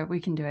can do it, we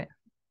can do it.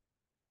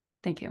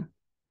 Thank you.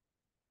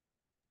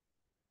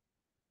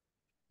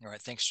 All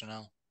right, thanks,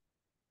 Janelle.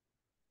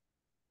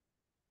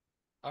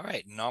 All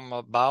right,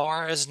 Norma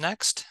Bauer is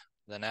next.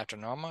 Then after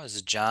Norma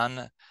is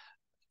John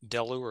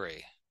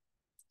Deluri.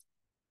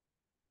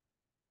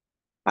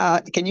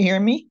 Can you hear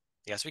me?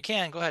 Yes, we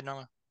can. Go ahead,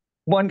 Norma.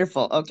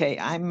 Wonderful. Okay,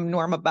 I'm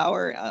Norma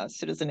Bauer, a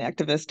citizen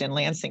activist in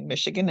Lansing,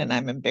 Michigan, and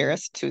I'm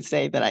embarrassed to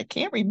say that I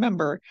can't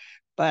remember,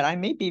 but I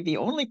may be the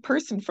only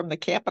person from the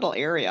capital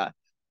area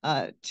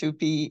to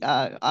be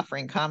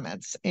offering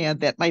comments,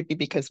 and that might be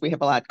because we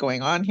have a lot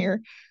going on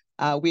here.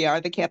 We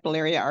are the capital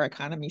area. Our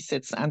economy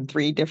sits on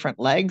 3 different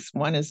legs.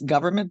 One is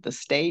government, the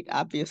state,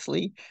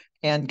 obviously,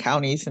 and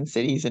counties and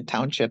cities and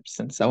townships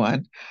and so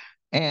on,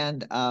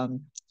 and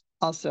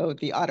also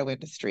the auto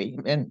industry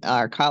and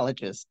our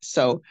colleges.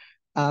 So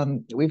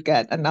we've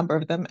got a number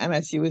of them.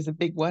 MSU is a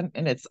big one,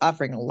 and it's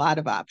offering a lot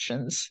of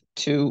options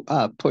to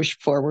push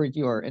forward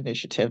your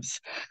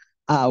initiatives.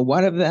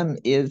 One of them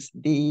is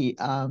the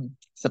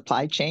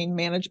supply chain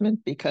management,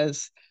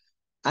 because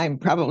I'm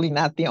probably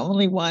not the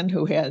only one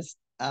who has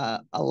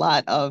a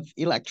lot of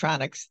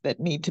electronics that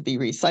need to be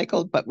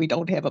recycled, but we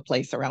don't have a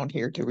place around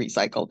here to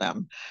recycle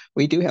them.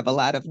 We do have a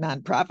lot of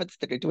nonprofits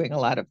that are doing a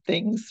lot of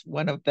things.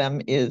 One of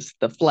them is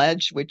the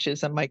Fledge, which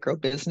is a micro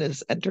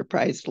business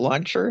enterprise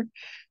launcher.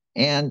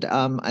 And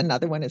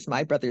another one is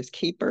My Brother's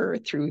Keeper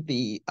through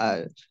the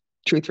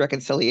Truth,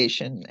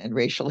 Reconciliation, and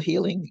Racial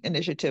Healing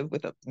Initiative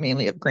with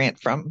mainly a grant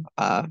from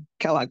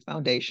Kellogg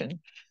Foundation.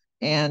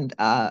 And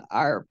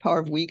our Power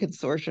of We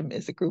Consortium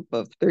is a group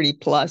of 30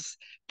 plus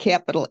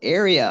capital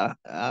area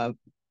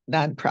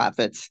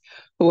nonprofits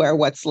who are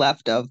what's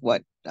left of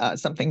what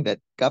something that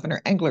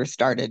Governor Engler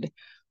started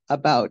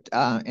about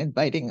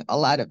inviting a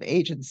lot of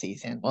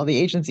agencies in. Well, the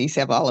agencies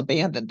have all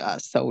abandoned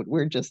us. So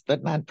we're just the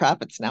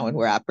nonprofits now, and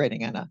we're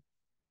operating on a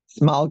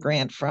small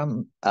grant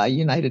from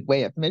United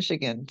Way of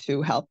Michigan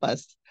to help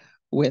us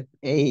with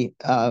an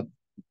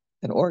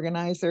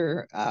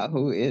organizer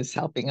who is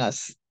helping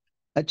us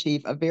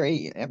achieve a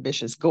very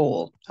ambitious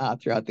goal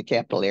throughout the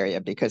capital area,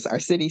 because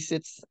our city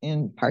sits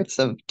in parts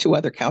of 2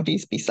 other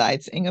counties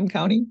besides Ingham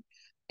County,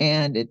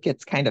 and it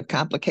gets kind of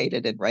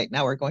complicated. And right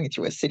now we're going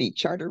through a city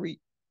charter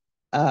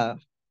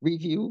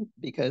review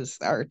because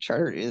our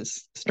charter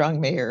is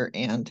strong mayor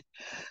and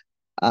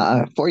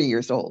 40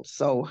 years old.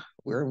 So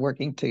we're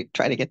working to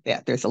try to get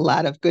that. There's a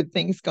lot of good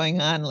things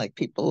going on, like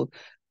people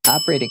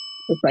operating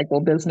the cycle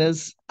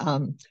business.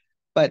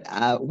 But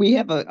we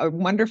have a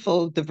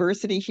wonderful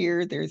diversity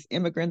here. There's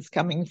immigrants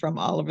coming from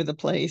all over the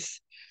place,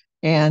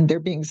 and they're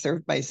being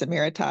served by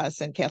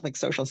Samaritas and Catholic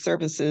Social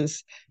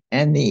Services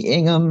and the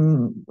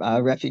Ingham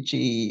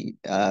Refugee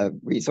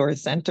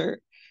Resource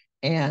Center.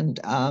 And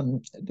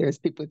there's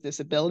people with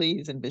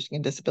disabilities, and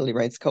Michigan Disability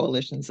Rights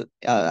Coalition's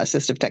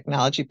Assistive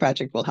Technology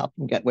Project will help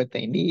them get what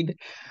they need.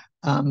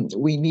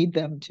 We need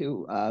them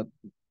to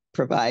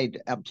provide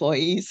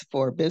employees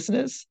for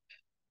business,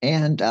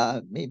 and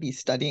maybe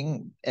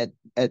studying at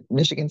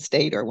Michigan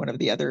State or one of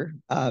the other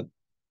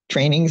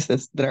trainings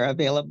that are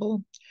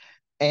available.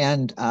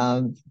 And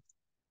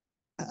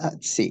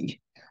let's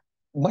see,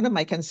 one of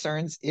my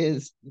concerns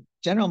is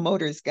General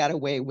Motors got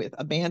away with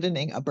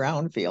abandoning a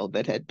brownfield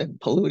that had been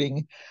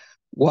polluting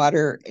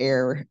water,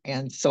 air,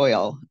 and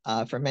soil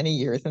for many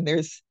years. And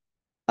there's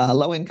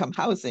low-income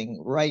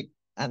housing right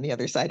on the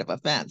other side of a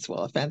fence.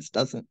 Well, a fence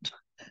doesn't,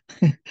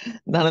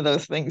 none of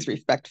those things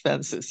respect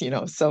fences,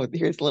 so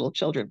here's little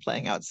children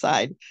playing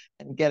outside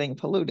and getting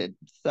polluted.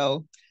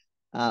 So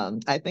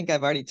I think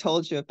I've already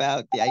told you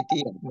about the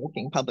idea of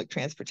making public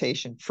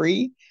transportation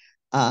free.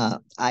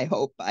 I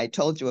hope I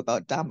told you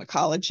about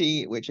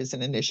Domicology, which is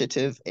an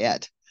initiative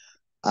at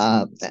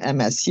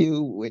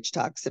MSU, which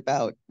talks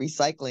about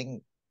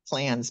recycling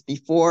plans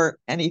before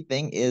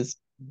anything is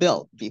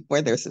built,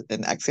 before there's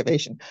an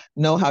excavation.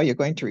 Know how you're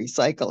going to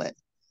recycle it.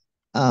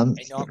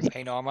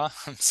 Hey, Norma,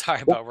 I'm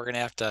sorry, but we're going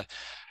to have to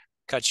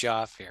cut you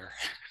off here.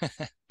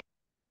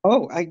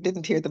 Oh, I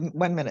didn't hear the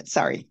 1 minute.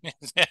 Sorry.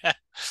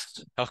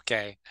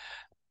 Okay.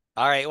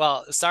 All right.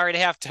 Well, sorry to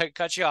have to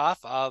cut you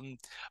off.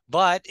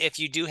 But if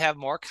you do have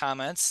more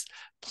comments,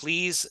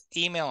 please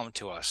email them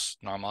to us,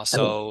 Norma.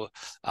 So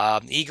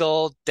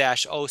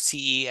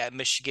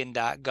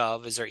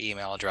eagle-oce@michigan.gov is our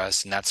email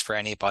address, and that's for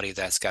anybody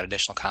that's got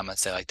additional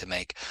comments they'd like to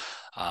make.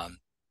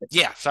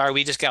 Yeah, sorry,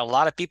 we just got a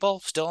lot of people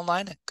still in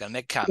line gonna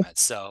make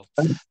comments. So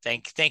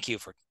thank you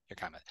for your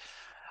comment.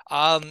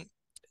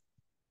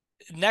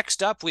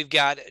 Next up, we've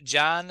got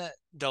John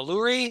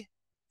Delury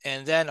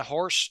and then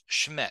Horst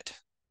Schmidt.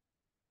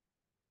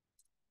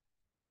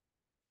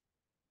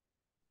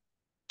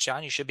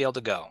 John, you should be able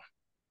to go.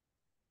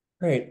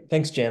 Great.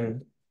 Thanks,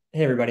 Jim.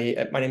 Hey, everybody.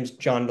 My name is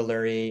John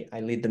Delury. I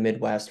lead the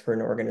Midwest for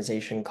an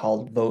organization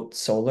called Vote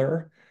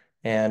Solar.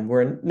 And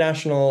we're a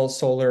national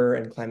solar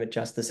and climate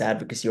justice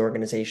advocacy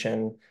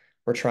organization.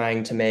 We're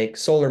trying to make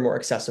solar more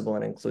accessible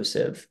and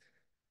inclusive.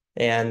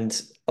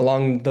 And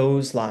along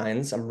those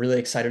lines, I'm really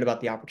excited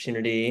about the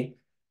opportunity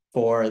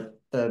for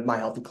the My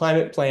Healthy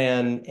Climate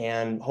Plan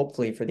and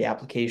hopefully for the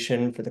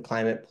application for the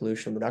Climate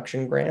Pollution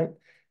Reduction Grant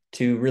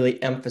to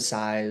really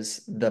emphasize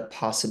the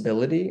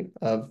possibility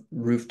of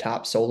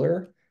rooftop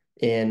solar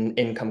in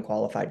income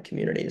qualified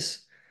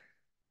communities.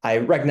 I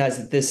recognize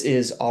that this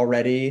is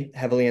already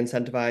heavily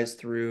incentivized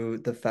through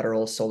the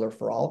federal Solar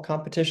for All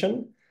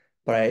competition,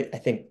 but I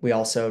think we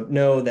also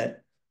know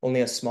that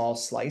only a small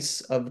slice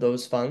of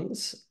those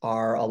funds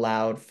are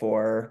allowed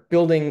for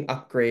building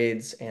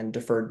upgrades and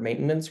deferred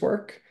maintenance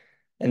work.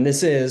 And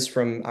this is,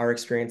 from our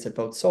experience at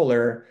Vote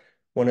Solar,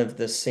 one of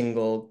the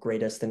single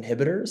greatest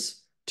inhibitors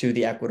to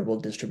the equitable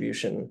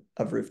distribution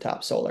of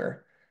rooftop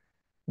solar.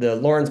 The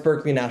Lawrence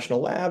Berkeley National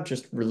Lab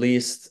just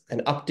released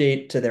an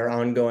update to their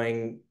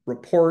ongoing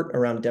report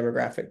around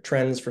demographic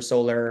trends for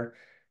solar.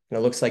 And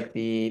it looks like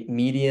the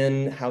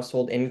median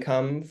household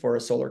income for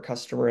a solar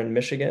customer in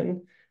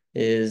Michigan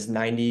is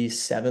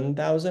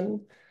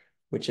 $97,000,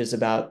 which is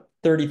about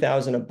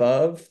 $30,000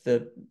 above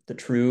the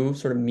true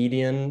sort of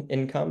median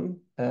income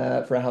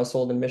for a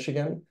household in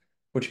Michigan,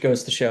 which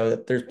goes to show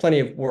that there's plenty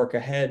of work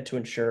ahead to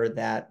ensure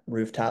that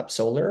rooftop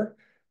solar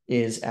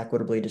is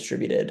equitably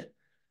distributed.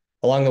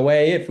 Along the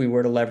way, if we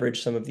were to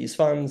leverage some of these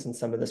funds and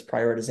some of this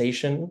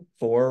prioritization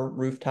for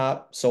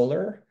rooftop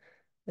solar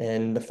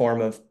in the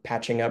form of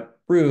patching up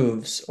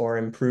roofs or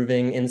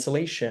improving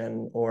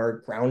insulation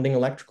or grounding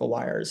electrical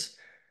wires,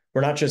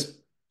 we're not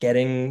just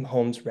getting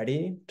homes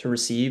ready to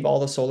receive all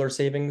the solar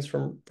savings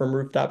from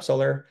rooftop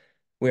solar.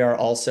 We are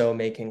also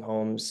making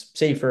homes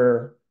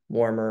safer,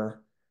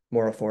 warmer,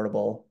 more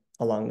affordable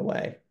along the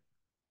way.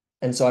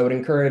 And so I would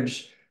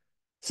encourage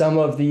some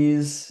of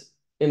these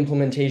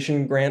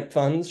implementation grant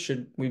funds,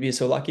 should we be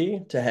so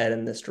lucky, to head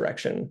in this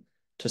direction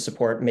to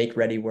support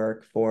make-ready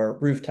work for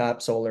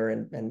rooftop solar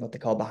and what they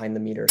call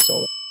behind-the-meter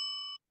solar.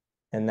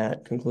 And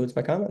that concludes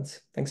my comments.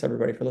 Thanks,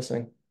 everybody, for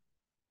listening.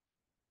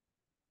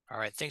 All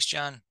right, thanks,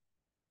 John.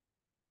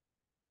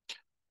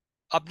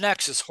 Up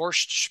next is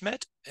Horst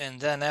Schmidt, and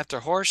then after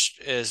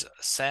Horst is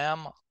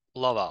Sam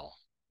Laval.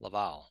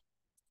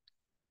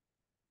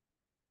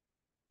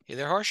 You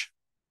there, Horst?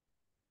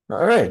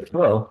 All right.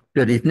 Well,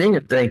 good evening,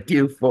 and thank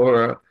you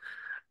for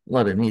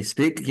letting me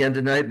speak again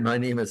tonight. My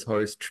name is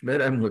Horst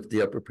Schmidt. I'm with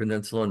the Upper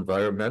Peninsula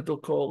Environmental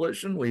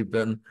Coalition. We've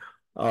been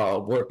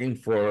working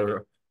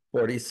for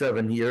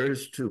 47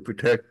 years to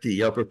protect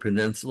the Upper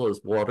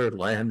Peninsula's water,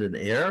 land, and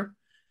air.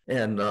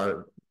 And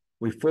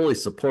we fully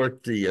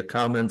support the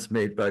comments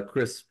made by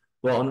Chris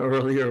Vaughn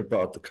earlier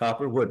about the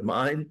Copperwood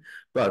mine.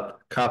 But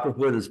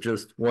Copperwood is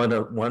just one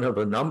of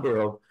a number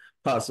of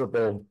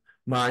possible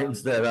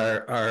mines that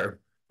are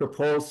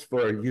proposed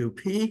for UP,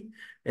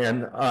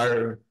 and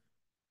our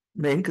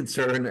main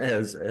concern,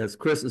 as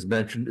Chris has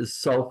mentioned, is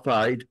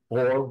sulfide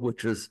ore,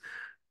 which is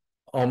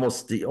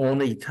almost the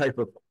only type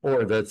of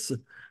ore that's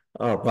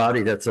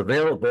body that's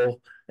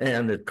available,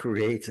 and it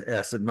creates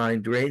acid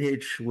mine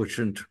drainage,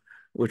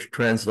 which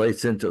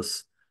translates into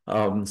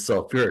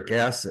sulfuric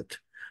acid.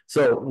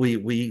 So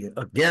we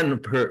again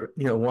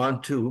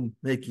want to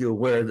make you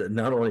aware that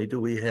not only do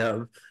we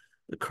have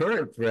the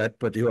current threat,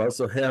 but you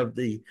also have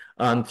the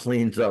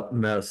uncleaned up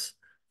mess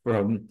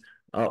from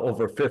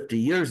over 50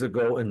 years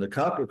ago in the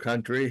copper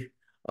country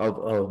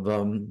of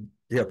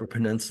the Upper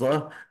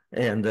Peninsula,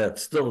 and that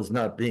still is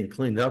not being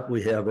cleaned up.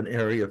 We have an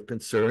area of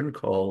concern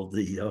called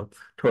the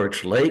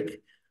Torch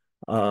Lake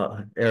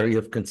area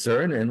of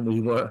concern, and we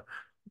were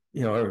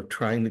are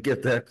trying to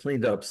get that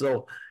cleaned up.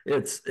 So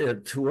it's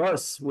to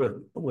us,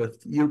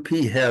 with UP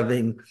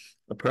having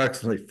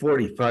approximately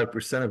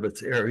 45% of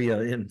its area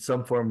in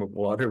some form of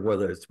water,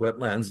 whether it's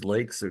wetlands,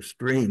 lakes, or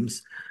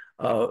streams,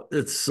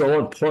 it's so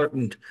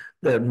important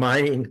that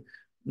mining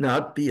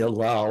not be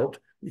allowed,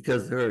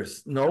 because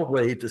there's no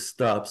way to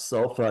stop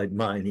sulfide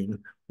mining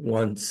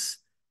once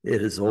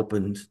it is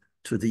opened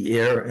to the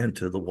air and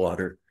to the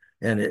water.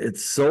 And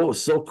it's so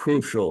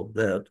crucial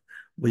that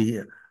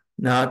we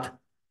not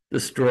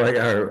destroy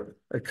our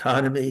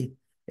economy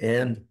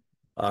and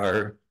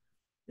our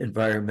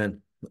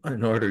environment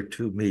in order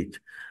to meet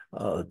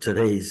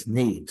today's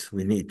needs.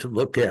 We need to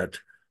look at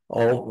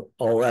all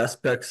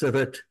aspects of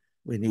it.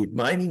 We need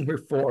mining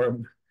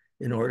reform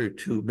in order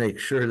to make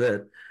sure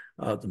that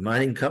the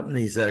mining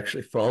companies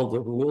actually follow the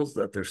rules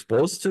that they're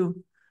supposed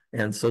to,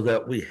 and so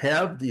that we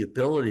have the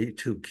ability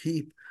to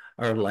keep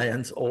our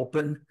lands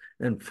open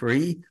and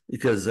free,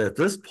 because at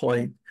this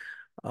point,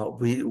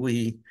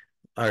 we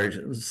are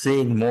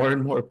seeing more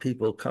and more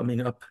people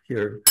coming up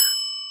here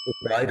to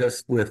provide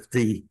us with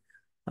the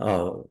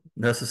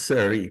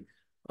necessary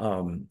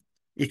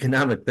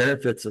economic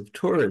benefits of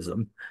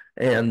tourism.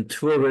 And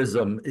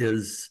tourism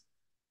is,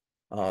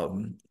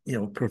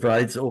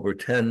 provides over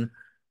 $10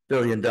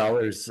 billion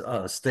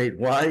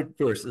statewide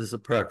versus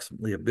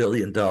approximately $1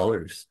 billion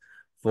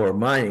for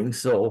mining.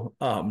 So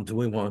do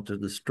we want to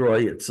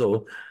destroy it?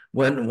 So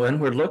when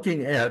we're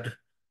looking at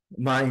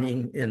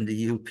mining in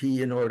the UP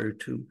in order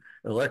to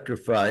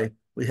electrify,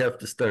 we have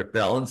to start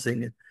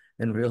balancing it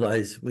and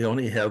realize we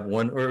only have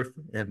one Earth,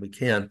 and we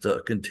can't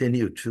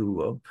continue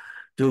to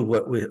do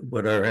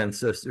what our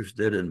ancestors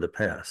did in the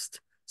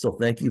past. So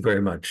thank you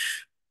very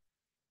much.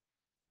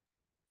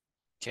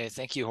 Okay,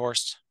 thank you,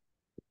 Horst.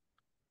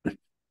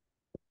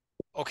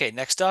 Okay,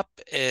 next up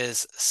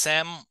is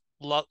Sam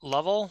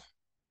Lovell,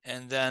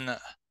 and then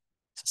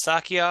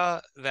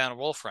Sakia Van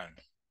Wolfren.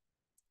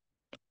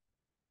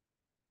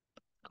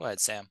 Go ahead,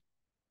 Sam.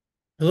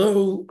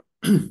 Hello.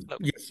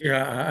 Yes,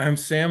 yeah, I'm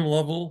Sam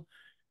Lovell,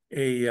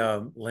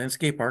 a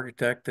landscape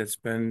architect that's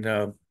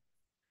been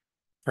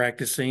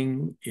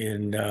practicing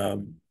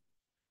in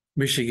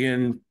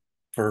Michigan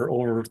for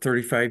over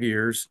 35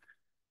 years,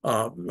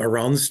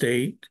 around the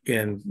state,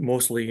 and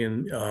mostly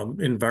in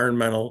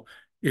environmental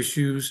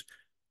issues.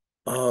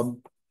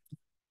 And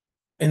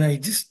I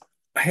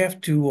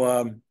have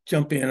to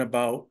jump in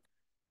about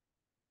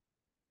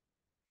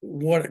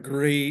what a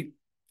great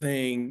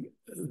thing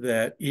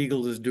that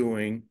Eagle is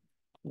doing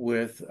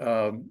with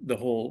the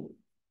whole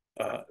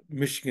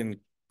Michigan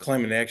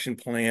Climate Action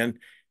Plan,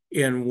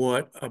 and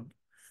what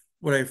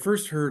I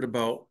first heard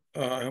about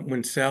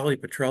when Sally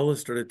Petrella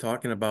started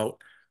talking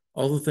about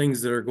all the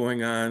things that are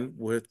going on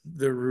with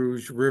the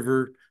Rouge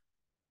River.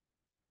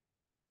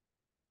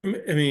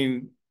 I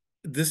mean,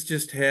 this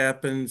just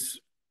happens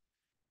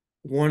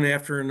one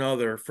after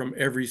another from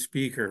every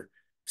speaker.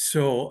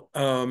 So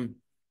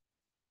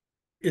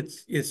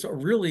it's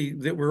really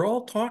that we're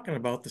all talking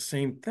about the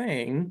same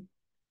thing.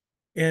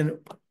 And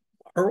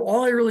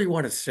all I really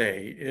want to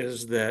say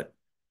is that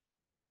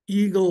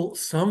Eagle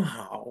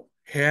somehow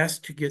has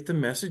to get the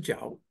message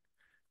out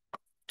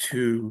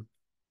to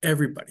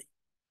everybody.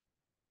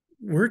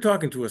 We're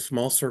talking to a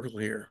small circle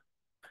here.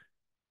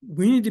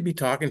 We need to be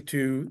talking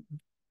to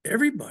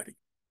everybody.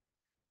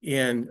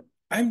 And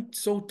I'm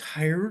so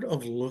tired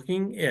of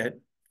looking at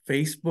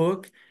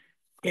Facebook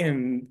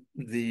and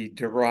the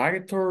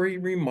derogatory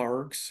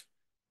remarks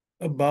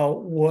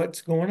about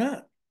what's going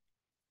on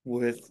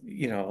with,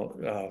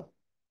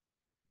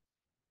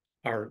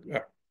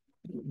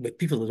 with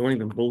people that don't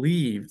even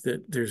believe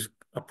that there's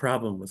a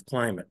problem with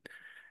climate.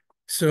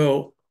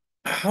 So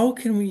how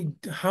can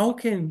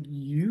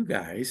you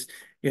guys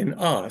and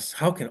us,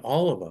 how can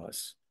all of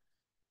us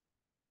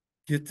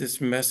get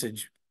this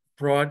message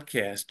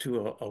broadcast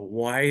to a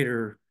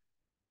wider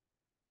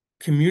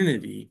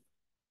community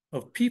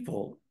of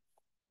people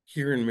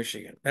here in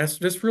Michigan?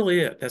 That's really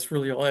it. That's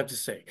really all I have to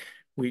say.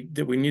 We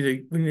need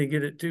to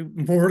get it to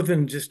more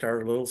than just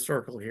our little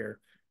circle here.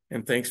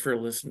 And thanks for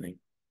listening.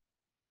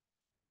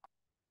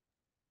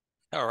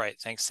 All right,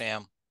 thanks,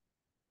 Sam.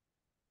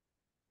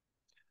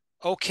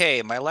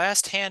 Okay, my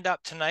last hand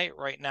up tonight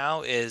right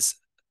now is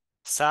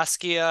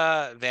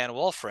Saskia Van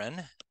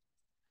Wolfren.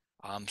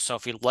 So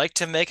if you'd like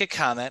to make a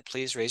comment,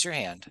 please raise your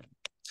hand.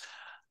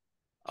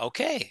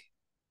 Okay,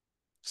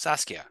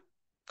 Saskia,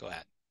 go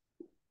ahead.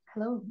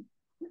 Hello,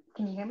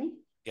 can you hear me?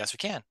 Yes, we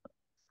can.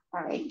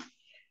 All right.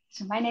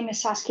 So my name is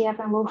Saskia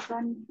Van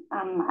Wolfren.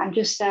 I'm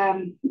just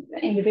an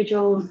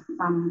individual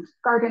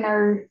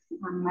gardener.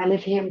 I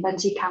live here in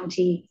Benzie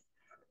County.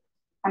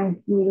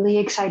 I'm really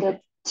excited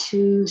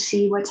to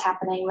see what's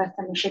happening with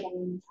the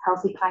Michigan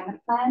Healthy Climate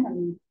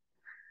Plan.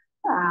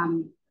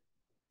 And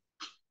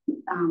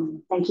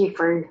thank you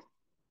for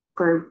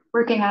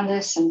working on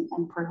this and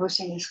for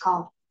hosting this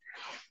call.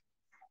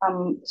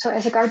 So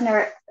as a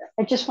gardener,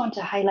 I just want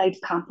to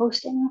highlight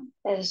composting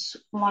as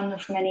one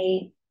of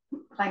many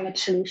climate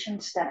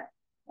solutions that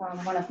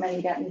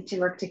need to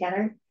work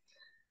together.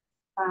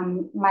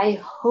 My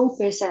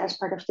hope is that as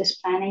part of this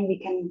planning, we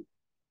can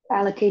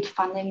allocate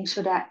funding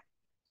so that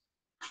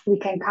we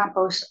can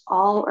compost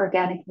all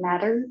organic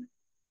matter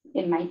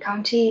in my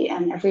county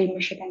and every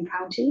Michigan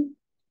county.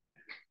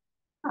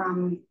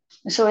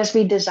 So as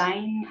we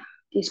design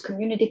these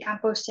community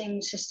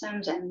composting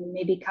systems and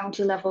maybe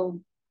county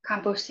level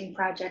composting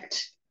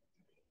projects,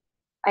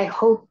 I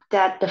hope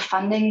that the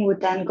funding would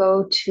then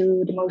go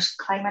to the most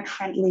climate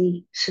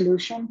friendly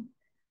solution,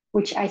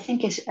 which I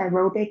think is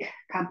aerobic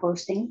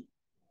composting.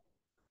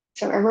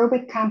 So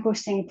aerobic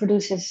composting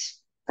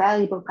produces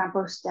valuable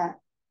compost that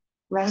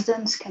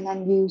residents can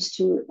then use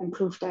to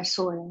improve their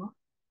soil.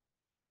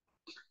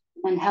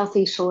 And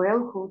healthy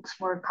soil holds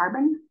more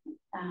carbon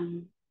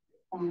and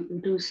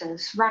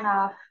reduces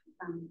runoff,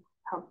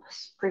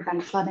 helps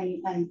prevent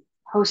flooding, and a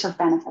host of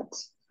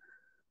benefits.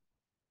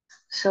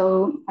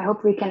 So I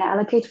hope we can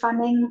allocate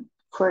funding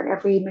for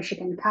every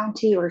Michigan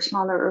county or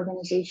smaller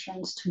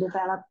organizations to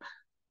develop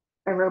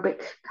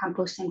aerobic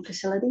composting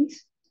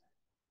facilities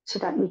so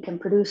that we can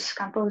produce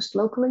compost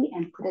locally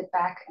and put it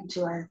back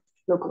into our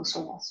local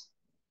soils.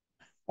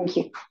 Thank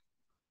you.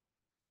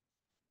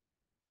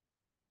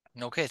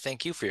 Okay,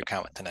 thank you for your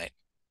comment tonight.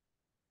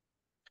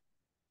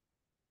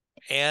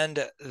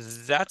 And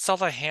that's all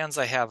the hands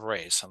I have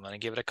raised. So I'm going to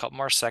give it a couple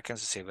more seconds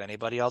to see if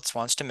anybody else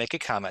wants to make a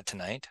comment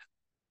tonight.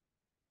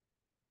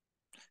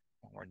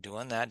 When we're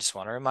doing that, just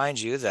want to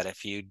remind you that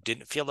if you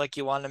didn't feel like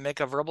you wanted to make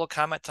a verbal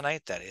comment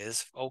tonight, that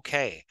is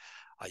okay.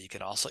 You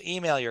can also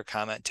email your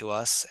comment to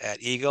us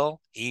at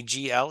eagle,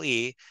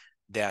 EGLE-OCE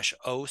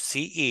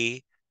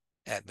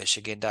at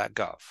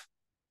Michigan.gov.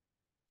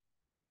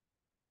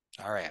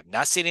 All right, I'm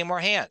not seeing any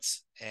more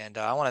hands. And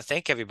I want to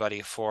thank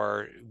everybody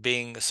for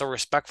being so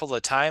respectful of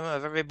the time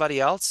of everybody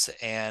else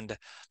and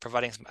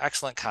providing some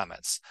excellent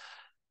comments.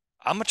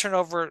 I'm going to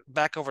turn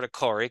back over to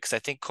Corey because I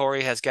think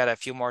Corey has got a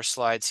few more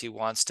slides he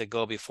wants to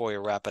go before we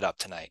wrap it up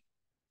tonight.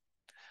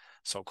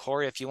 So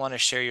Corey, if you want to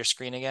share your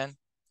screen again,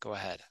 go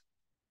ahead.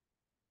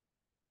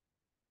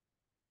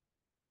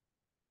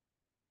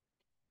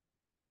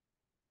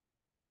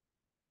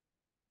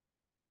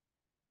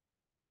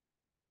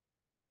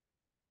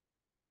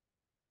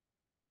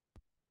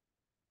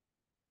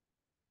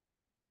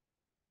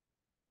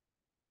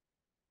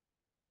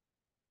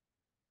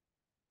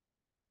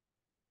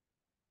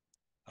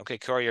 Okay,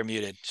 Corey, you're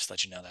muted. Just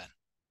let you know that.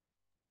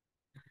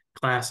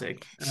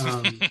 Classic.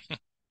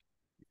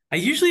 I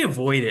usually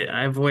avoid it.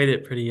 I avoid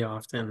it pretty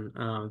often,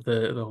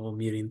 the whole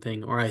muting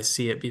thing, or I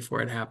see it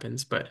before it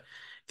happens. But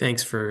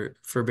thanks for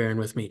bearing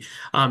with me.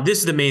 This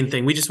is the main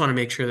thing. We just want to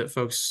make sure that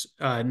folks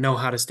know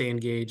how to stay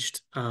engaged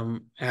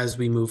as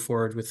we move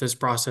forward with this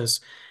process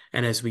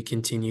and as we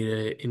continue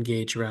to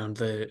engage around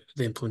the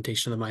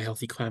implementation of the My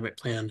Healthy Climate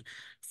Plan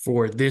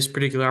for this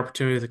particular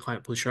opportunity, the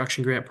Climate Pollution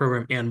Reduction Grant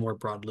Program, and more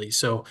broadly.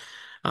 So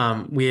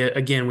we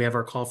have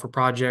our call for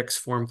projects.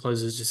 Form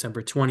closes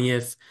December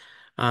 20th.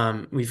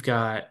 We've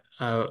got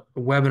a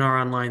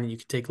webinar online that you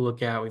can take a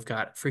look at. We've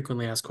got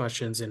frequently asked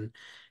questions, and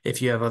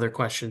if you have other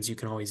questions, you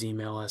can always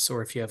email us,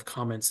 or if you have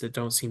comments that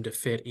don't seem to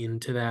fit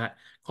into that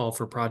call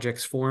for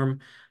projects form,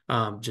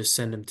 just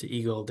send them to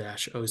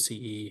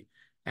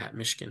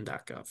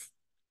eagle-oce@Michigan.gov.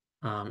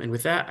 And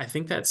with that, I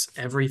think that's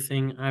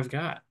everything I've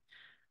got.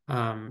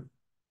 And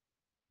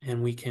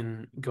we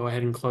can go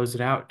ahead and close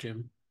it out,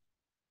 Jim.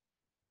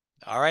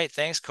 All right.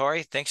 Thanks,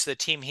 Corey. Thanks to the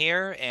team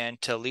here and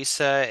to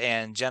Lisa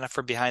and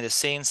Jennifer behind the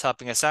scenes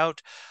helping us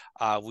out.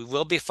 We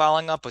will be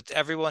following up with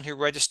everyone who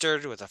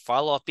registered with a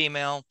follow-up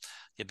email.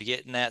 You'll be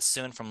getting that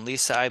soon from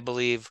Lisa, I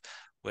believe,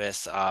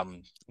 with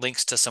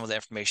links to some of the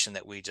information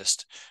that we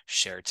just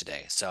shared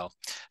today. So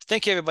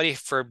thank you, everybody,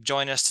 for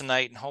joining us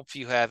tonight, and hope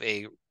you have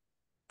a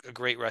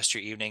great rest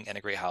of your evening and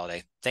a great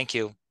holiday. Thank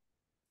you.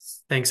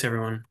 Thanks,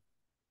 everyone.